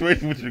caught in these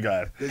situations with you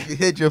guys? You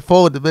hit your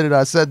phone the minute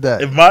I said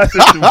that. In my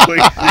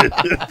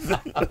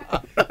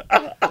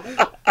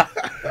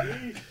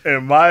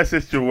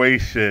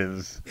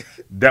situations,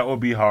 that would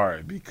be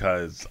hard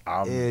because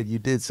And you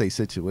did say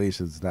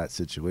situations, not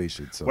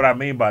situations. So what I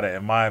mean by that,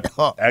 in my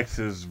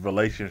ex's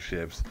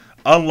relationships,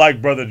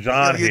 unlike Brother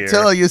John you here,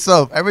 tell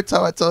yourself every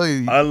time I tell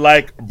you.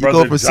 unlike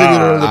Brother go for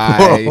singular or John,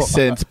 the- I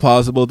sense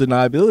plausible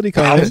deniability I'm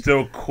coming.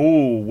 still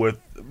cool with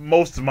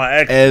most of my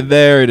exes. And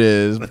there it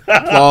is.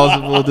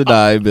 Plausible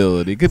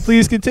deniability.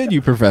 Please continue,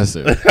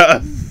 Professor.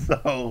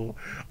 So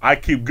I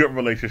keep good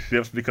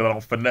relationships because I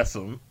don't finesse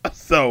them.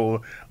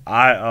 So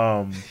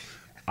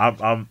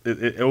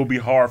it will be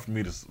hard for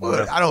me to.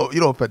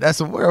 You don't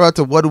finesse. We're about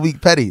to 1 week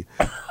petty.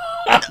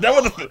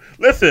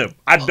 Listen,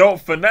 I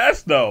don't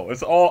finesse though.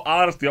 It's all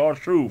honesty, all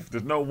truth.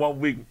 There's no 1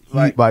 week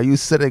like. By you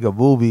sitting a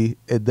movie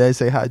and then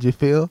say how'd you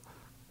feel,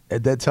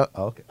 and then tell.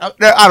 Okay, I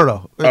don't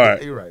know. All right.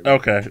 You're right.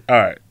 Okay.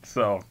 All right.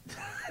 So.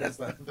 That's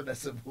not a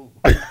finesse move.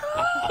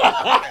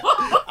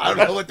 I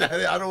don't know what that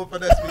is. I don't know what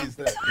finesse means.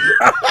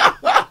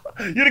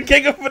 You're the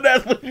king of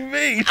finesse. What you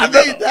mean? I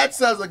mean, that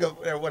sounds like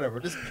whatever.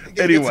 Just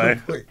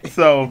Anyway,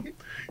 so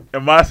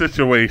in my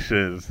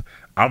situations,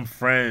 I'm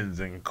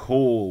friends and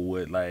cool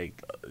with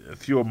like a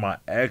few of my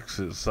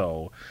exes.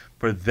 So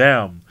for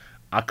them,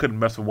 I couldn't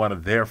mess with one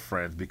of their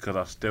friends because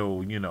I'm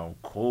still,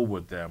 cool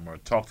with them or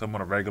talk to them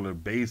on a regular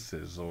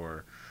basis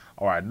or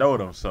I know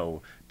them.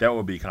 So that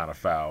would be kind of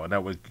foul. And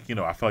that would,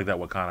 I feel like that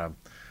would kind of,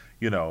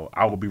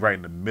 I would be right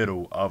in the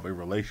middle of a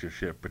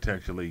relationship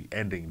potentially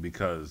ending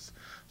because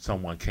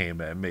someone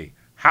came at me.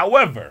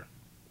 However,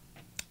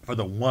 for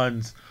the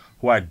ones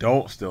who I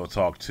don't still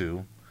talk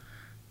to,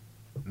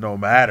 no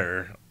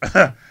matter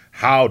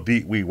how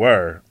deep we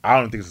were,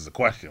 I don't think this is a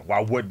question. Why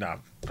wouldn't I,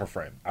 per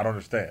friend? I don't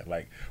understand.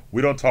 Like,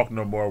 we don't talk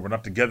no more. We're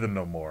not together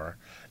no more.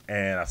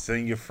 And I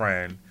seen your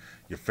friend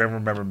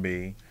remember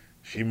me.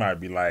 She might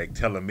be like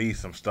telling me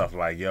some stuff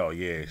like, "Yo,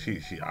 yeah, she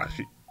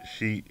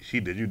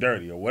did you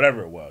dirty," or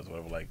whatever it was,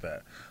 whatever like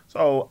that.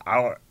 So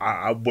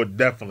I would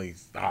definitely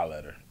holler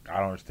at her. I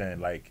don't understand.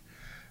 Like,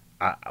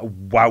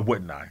 why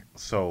wouldn't I?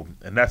 So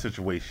in that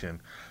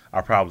situation,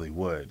 I probably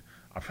would.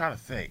 I'm trying to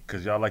think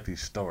because y'all like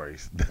these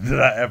stories. Did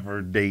I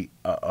ever date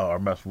or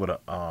mess with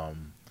a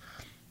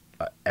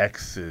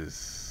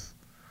ex's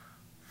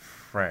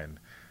friend?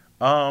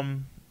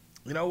 Um,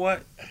 you know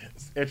what?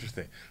 It's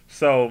interesting.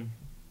 So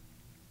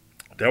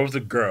there was a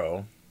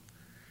girl.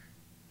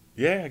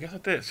 Yeah, I guess I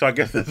did. So I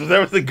guess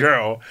there was a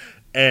girl,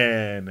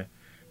 and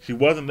she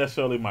wasn't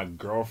necessarily my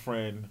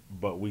girlfriend,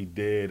 but we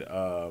did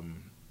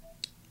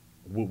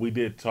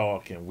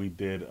talk, and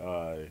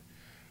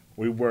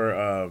we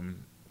were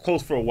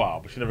close for a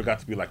while, but she never got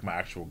to be like my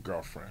actual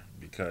girlfriend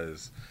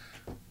because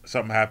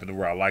something happened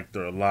where I liked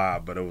her a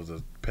lot, but it was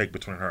a pick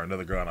between her and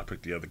another girl, and I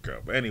picked the other girl.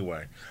 But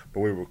anyway, but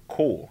we were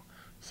cool.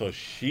 So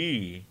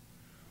she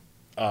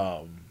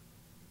um,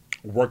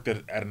 worked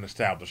at an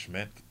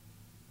establishment,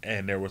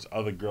 and there was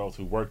other girls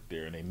who worked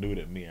there, and they knew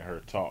that me and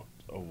her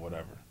talked or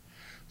whatever.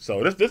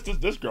 So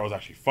this girl was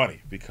actually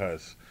funny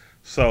because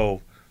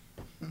so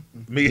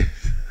me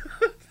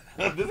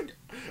this,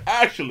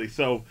 actually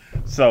so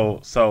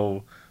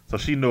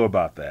she knew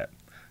about that.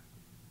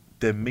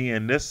 Then me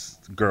and this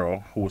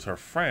girl who was her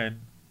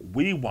friend,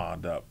 we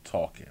wound up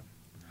talking.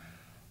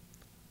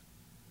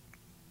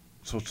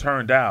 So it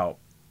turned out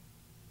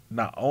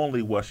not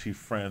only was she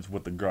friends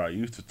with the girl I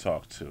used to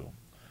talk to,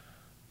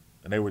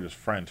 and they were just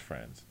friends,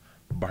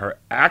 but her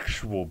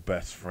actual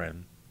best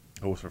friend,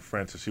 who was her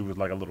friend since she was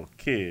like a little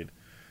kid,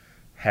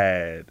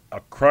 had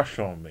a crush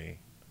on me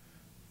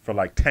for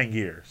like 10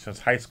 years, since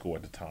high school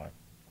at the time,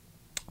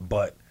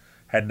 but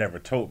had never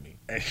told me.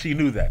 And she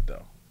knew that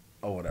though,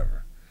 or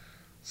whatever.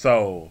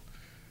 So,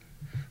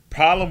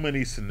 problem in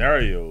these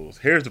scenarios,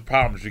 here's the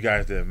problems you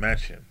guys didn't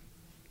mention.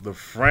 The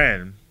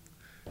friend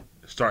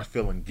starts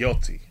feeling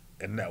guilty,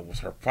 and that was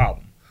her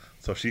problem.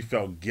 So she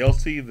felt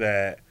guilty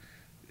that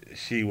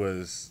she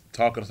was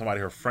talking to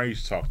somebody her friend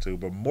used to talk to,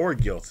 but more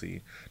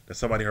guilty that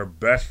somebody her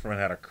best friend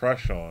had a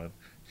crush on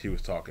she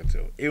was talking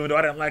to. Even though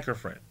I didn't like her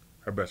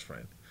best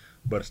friend,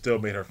 but it still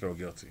made her feel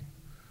guilty.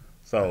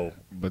 So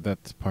But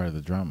that's part of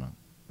the drama.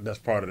 that's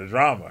part of the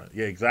drama.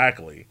 Yeah,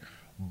 exactly.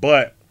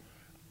 But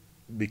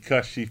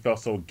because she felt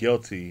so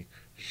guilty,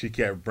 she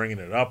kept bringing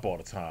it up all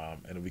the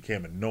time, and it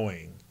became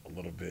annoying a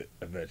little bit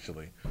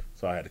eventually.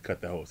 So I had to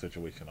cut that whole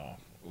situation off.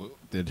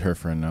 Did her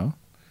friend know?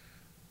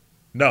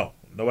 No,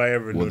 nobody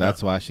ever Well, knew.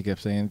 that's why she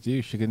kept saying it's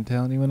you. She couldn't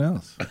tell anyone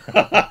else.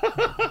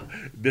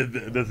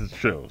 This is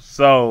true.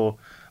 So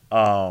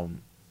that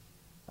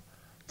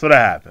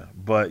happened.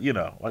 But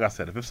like I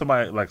said, if it's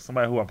somebody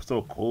who I'm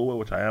still cool with,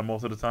 which I am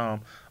most of the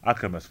time, I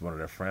couldn't mess with one of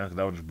their friends because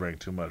that would just bring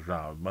too much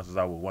drama. As much as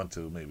I would want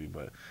to, maybe,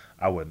 but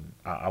I wouldn't.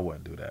 I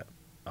wouldn't do that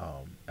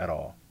at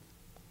all.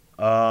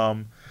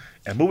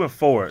 And moving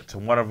forward to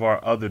one of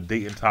our other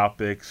dating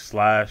topics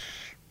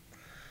slash,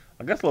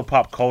 I guess a little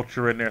pop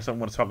culture in there. Something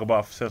I want to talk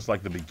about since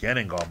like the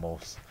beginning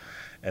almost,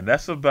 and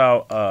that's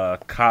about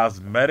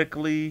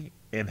cosmetically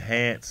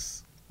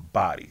enhanced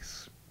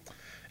bodies.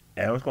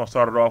 And we're just going to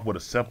start it off with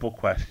a simple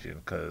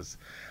question because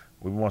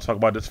we want to talk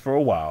about this for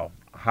a while.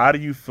 How do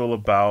you feel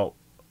about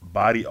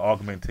body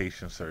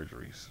augmentation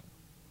surgeries,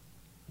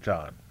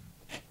 John?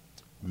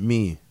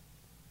 Me,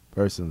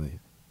 personally,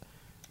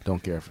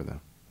 don't care for them.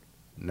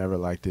 Never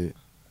liked it.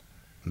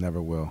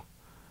 Never will.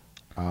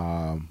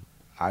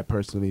 I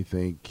personally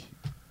think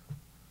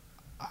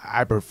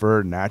I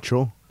prefer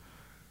natural.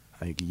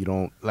 Like you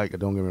don't like.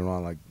 Don't get me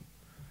wrong. Like,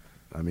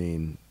 I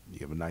mean, you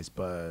have a nice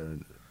butt,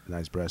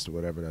 nice breast, or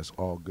whatever. That's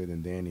all good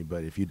and dandy.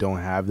 But if you don't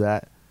have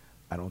that,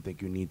 I don't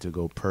think you need to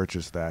go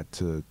purchase that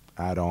to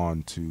add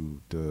on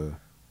to the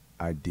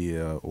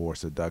idea or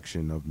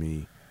seduction of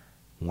me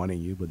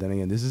wanting you. But then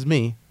again, this is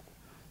me.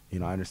 I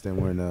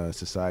understand we're in a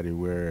society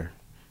where,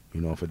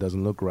 if it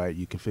doesn't look right,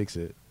 you can fix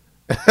it.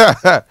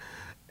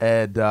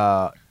 And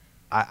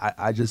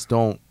I just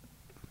don't.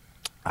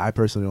 I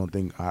personally don't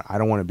think I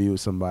don't want to be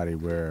with somebody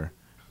where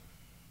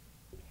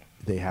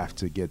they have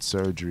to get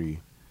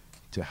surgery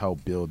to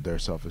help build their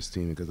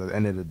self-esteem. Because at the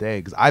end of the day,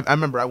 because I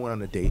remember I went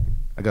on a date.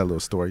 I got a little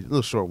story, a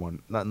little short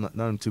one,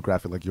 not too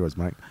graphic like yours,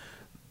 Mike.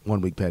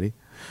 1 week petty,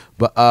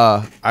 but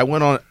I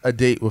went on a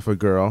date with a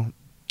girl,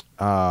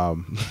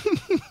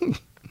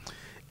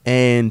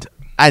 and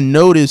I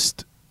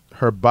noticed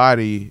her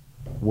body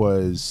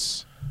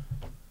was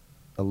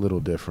a little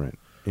different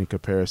in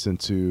comparison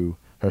to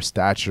her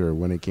stature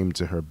when it came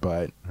to her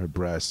butt, her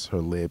breasts, her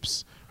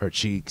lips, her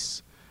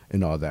cheeks,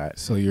 and all that.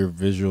 So your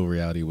visual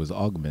reality was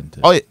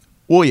augmented. Oh yeah,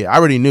 well yeah, I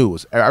already knew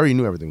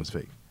everything was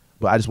fake,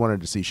 but I just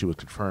wanted to see if she would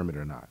confirm it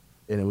or not.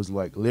 And it was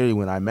like literally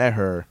when I met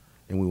her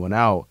and we went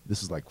out,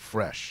 this is like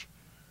fresh,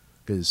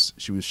 because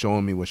she was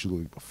showing me what she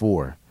looked like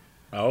before.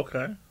 Oh,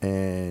 okay.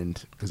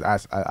 And because I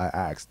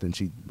asked, and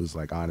she was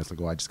like honest, like,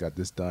 oh, I just got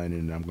this done,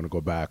 and I'm gonna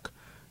go back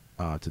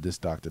to this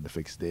doctor to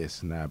fix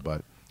this and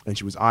that. And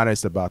she was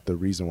honest about the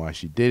reason why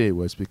she did it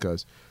was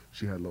because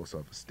she had low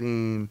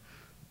self-esteem,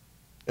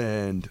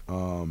 and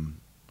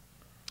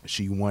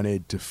she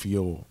wanted to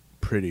feel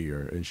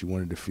prettier, and she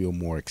wanted to feel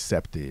more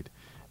accepted,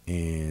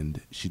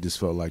 and she just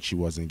felt like she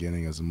wasn't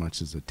getting as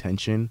much as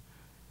attention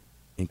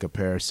in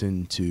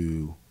comparison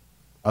to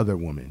other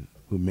women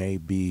who may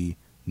be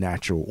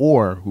natural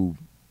or who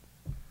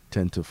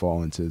tend to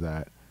fall into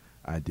that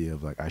idea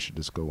of like I should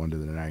just go under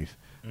the knife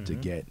to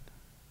get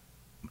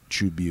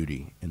true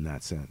beauty in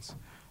that sense.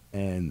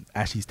 And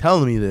as she's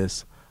telling me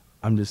this,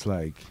 I'm just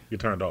like, You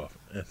turned off.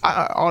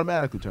 I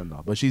automatically turned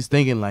off. But she's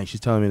thinking like she's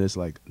telling me this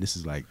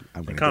is like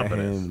I'm gonna get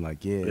Confidence. him,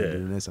 like I'm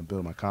doing this, I'm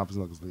building my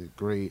confidence, like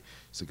great.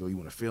 She's like, oh, you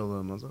wanna feel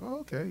him? I was like, oh,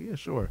 okay, yeah,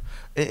 sure.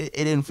 It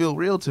didn't feel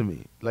real to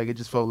me. Like it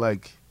just felt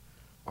like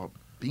a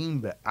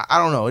beanbag. I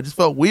don't know. It just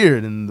felt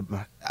weird, and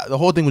the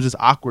whole thing was just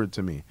awkward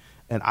to me.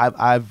 And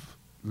I've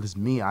this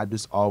me. I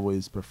just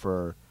always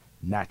prefer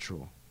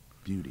natural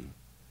beauty.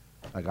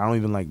 Like I don't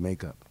even like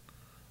makeup.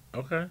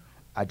 Okay.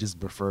 I just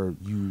prefer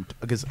you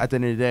because at the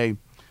end of the day,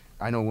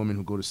 I know women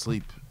who go to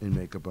sleep in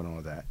makeup and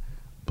all that,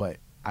 but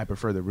I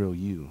prefer the real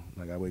you.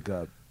 Like I wake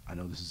up, I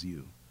know this is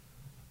you,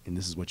 and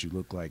this is what you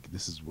look like.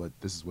 This is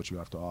what you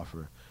have to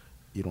offer.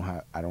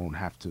 I don't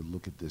have to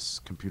look at this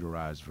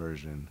computerized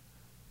version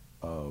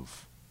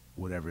of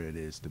whatever it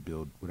is to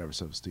build whatever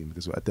self-esteem.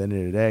 Because at the end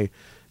of the day,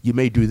 you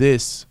may do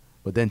this,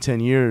 but then 10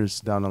 years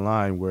down the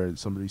line, where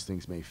some of these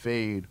things may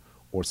fade,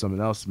 or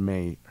someone else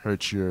may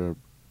hurt your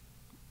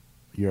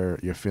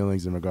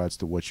feelings in regards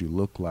to what you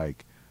look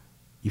like,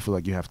 you feel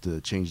like you have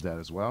to change that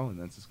as well, and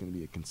that's just going to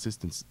be a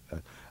consistent,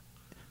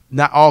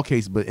 not all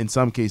cases, but in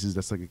some cases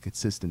that's like a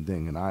consistent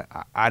thing, and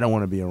I don't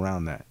want to be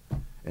around that,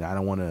 and I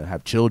don't want to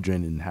have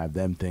children and have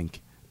them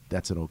think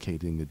that's an okay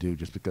thing to do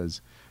just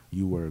because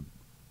you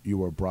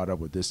were brought up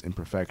with this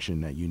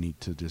imperfection that you need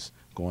to just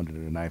go under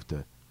the knife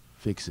to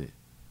fix it.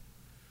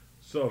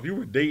 So if you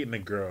were dating a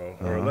girl,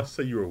 or let's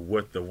say you were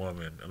with the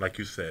woman, and like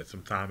you said,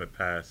 some time had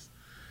passed,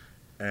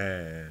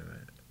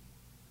 and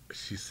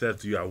she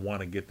says to you, "I want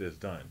to get this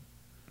done,"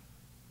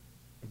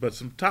 but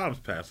some time's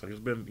passed, like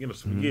it's been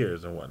some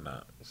years and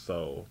whatnot.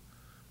 So,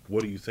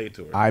 what do you say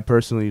to her? I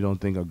personally don't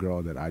think a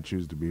girl that I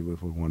choose to be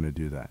with would want to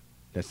do that.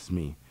 That's just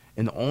me.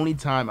 And the only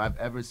time I've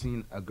ever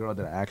seen a girl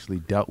that I actually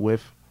dealt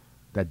with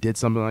that did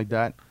something like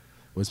that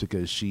was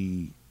because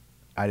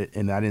I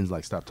didn't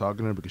like stop talking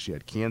to her because she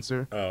had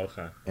cancer. Oh,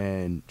 okay.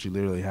 And she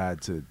literally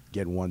had to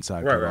get one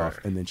side Right, cut right, off,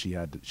 right. and then she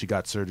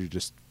got surgery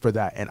just for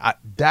that. And I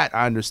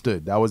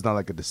understood. That was not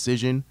like a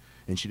decision,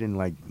 and she didn't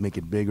like make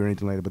it big or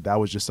anything like that. But that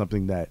was just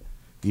something that,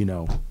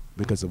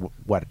 because of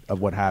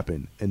what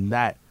happened, and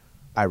that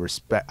I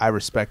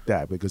respect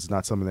that because it's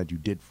not something that you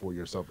did for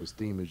your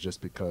self-esteem. It's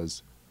just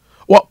because,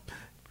 well,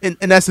 in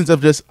essence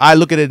of just I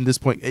look at it at this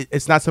point,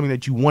 it's not something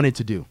that you wanted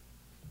to do.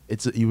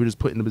 You were just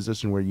put in a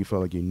position where you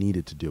felt like you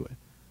needed to do it,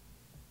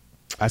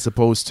 as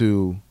opposed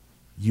to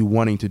you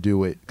wanting to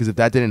do it. Because if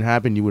that didn't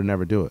happen, you would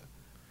never do it.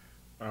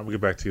 All right, we'll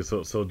get back to you.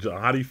 So John,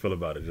 how do you feel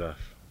about it, Josh?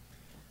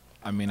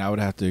 I mean, I would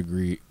have to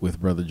agree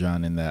with Brother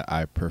John in that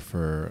I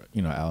prefer,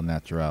 al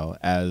natural.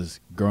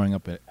 As growing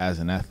up as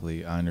an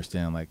athlete, I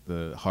understand like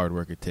the hard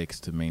work it takes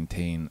to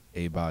maintain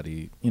a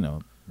body,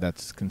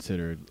 that's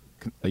considered,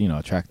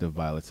 attractive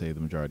by, let's say,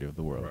 the majority of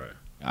the world. Right.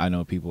 I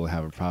know people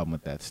have a problem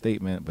with that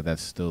statement, but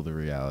that's still the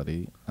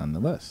reality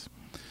nonetheless.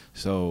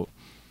 So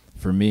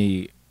for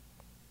me,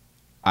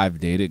 I've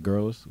dated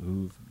girls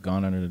who've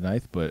gone under the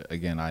knife, but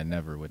again, I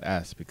never would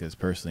ask because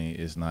personally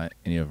it's not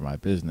any of my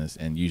business,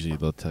 and usually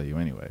they'll tell you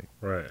anyway.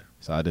 Right.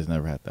 So I just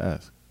never have to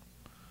ask.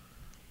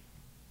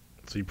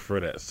 So you prefer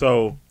that?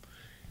 So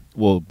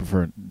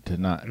Prefer to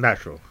not.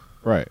 natural.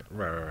 Right.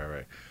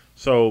 Right.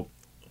 So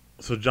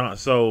John,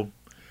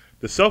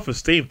 the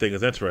self-esteem thing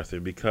is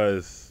interesting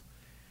because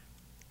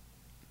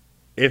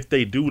if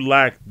they do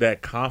lack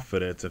that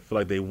confidence and feel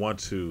like they want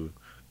to,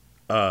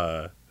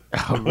 why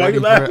are you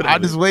laughing at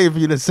I'm me? just waiting for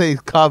you to say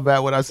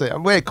combat what I say.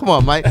 Wait, come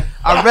on, Mike.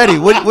 I'm ready.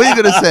 What are you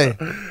gonna say?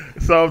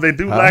 So if they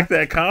do lack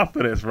that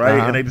confidence, right,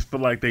 Uh-huh. and they just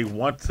feel like they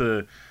want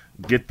to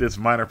get this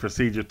minor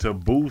procedure to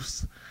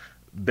boost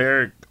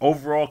their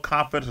overall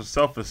confidence or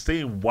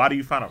self-esteem, why do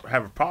you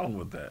have a problem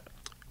with that?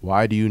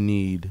 Why do you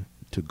need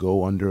to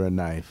go under a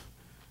knife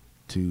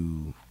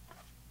to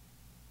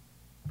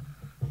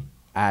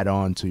add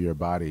on to your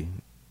body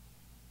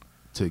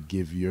to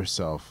give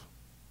yourself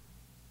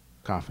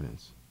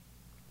confidence?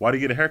 Why do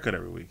you get a haircut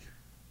every week?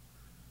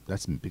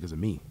 That's because of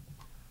me.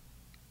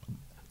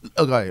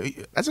 Okay,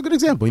 that's a good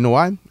example. You know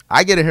why?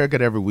 I get a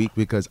haircut every week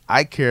because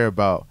I care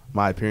about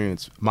my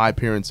appearance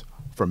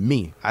for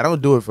me. I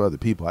don't do it for other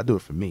people. I do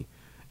it for me.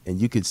 And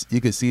you could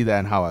see that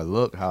in how I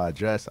look, how I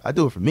dress. I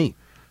do it for me.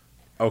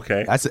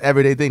 Okay. That's an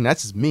everyday thing.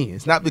 That's just me.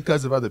 It's not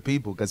because of other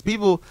people. Because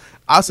people,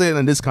 I'll say it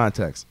in this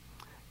context.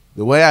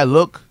 The way I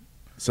look,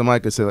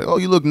 somebody could say like, "Oh,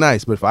 you look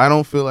nice," but if I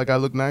don't feel like I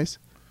look nice,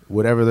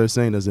 whatever they're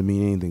saying doesn't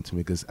mean anything to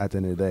me. Because at the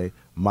end of the day,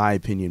 my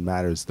opinion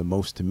matters the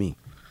most to me.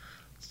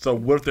 So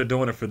what if they're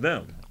doing it for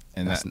them?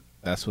 And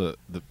that's what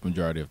the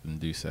majority of them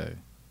do say.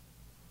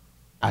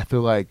 I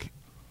feel like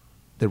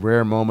the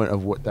rare moment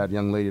of what that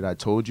young lady that I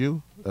told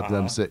you of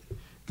them say,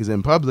 because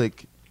in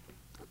public,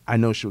 I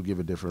know she'll give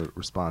a different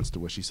response to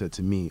what she said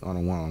to me on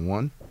a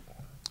one-on-one.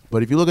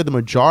 But if you look at the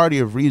majority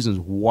of reasons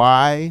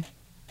why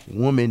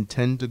women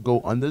tend to go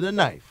under the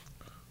knife,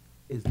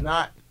 is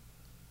not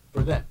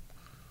for them.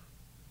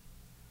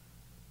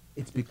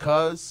 It's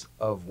because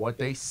of what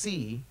they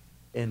see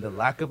and the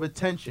lack of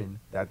attention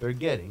that they're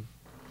getting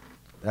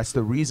That's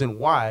the reason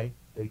why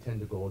they tend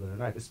to go older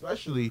tonight,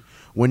 especially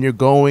when you're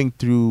going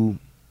through,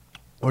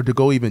 or to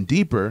go even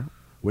deeper,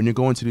 when you're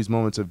going to these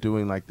moments of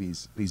doing like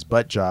these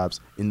butt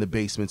jobs in the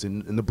basements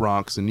in the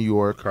Bronx and New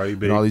York Cardi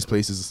B. and all these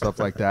places and stuff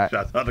like that,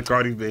 Shout out to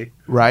Cardi B.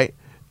 right?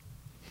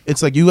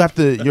 It's like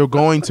you're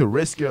going to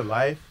risk your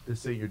life to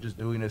say you're just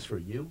doing this for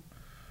you,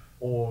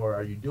 or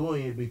are you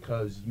doing it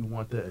because you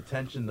want the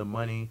attention, the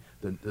money,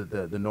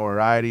 the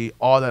notoriety,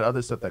 all that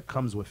other stuff that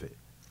comes with it?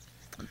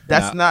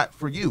 That's not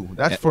for you.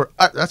 That's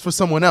for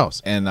someone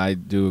else. And I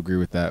do agree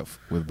with that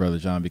with Brother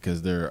John,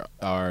 because there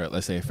are,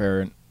 let's say, a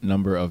fair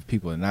number of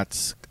people, and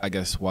that's, I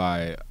guess,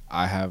 why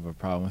I have a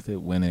problem with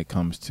it when it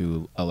comes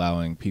to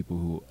allowing people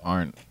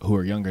who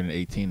are younger than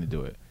 18 to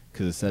do it,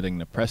 because it's setting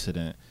the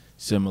precedent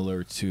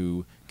similar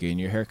to getting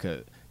your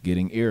haircut,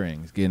 getting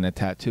earrings, getting a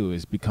tattoo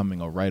is becoming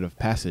a rite of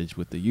passage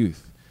with the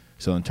youth.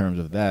 So in terms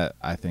of that,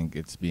 I think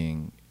it's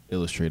being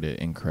illustrated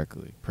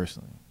incorrectly,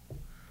 personally.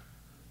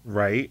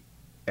 Right.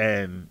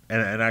 And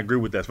I agree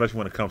with that, especially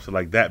when it comes to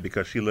like that,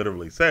 because she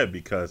literally said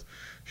because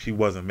she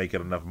wasn't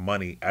making enough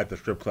money at the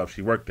strip club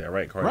she worked at,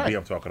 right? Cardi B,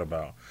 I'm talking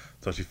about.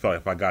 So she felt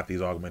if I got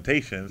these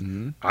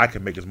augmentations, I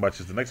can make as much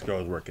as the next girl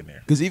who's working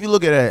there. Because if you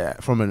look at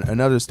it from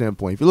another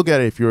standpoint, if you look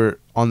at it, if you're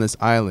on this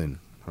island,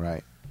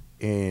 right,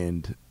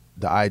 and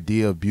the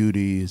idea of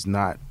beauty is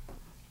not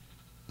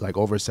like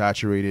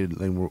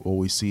oversaturated, and what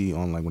we see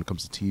on like when it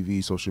comes to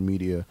TV, social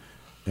media,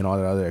 and all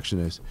that other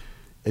actionness.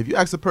 If you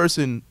ask a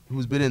person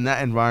who's been in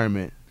that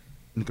environment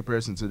in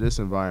comparison to this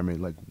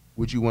environment, like,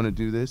 would you want to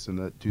do this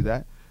and do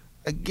that?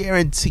 I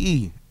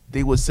guarantee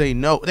they would say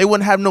no. They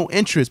wouldn't have no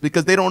interest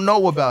because they don't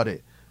know about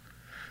it.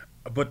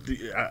 But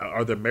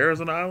are there mayors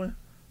on the island?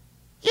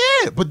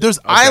 Yeah, but there's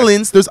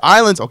islands. There's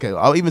islands. Okay,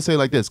 I'll even say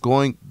like this: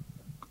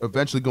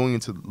 eventually going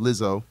into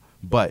Lizzo,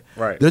 but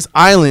there's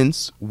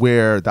islands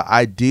where the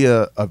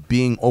idea of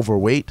being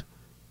overweight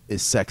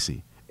is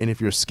sexy, and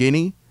if you're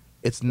skinny,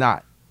 it's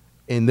not.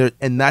 And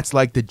that's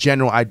like the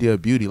general idea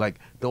of beauty. Like,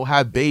 they'll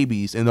have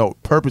babies and they'll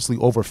purposely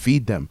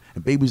overfeed them,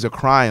 and babies are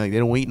crying like they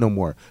don't eat no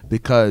more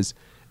because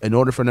in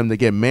order for them to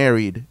get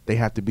married, they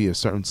have to be a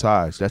certain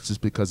size. That's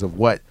just because of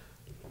what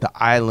the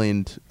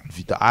island's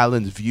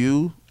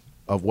view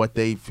of what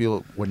they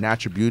feel what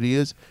natural beauty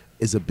is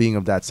a being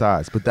of that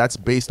size. But that's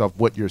based off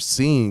what you're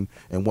seeing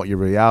and what your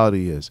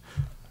reality is.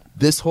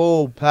 This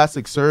whole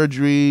plastic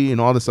surgery and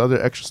all this other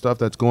extra stuff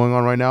that's going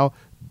on right now,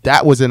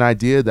 that was an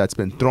idea that's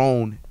been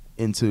thrown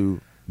into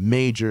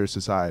major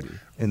society,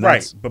 and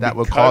that's, but that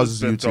what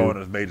causes you to thrown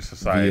into major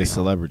society, via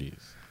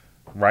celebrities,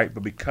 right?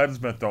 But because it's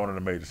been thrown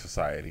into major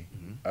society,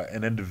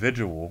 an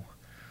individual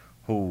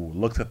who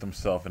looks at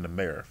themselves in the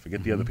mirror,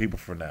 forget the other people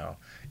for now,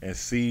 and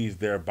sees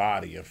their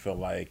body and feel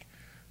like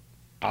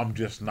I'm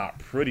just not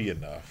pretty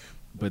enough.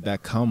 But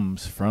that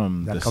comes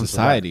from the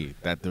society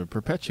that they're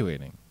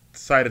perpetuating, the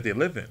society that they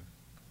live in.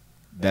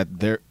 That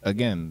they're,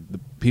 again, the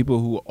people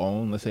who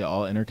own, let's say,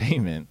 all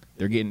entertainment,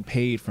 they're getting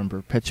paid from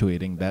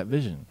perpetuating that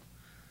vision.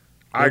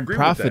 I agree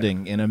profiting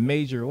with that. In a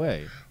major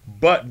way.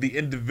 But the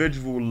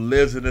individual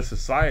lives in this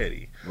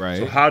society. Right.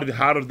 So how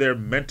did their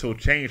mental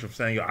change from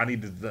saying, I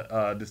need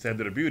this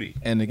standard of beauty?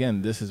 And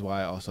again, this is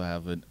why I also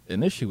have an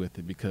issue with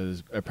it,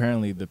 because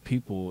apparently the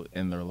people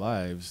in their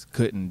lives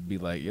couldn't be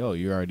like, yo,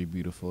 you're already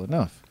beautiful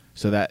enough.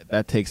 So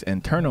that takes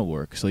internal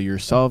work. So you're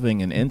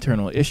solving an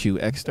internal issue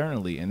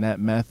externally, and that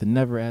math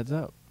never adds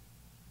up.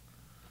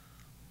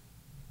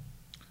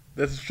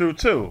 This is true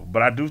too.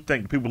 But I do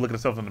think people look at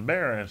themselves in the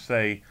mirror and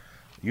say,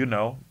 you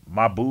know,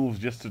 my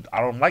boobs I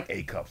don't like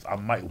A cups. I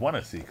might want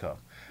a C cup.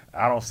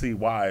 I don't see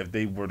why, if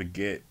they were to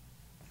get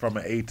from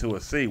an A to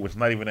a C, which is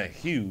not even that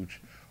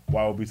huge,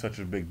 why it would be such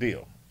a big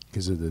deal?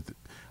 Because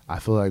I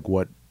feel like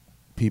what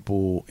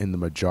people in the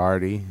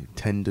majority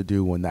tend to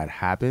do when that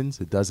happens,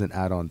 it doesn't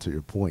add on to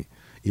your point.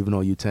 Even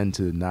though you tend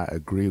to not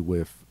agree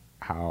with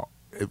how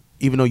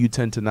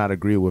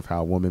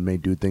women may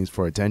do things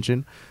for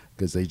attention,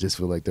 because they just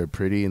feel like they're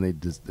pretty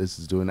and this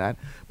is doing that.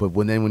 But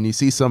when you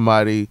see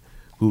somebody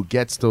who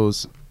gets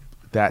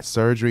that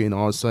surgery and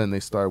all of a sudden they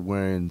start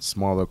wearing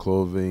smaller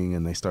clothing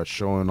and they start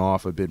showing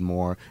off a bit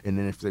more, and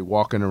then if they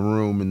walk in a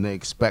room and they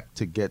expect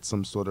to get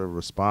some sort of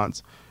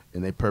response,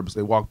 and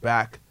they walk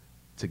back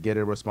to get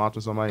a response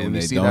from somebody, and when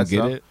you they see don't that get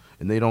stuff, it,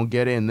 and they don't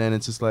get it, and then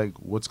it's just like,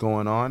 what's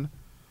going on?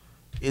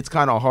 It's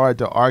kind of hard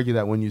to argue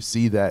that when you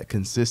see that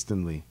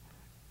consistently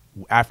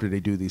after they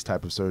do these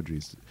type of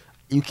surgeries.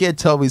 You can't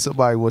tell me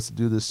somebody wants to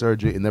do this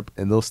surgery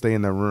and they'll stay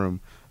in their room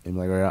and be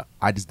like, all right,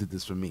 I just did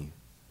this for me.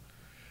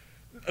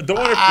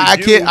 I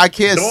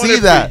can't see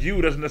that. For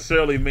you doesn't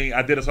necessarily mean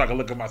I did it so I can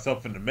look at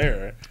myself in the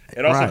mirror.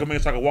 It also can mean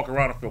so I can walk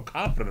around and feel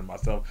confident in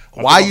myself.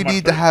 Why you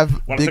need to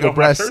have bigger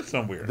breasts?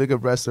 Bigger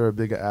breasts or a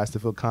bigger ass to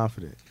feel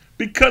confident?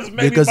 Because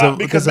maybe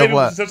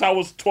since I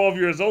was 12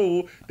 years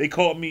old, they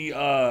called me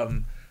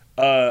a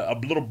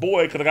little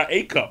boy because I got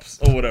A cups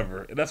or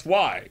whatever, and that's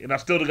why. And I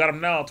still got them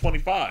now at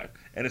 25,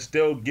 and it's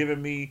still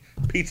giving me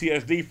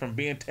PTSD from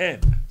being 10.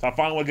 So I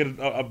finally want to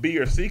get a B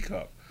or C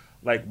cup.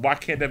 Like, why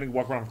can't that nigga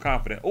walk around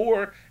confident?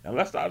 Or, and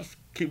let's not just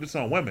keep this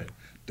on women.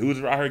 Dudes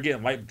are out here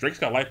getting Drake's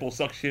got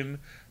liposuction.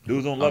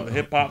 Dudes on Love and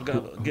Hip Hop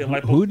getting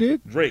lipo. Who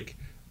did? Drake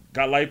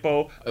got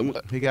lipo.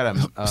 He got a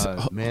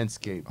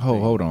manscaped.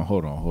 Hold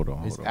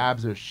on. His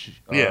abs are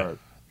Yeah.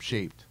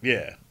 shaped.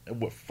 Yeah.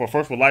 For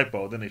first with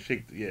lipo, then they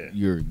shake. Yeah.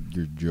 You're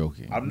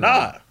joking. I'm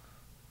not.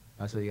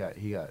 That's what he got.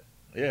 Yeah.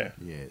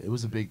 Yeah, it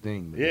was a big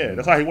thing. Yeah.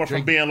 That's how he went from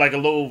Drake- being like a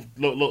little,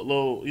 a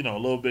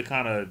little bit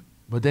kind of.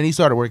 But then he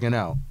started working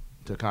out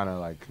to kind of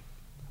like,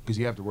 because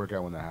you have to work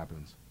out when that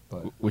happens.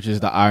 But Which is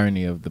the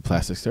irony of the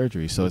plastic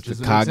surgery. So Which it's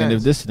the doesn't make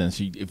cognitive sense. dissonance.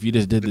 If you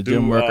just did the dude,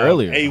 gym work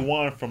earlier.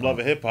 A1 from Love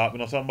and Hip Hop,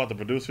 something about the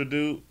producer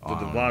dude, the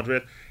Uh-huh. blonde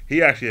dread.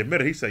 He actually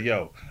admitted, he said,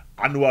 yo,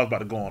 I knew I was about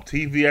to go on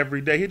TV every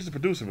day. He was just a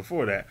producer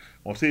before that.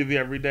 On TV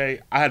every day.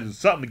 I had to do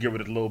something to get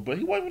rid of it a little bit.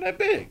 He wasn't even that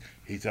big.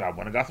 He said, I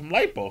went and got some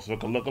lipo so it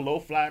could look a little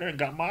flatter and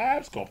got my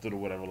abs sculpted or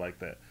whatever like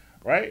that.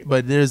 Right?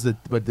 but here's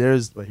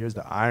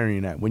the irony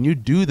in that when you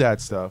do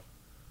that stuff,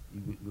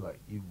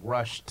 you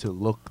rush to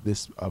look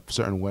this a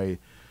certain way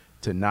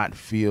to not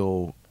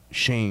feel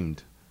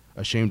ashamed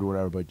or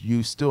whatever, but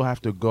you still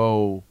have to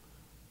go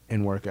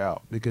and work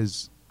out,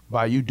 because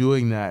by you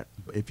doing that,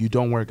 if you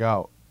don't work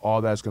out,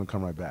 all that's going to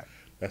come right back.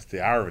 That's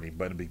the irony.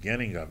 But in the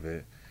beginning of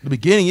it, The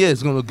beginning, yeah,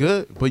 it's going to look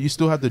good, but you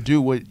still have to do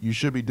what you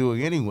should be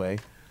doing anyway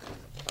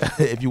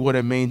if you want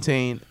to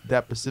maintain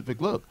that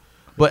specific look.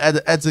 But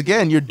as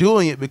again, you're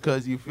doing it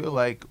because you feel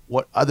like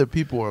what other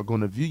people are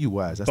going to view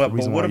you as. That's the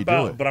reason what why you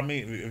about? do it. But I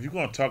mean, if you're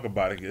going to talk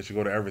about it, it should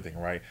go to everything,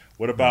 right?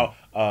 What about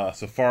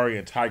Safari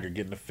and Tiger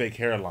getting the fake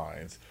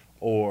hairlines,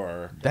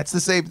 or That's the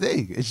same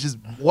thing. It's just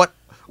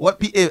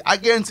I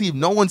guarantee if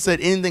no one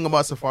said anything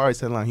about Safari's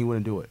headline, he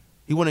wouldn't do it.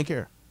 He wouldn't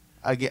care.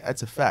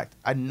 That's a fact.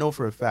 I know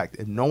for a fact.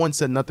 If no one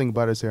said nothing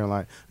about his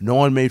hairline, no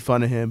one made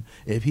fun of him,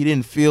 if he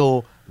didn't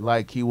feel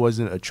like he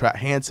wasn't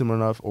handsome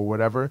enough or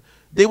whatever,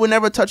 they would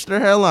never touch their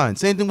hairline.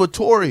 Same thing with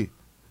Tory.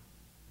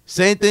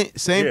 Same thing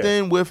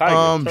with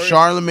Tiger. Tory.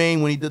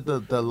 Charlemagne when he did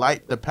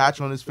the patch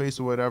on his face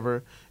or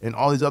whatever, and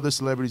all these other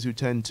celebrities who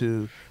tend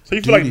to. so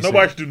you feel like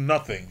nobody should do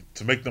nothing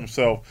to make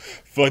themselves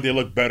feel like they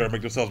look better,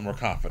 make themselves more I'm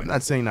confident.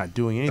 not saying not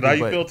doing Is anything, that how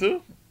you but feel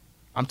too?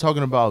 I'm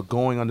talking about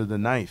going under the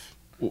knife.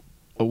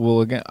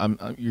 Well, again,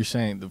 you're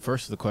saying the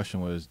first of the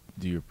question was,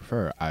 do you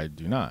prefer? I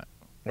do not.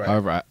 Right.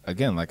 However,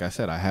 again, like I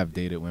said, I have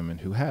dated women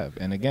who have.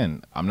 And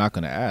again, I'm not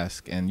going to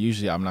ask. And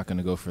usually I'm not going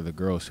to go for the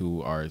girls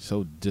who are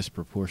so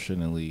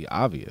disproportionately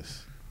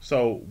obvious.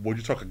 So would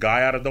you talk a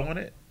guy out of doing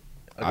it?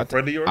 Like a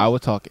friend of yours? I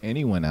would talk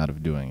anyone out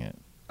of doing it.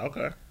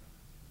 Okay.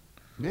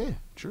 Yeah,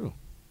 true.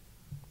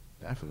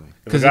 Definitely.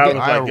 If a guy again,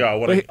 was like, yo, I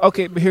want to.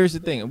 Okay, but here's the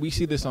thing. And we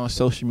see this on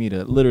social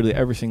media literally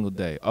every single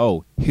day.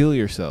 Oh, heal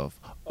yourself.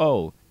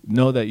 Oh,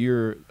 know that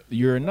you're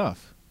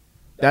enough.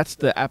 That's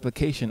the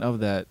application of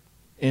that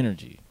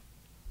energy.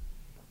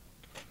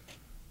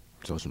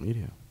 Social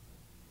media.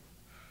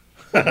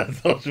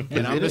 Social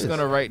And I'm It just is. going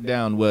to write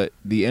down what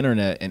the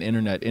internet and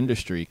internet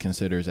industry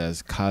considers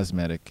as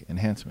cosmetic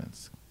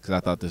enhancements, because I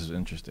thought this was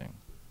interesting.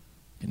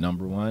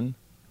 Number 1,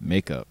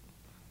 makeup.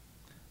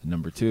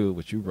 Number 2,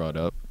 which you brought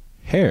up,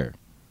 hair.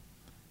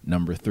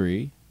 Number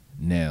 3,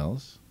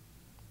 nails.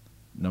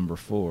 Number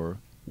 4,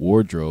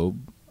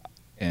 wardrobe,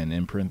 and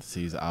in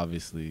parentheses,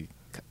 obviously,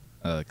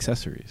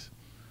 accessories.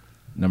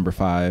 Number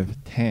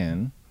 5,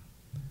 tan.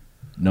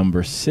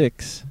 Number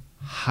 6,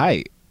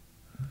 height.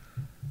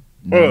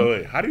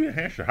 Wait. How do you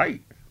enhance your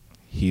height?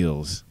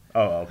 Heels.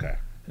 Oh, okay.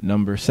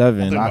 Number 7,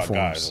 Think about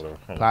Platforms.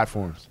 guys.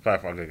 Platforms.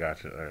 Okay,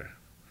 gotcha. All right.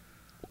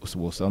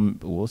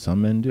 well,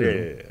 some men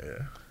do.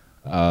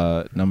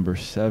 Yeah. Number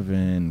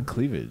 7,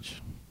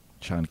 cleavage.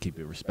 Trying to keep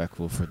it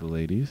respectful for the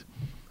ladies.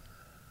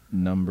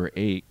 Number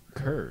 8,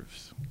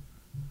 curves.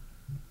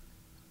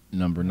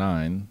 Number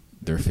 9,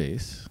 their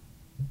face.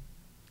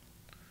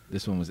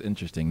 This one was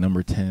interesting.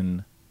 Number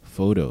 10,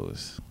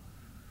 photos.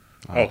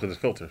 Oh, because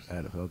it's filters.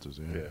 Add the filters,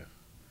 yeah. Yeah.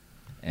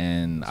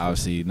 And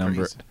obviously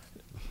Crazy.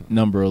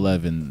 number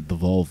 11, the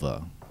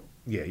vulva.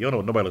 Yeah, you don't know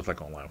what nobody looks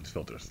like online with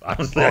filters.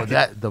 Honestly. Oh,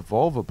 the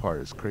vulva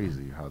part is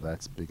crazy. How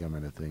that's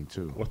becoming a thing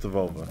too. What's the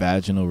vulva?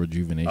 Vaginal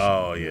rejuvenation.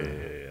 Oh,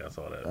 yeah. I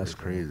saw that. That's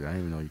crazy. I didn't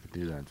even know you could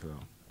do that until.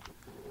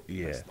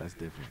 Yeah. That's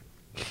different.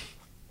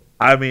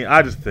 I mean,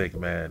 I just think,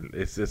 man,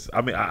 it's just.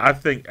 I mean, I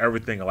think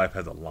everything in life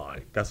has a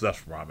line. That's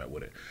where I'm at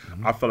with it.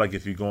 Mm-hmm. I feel like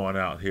if you're going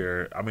out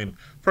here, I mean,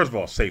 first of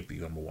all, safety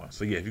number 1.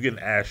 So yeah, if you're getting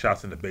ass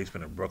shots in the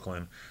basement in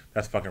Brooklyn,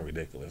 that's fucking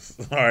ridiculous.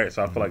 All right,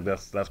 so I feel like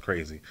that's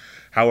crazy.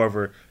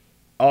 However,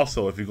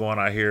 also if you're going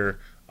out here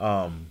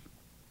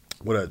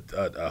with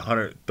a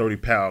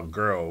 130-pound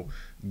girl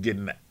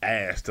getting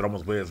ass that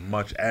almost weighs as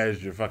much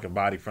as your fucking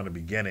body from the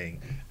beginning,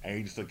 and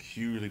you just look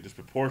hugely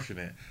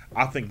disproportionate,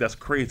 I think that's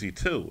crazy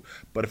too.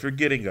 But if you're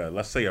getting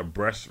let's say a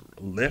breast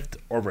lift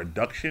or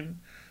reduction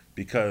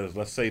because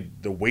let's say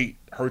the weight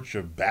hurts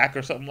your back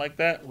or something like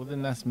that, Well,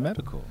 then that's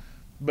medical.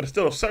 but it's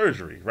still a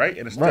surgery, right?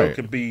 And it still Right.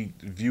 can be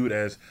viewed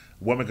as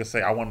women can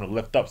say, I want them to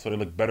lift up so they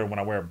look better when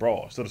I wear a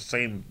bra. It's still the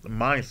same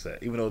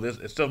mindset, even though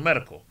it's still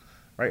medical.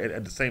 right?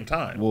 At the same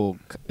time. Well,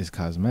 it's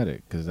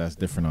cosmetic because that's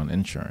different on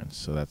insurance,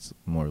 so that's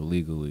more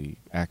legally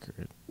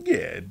accurate.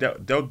 Yeah,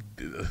 they'll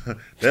get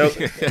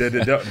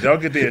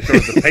the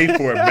insurance to pay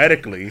for it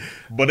medically,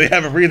 but they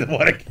have a reason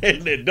why they're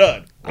getting it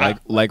done.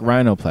 Like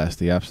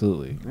rhinoplasty,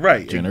 absolutely.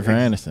 Right. Jennifer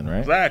Aniston, right?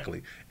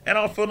 Exactly. And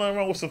I don't feel nothing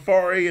wrong with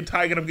Safari and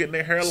Tiger them getting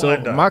their hairline So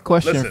done. my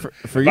question Listen,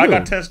 for if you, I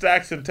got 10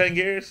 stacks in 10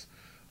 years,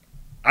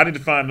 I need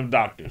to find them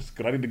doctors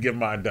because I need to get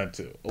mine done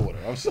too. Or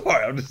whatever. I'm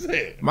sorry. I'm just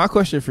saying. my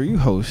question for you,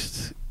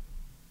 host.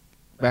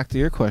 Back to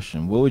your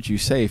question. What would you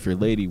say if your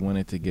lady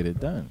wanted to get it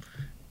done?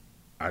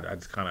 I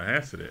just kind of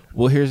answered it.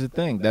 Well, here's the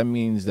thing. That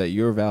means that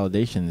your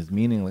validation is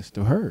meaningless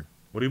to her.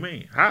 What do you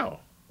mean?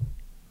 How?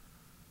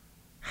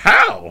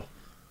 How?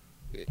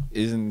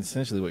 Isn't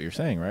essentially what you're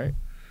saying, right?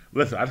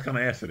 Listen, I just kind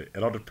of answered it.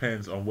 It all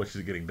depends on what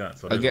she's getting done.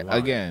 So there's a line.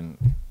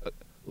 Again,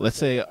 let's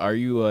say are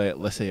you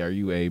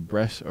a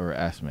breast or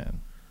ass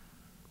man?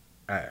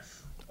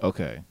 Ass.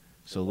 Okay,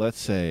 so let's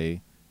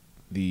say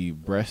the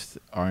breasts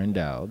are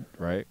endowed,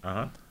 right?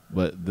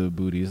 But the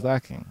booty is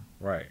lacking.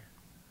 Right.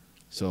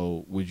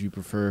 So would you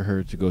prefer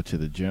her to go to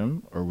the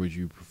gym, or would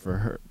you prefer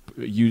her?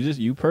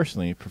 You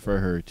personally prefer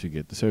her to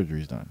get the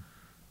surgeries done?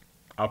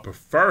 I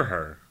prefer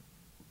her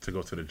to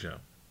go to the gym.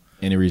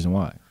 Any reason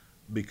why?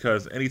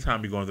 Because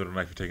anytime you're going through the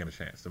knife, you're taking a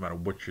chance, no matter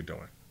what you're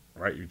doing.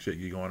 Right?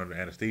 You're going under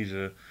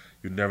anesthesia.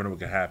 You never know what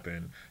can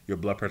happen. Your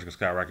blood pressure can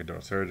skyrocket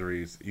during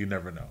surgeries. You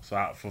never know.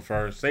 So for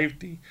her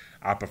safety,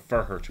 I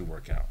prefer her to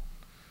work out.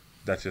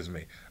 That's just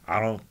me. I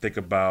don't think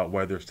about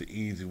whether it's the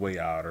easy way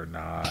out or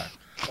not.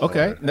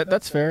 Okay,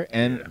 that's fair.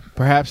 And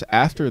perhaps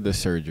after the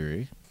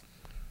surgery,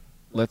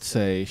 let's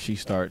say she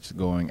starts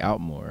going out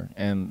more,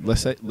 and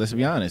let's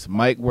be honest,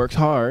 Mike works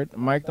hard.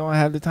 Mike don't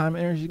have the time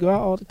and energy to go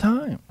out all the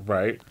time.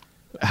 Right.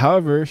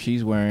 However,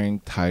 she's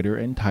wearing tighter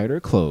and tighter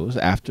clothes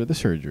after the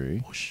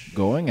surgery,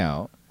 going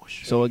out.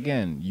 So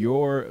again,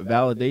 your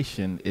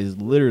validation is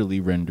literally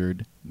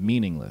rendered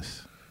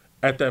meaningless.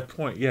 At that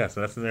point, yes,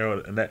 and that's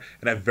scenario, and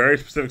that very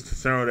specific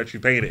scenario that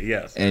you painted,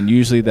 yes. And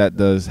usually that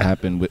does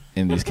happen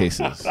in these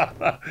cases.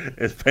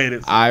 It's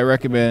painted. I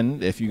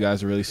recommend, if you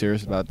guys are really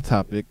serious about the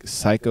topic,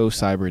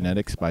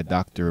 Psycho-Cybernetics by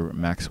Dr.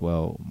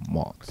 Maxwell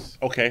Maltz.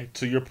 Okay,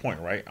 to your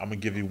point, right? I'm gonna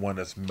give you one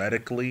that's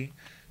medically,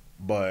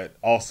 but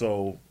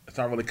also it's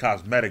not really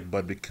cosmetic,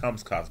 but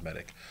becomes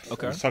cosmetic.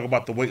 Okay. Let's talk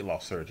about the weight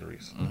loss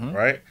surgeries,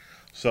 right?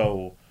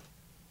 So,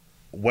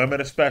 women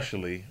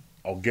especially.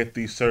 I'll get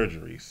these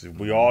surgeries.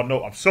 We all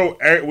know.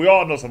 We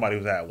all know somebody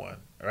who's had one,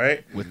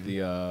 right? With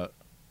the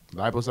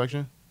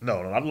Liposuction?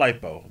 No, not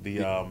lipo.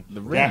 The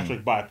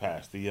gastric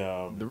bypass.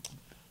 The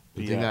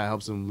thing that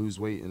helps them lose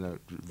weight in a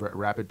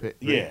rapid pace.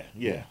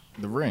 Yeah.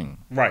 the ring.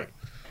 Right.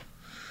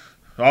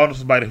 I all know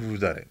somebody who's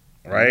done it,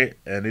 right?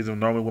 And these are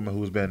normally women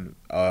who's been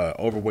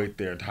overweight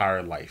their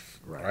entire life,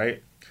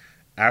 right?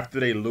 After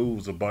they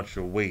lose a bunch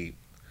of weight,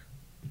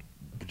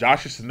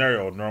 Josh's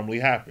scenario normally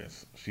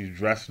happens. She's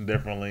dressing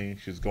differently.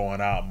 She's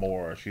going out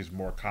more. She's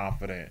more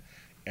confident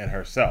in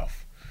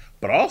herself.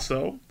 But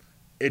also,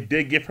 it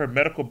did give her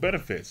medical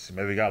benefits.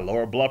 Maybe got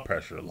lower blood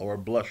pressure, lower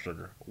blood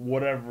sugar,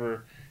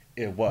 whatever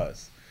it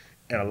was.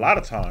 And a lot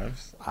of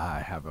times... I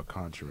have a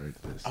contrary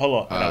to this.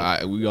 Hold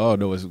on. We all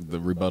know it's the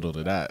rebuttal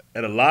to that.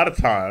 And a lot of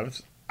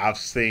times, I've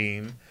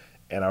seen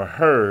and I've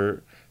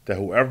heard that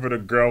whoever the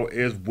girl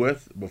is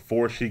with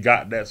before she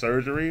got that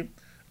surgery...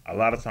 A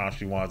lot of times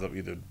she winds up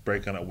either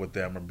breaking up with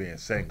them or being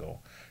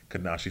single.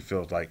 Because now she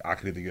feels like I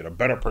could either get a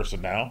better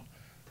person now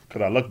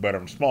because I look better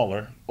and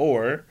smaller,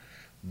 or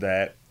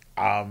that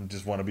I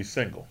just want to be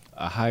single.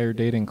 A higher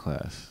dating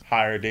class.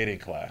 Higher dating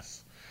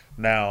class.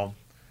 Now,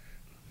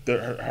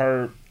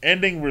 her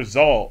ending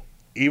result,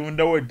 even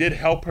though it did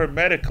help her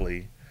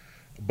medically,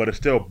 but it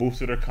still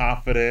boosted her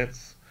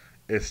confidence.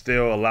 It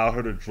still allowed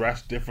her to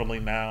dress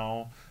differently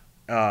now,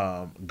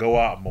 go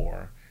out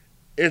more.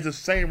 It's the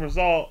same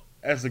result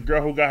as the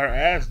girl who got her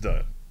ass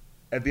done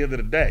at the end of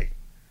the day.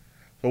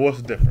 So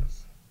what's the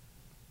difference?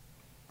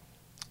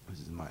 This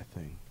is my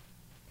thing.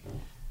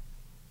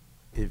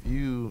 If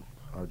you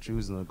are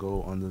choosing to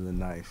go under the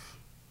knife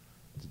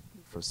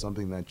for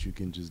something that you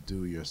can just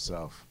do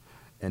yourself,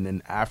 and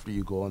then after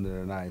you go under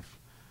the knife,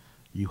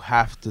 you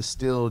have to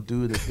still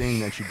do the thing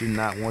that you did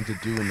not want to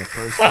do in the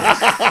first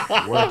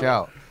place. Work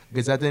out.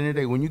 Because at the end of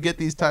the day, when you get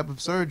these type of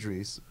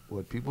surgeries,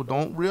 what people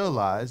don't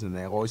realize, and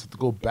they always have to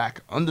go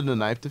back under the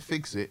knife to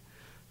fix it,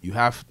 you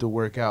have to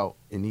work out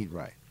and eat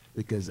right.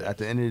 Because at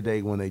the end of the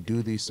day, when they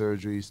do these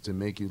surgeries to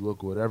make you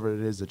look whatever it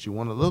is that you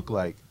want to look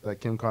like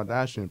Kim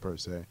Kardashian per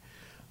se,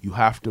 you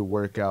have to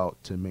work out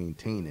to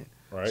maintain it.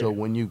 Right. So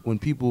when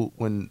people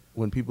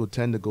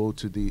tend to go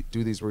to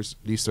do these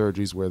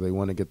surgeries where they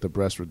want to get the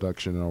breast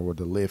reduction or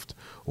the lift,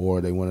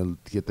 or they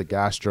want to get the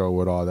gastro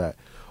with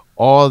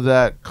all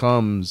that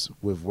comes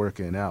with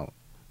working out.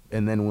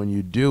 And then when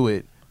you do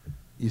it,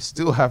 you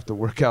still have to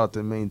work out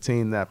to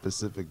maintain that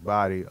specific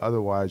body.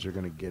 Otherwise, you're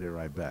going to get it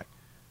right back.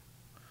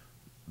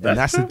 And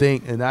that's the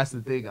thing. And that's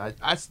the thing.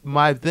 That's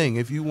my thing.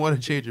 If you want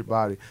to change your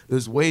body,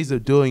 there's ways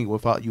of doing it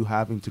without you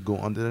having to go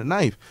under the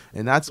knife.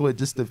 And that's what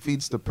just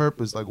defeats the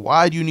purpose. Like,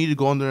 why do you need to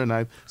go under a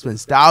knife,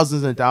 spend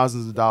thousands and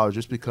thousands of dollars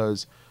just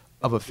because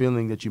of a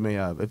feeling that you may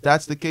have? If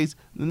that's the case,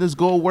 then just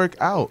go work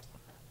out.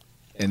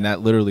 And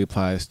that literally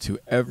applies to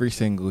every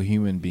single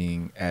human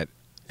being at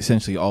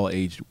essentially all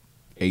age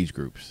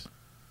groups.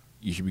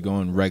 You should be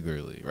going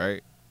regularly,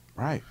 right?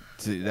 Right.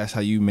 So that's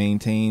how you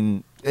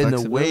maintain And the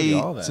flexibility,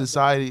 all way that.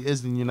 society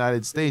is in the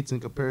United States in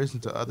comparison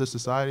to other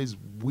societies,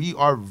 we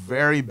are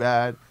very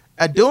bad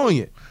at doing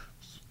it.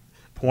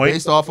 Point.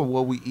 Based off of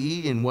what we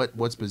eat and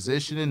what's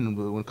positioning and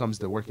when it comes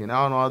to working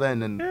out and all that.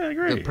 And then Yeah, I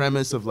agree. the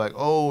premise of like,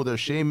 oh, they're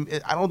shaming.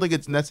 I don't think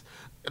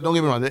don't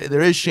get me wrong.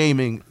 There is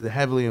shaming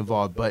heavily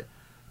involved, but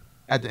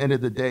at the end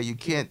of the day, you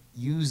can't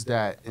use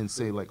that and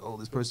say like, oh,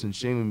 this person's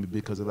shaming me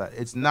because of that.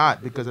 It's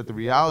not, because the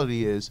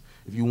reality is,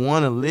 if you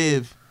want to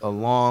live a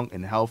long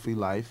and healthy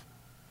life,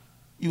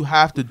 you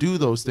have to do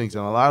those things.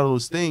 And a lot of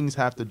those things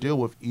have to deal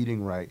with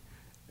eating right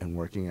and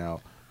working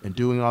out and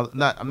doing all,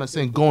 I'm not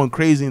saying going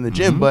crazy in the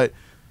gym, but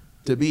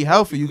to be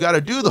healthy, you got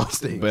to do those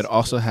things. But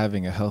also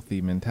having a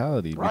healthy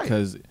mentality, Right.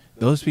 because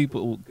those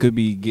people could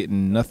be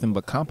getting nothing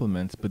but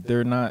compliments, but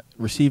they're not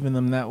receiving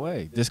them that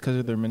way just because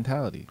of their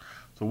mentality.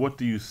 So what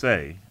do you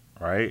say,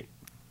 right?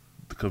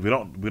 Because we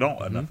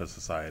don't enough as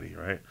society,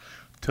 right?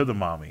 To the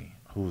mommy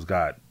who's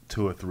got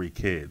 2 or 3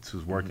 kids,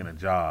 who's working a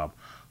job,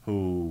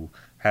 who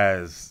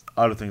has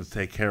other things to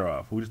take care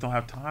of, who just don't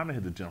have time to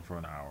hit the gym for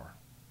an hour,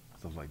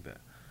 stuff like that.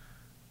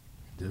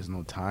 There's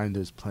no time.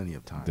 There's plenty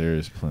of time. There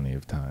is plenty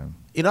of time.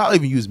 I'll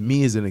even use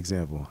me as an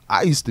example.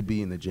 I used to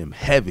be in the gym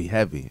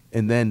heavy.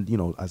 And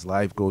then, as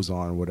life goes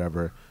on or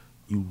whatever,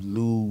 you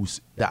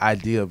lose the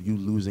idea of you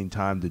losing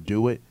time to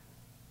do it.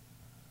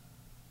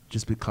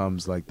 Just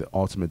becomes like the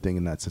ultimate thing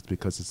in that sense,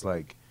 because it's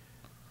like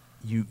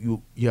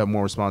you have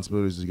more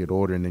responsibilities as you get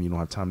older, and then you don't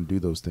have time to do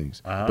those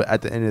things. Uh-huh. But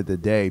at the end of the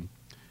day,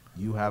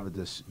 you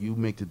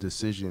make the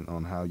decision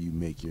on how you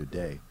make your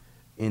day.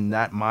 In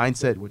that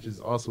mindset, which is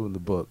also in the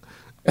book.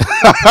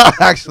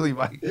 Actually,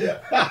 Mike.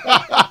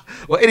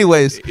 Well,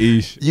 anyways,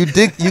 you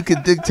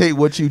can dictate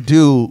what you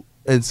do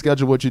and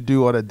schedule what you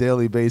do on a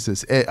daily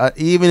basis.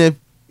 Even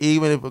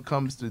if it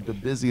comes to the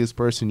busiest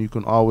person, you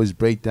can always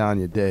break down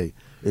your day.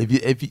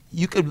 If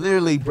you could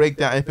literally break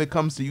down, if it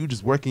comes to you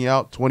just working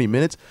out 20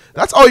 minutes,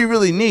 that's all you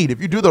really need.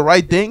 If you do the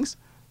right things,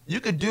 you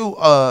could do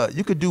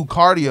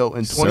cardio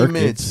in 20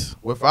 minutes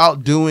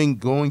without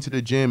going to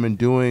the gym and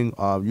doing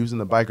using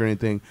the bike or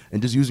anything,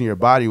 and just using your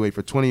body weight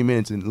for 20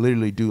 minutes and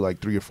literally do like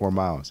 3 or 4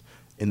 miles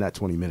in that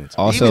 20 minutes.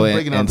 Also, Even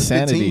breaking down to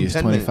insanity 15, is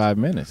 10 25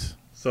 minutes.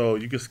 So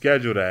you can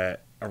schedule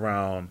that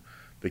around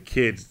the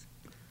kids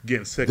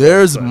getting sick.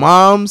 There's all the time.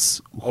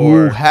 moms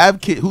who Or-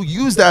 have kids who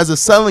use that as a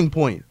selling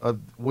point of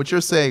what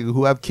you're saying,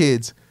 who have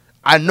kids.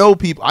 I know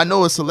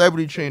a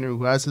celebrity trainer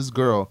who has his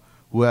girl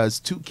who has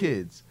 2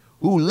 kids,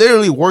 who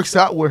literally works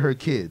out with her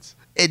kids.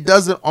 It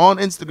does it on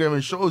Instagram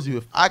and shows you,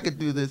 if I could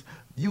do this,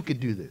 you could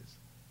do this.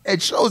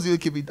 It shows you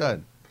it can be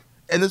done.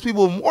 And there's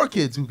people with more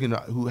kids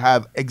who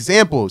have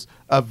examples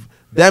of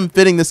them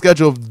fitting the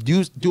schedule of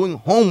doing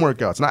home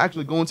workouts, not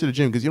actually going to the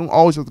gym, because you don't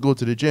always have to go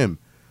to the gym.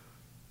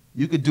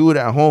 You could do it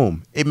at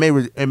home. It may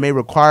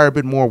require a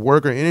bit more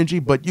work or energy,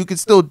 but you can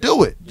still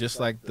do it. Just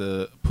like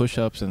the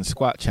push-ups and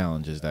squat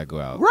challenges that go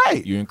out.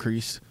 Right. You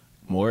increase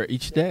more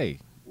each day.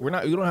 You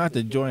don't have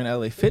to join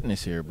LA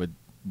Fitness here, but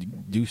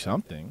do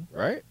something,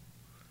 right?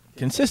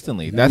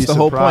 Consistently. You'd That's be the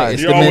whole point. surprised.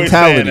 It's You're the always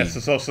saying mentality.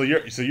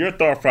 that. So your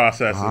thought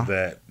process Uh-huh. is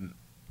that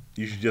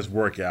you should just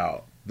work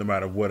out no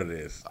matter what it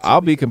is.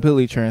 I'll be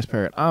completely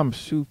transparent. I'm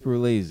super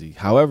lazy.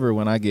 However,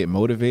 when I get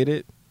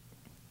motivated,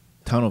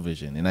 tunnel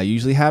vision. And that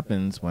usually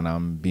happens when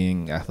I'm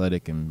being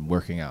athletic and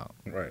working out.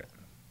 Right.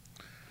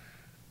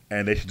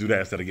 And they should do that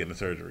instead of getting the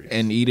surgery.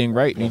 And eating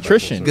right Going back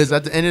nutrition. to Because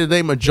at the end of the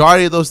day,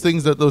 majority of those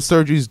things that those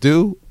surgeries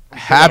do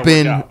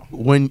happen work out.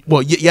 when,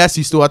 yes,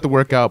 you still have to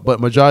work out, but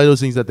majority of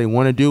those things that they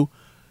want to do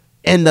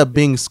end up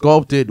being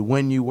sculpted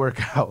when you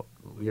work out.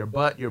 Your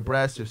butt, your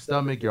breast, your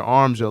stomach, your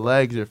arms, your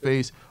legs, your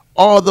face,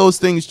 all those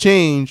things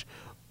change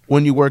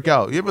when you work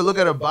out. You ever look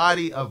at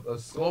a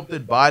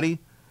sculpted body,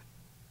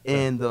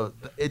 and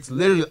it's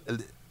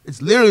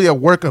literally a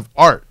work of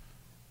art.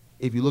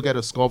 If you look at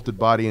a sculpted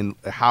body and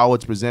how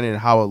it's presented and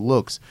how it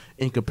looks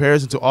in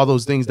comparison to all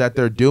those things that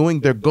they're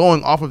doing, they're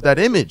going off of that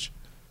image.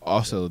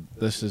 Also,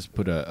 let's just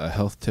put a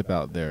health tip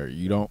out there.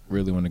 You don't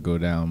really want to go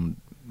down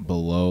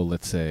below,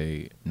 let's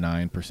say,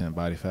 9%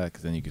 body fat,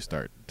 because then you can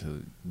start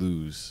to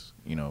lose,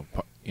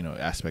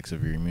 aspects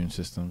of your immune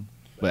system.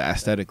 But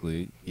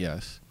aesthetically,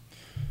 yes.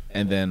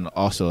 And then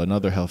also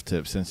another health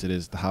tip, since it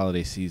is the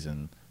holiday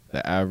season,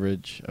 the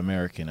average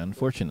American,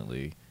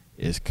 unfortunately,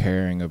 is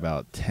carrying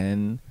about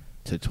 10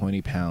 to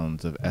 20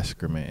 pounds of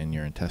excrement in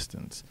your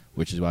intestines,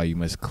 which is why you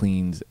must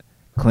cleanse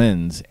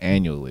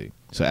annually.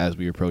 So as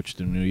we approach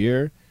the new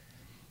year,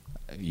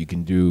 you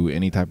can do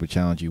any type of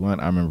challenge you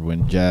want. I remember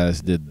when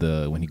Jazz did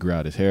when he grew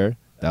out his hair,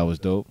 that was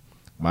dope.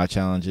 My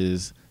challenge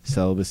is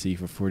celibacy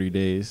for 40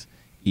 days,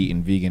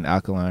 eating vegan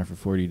alkaline for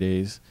 40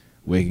 days,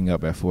 waking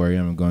up at 4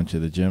 a.m. and going to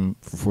the gym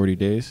for 40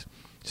 days.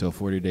 So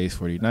 40 days,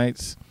 40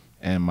 nights.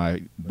 And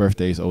my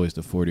birthday is always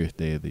the 40th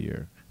day of the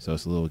year. So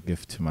it's a little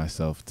gift to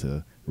myself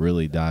to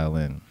really dial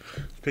in.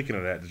 Speaking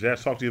of that, did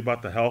Jazz talk to you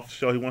about the health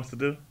show he wants to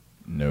do?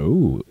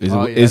 No. Is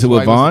Oh, it, yeah, is that's it why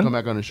with he wants to Vaughn? come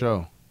back on the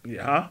show.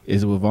 Yeah, huh?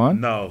 Is it with Vaughn?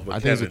 No, but I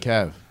think it's with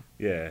Kevin. Kev.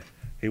 Yeah,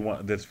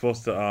 they're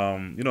supposed to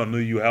New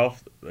You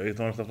Health. He's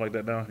doing stuff like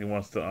that now. He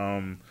wants to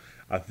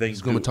I think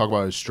He's going to talk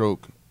about his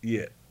stroke.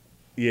 Yeah,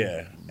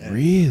 And,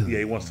 Really? Yeah,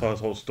 he wants to tell his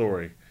whole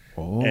story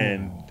Oh.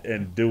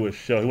 and do a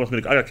show. He wants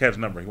me to. I got Kev's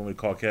number. He wants me to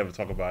call Kev and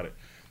talk about it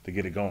to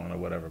get it going or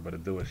whatever. But to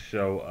do a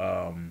show,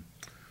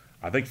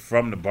 I think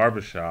from the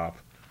barbershop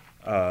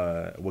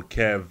with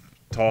Kev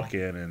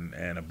talking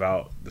and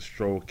about the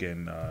stroke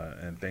and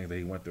things that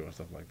he went through and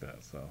stuff like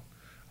that. So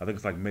I think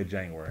it's like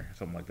mid-January,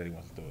 something like that. He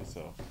wants to do it.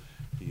 So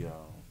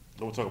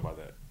we'll talk about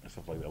that and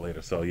stuff like that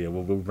later. So yeah,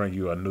 we'll bring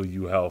you a New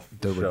You Health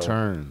The show.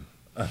 return.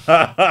 Well,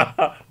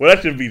 that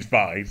should be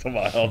fine. He's talking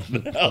about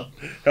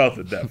health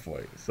at that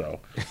point. So,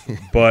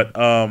 but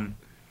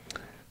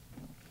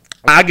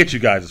I get you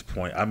guys'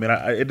 point. I mean,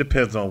 it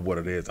depends on what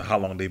it is, how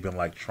long they've been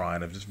like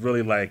trying. If it's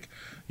really like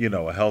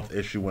a health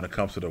issue when it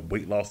comes to the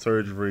weight loss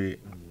surgery,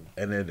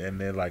 and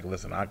then like,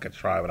 listen, I could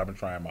try, but I've been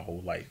trying my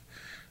whole life.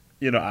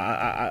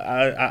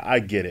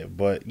 I get it,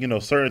 but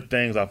certain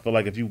things I feel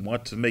like if you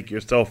want to make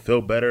yourself feel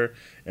better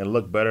and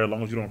look better, as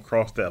long as you don't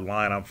cross that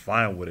line, I'm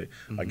fine with it.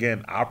 Mm-hmm.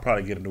 Again, I'll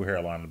probably get a new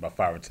hairline in about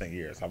 5 or 10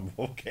 years. I'm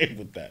okay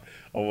with that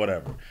or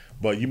whatever.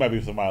 But you might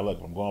be somebody, look,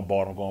 I'm going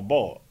bald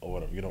or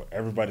whatever.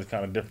 Everybody's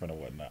kind of different or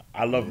whatnot.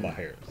 I love my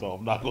hair, so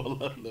I'm not going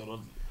to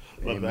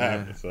let it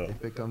happen. So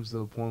if it comes to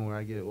the point where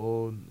I get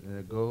old and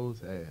it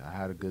goes, hey, I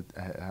had a good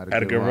run. I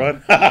had a good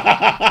run.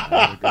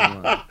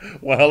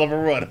 One hell of a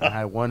run. I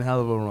had one hell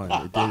of a run.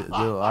 It did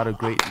a lot of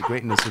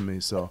greatness for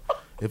me. So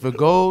if it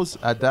goes,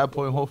 at that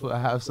point, hopefully I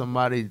have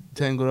somebody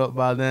tangled up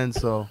by then.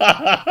 So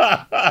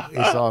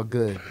it's all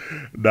good.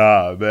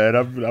 Nah, man,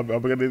 I'm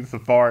gonna need the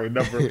Safari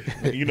number.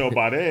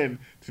 By then,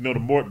 the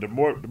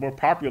more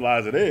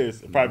popularized it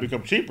is, it probably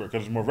become cheaper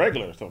because it's more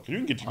regular. So you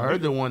can get. I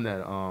heard the one that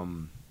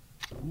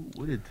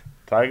what did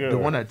Tiger? The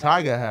one that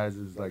Tiger has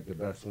is like the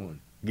best one.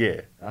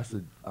 Yeah, that's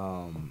the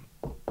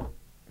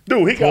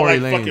dude, he Tory got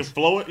like Lanez. fucking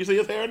flowing. You see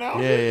his hair now?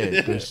 Yeah,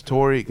 because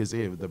Tory,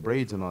 with the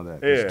braids and all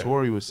that. Yeah.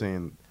 Tory was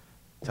saying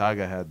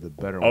Tiger had the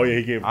better Oh one. yeah,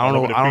 he gave. I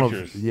don't know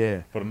features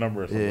if, for the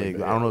number. Or something like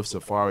that. I don't know if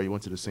Safari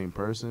went to the same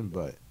person,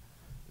 but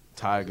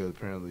Tiger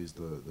apparently is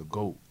the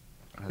GOAT.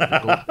 Has the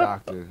GOAT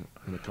doctor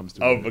when it comes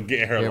to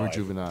getting hair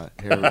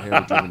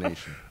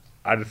rejuvenation.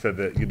 I just said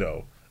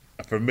that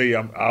for me,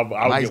 I'll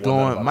Mike's get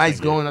one Mike's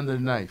going under the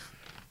knife.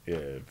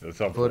 Yeah,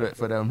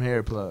 for them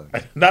hair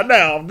plugs. Not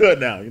now. I'm good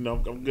now.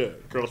 I'm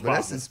good. But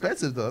that's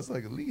expensive though. It's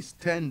like at least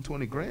 10,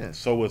 20 grand.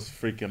 So was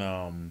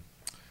freaking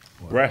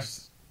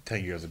breasts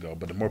 10 years ago.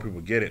 But the more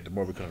people get it, the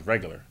more it becomes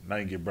regular. Now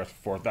you can get breasts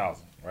for $4,000,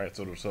 right?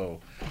 So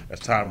as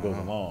time goes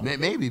along,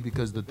 maybe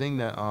because the thing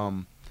that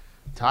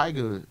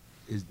Tiger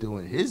is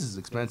doing, his is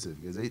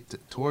expensive because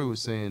Tory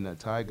was saying that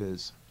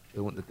Tiger's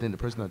the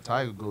person that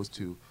Tiger goes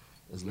to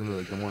is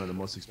literally like one of the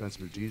most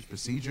expensive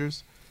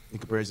procedures in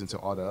comparison to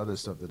all the other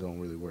stuff that don't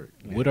really work.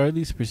 What are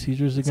these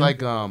procedures again? It's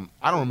like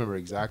I don't remember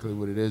exactly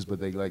what it is, but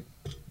they like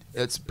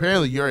it's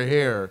apparently your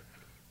hair,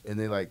 and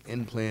they like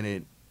implant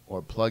it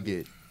or plug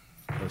it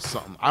or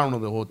something. I don't know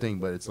the whole thing,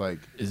 but it's like.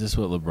 Is this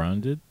what LeBron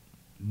did?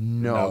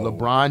 No.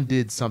 LeBron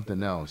did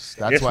something else.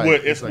 That's it's why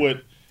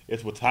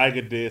it's what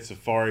Tiger did,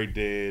 Safari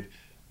did,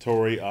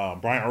 Tory,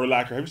 Brian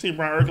Urlacher. Have you seen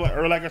Brian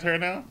Urlacher's hair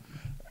now?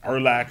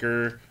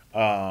 Urlacher,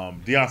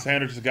 Deion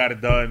Sanders just got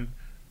it done.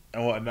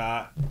 And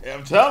whatnot.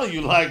 I'm telling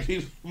you, like,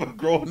 he's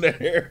growing the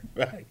hair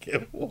back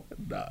and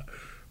whatnot.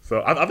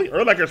 So I think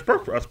Urlacher's a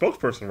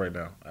spokesperson right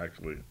now,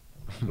 actually.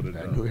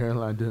 That new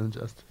hairline doing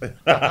justice.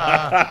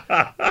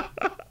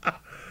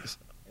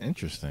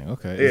 Interesting.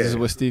 Okay. Yeah. Is this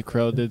what Steve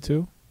Carell did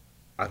too?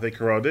 I think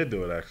Carell did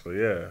do it, actually.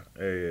 Yeah.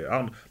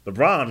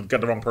 LeBron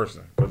got the wrong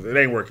person because it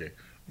ain't working.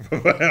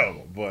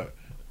 But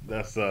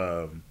that's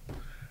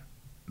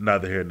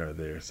neither here nor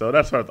there. So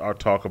that's our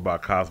talk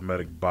about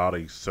cosmetic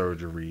body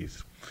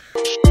surgeries.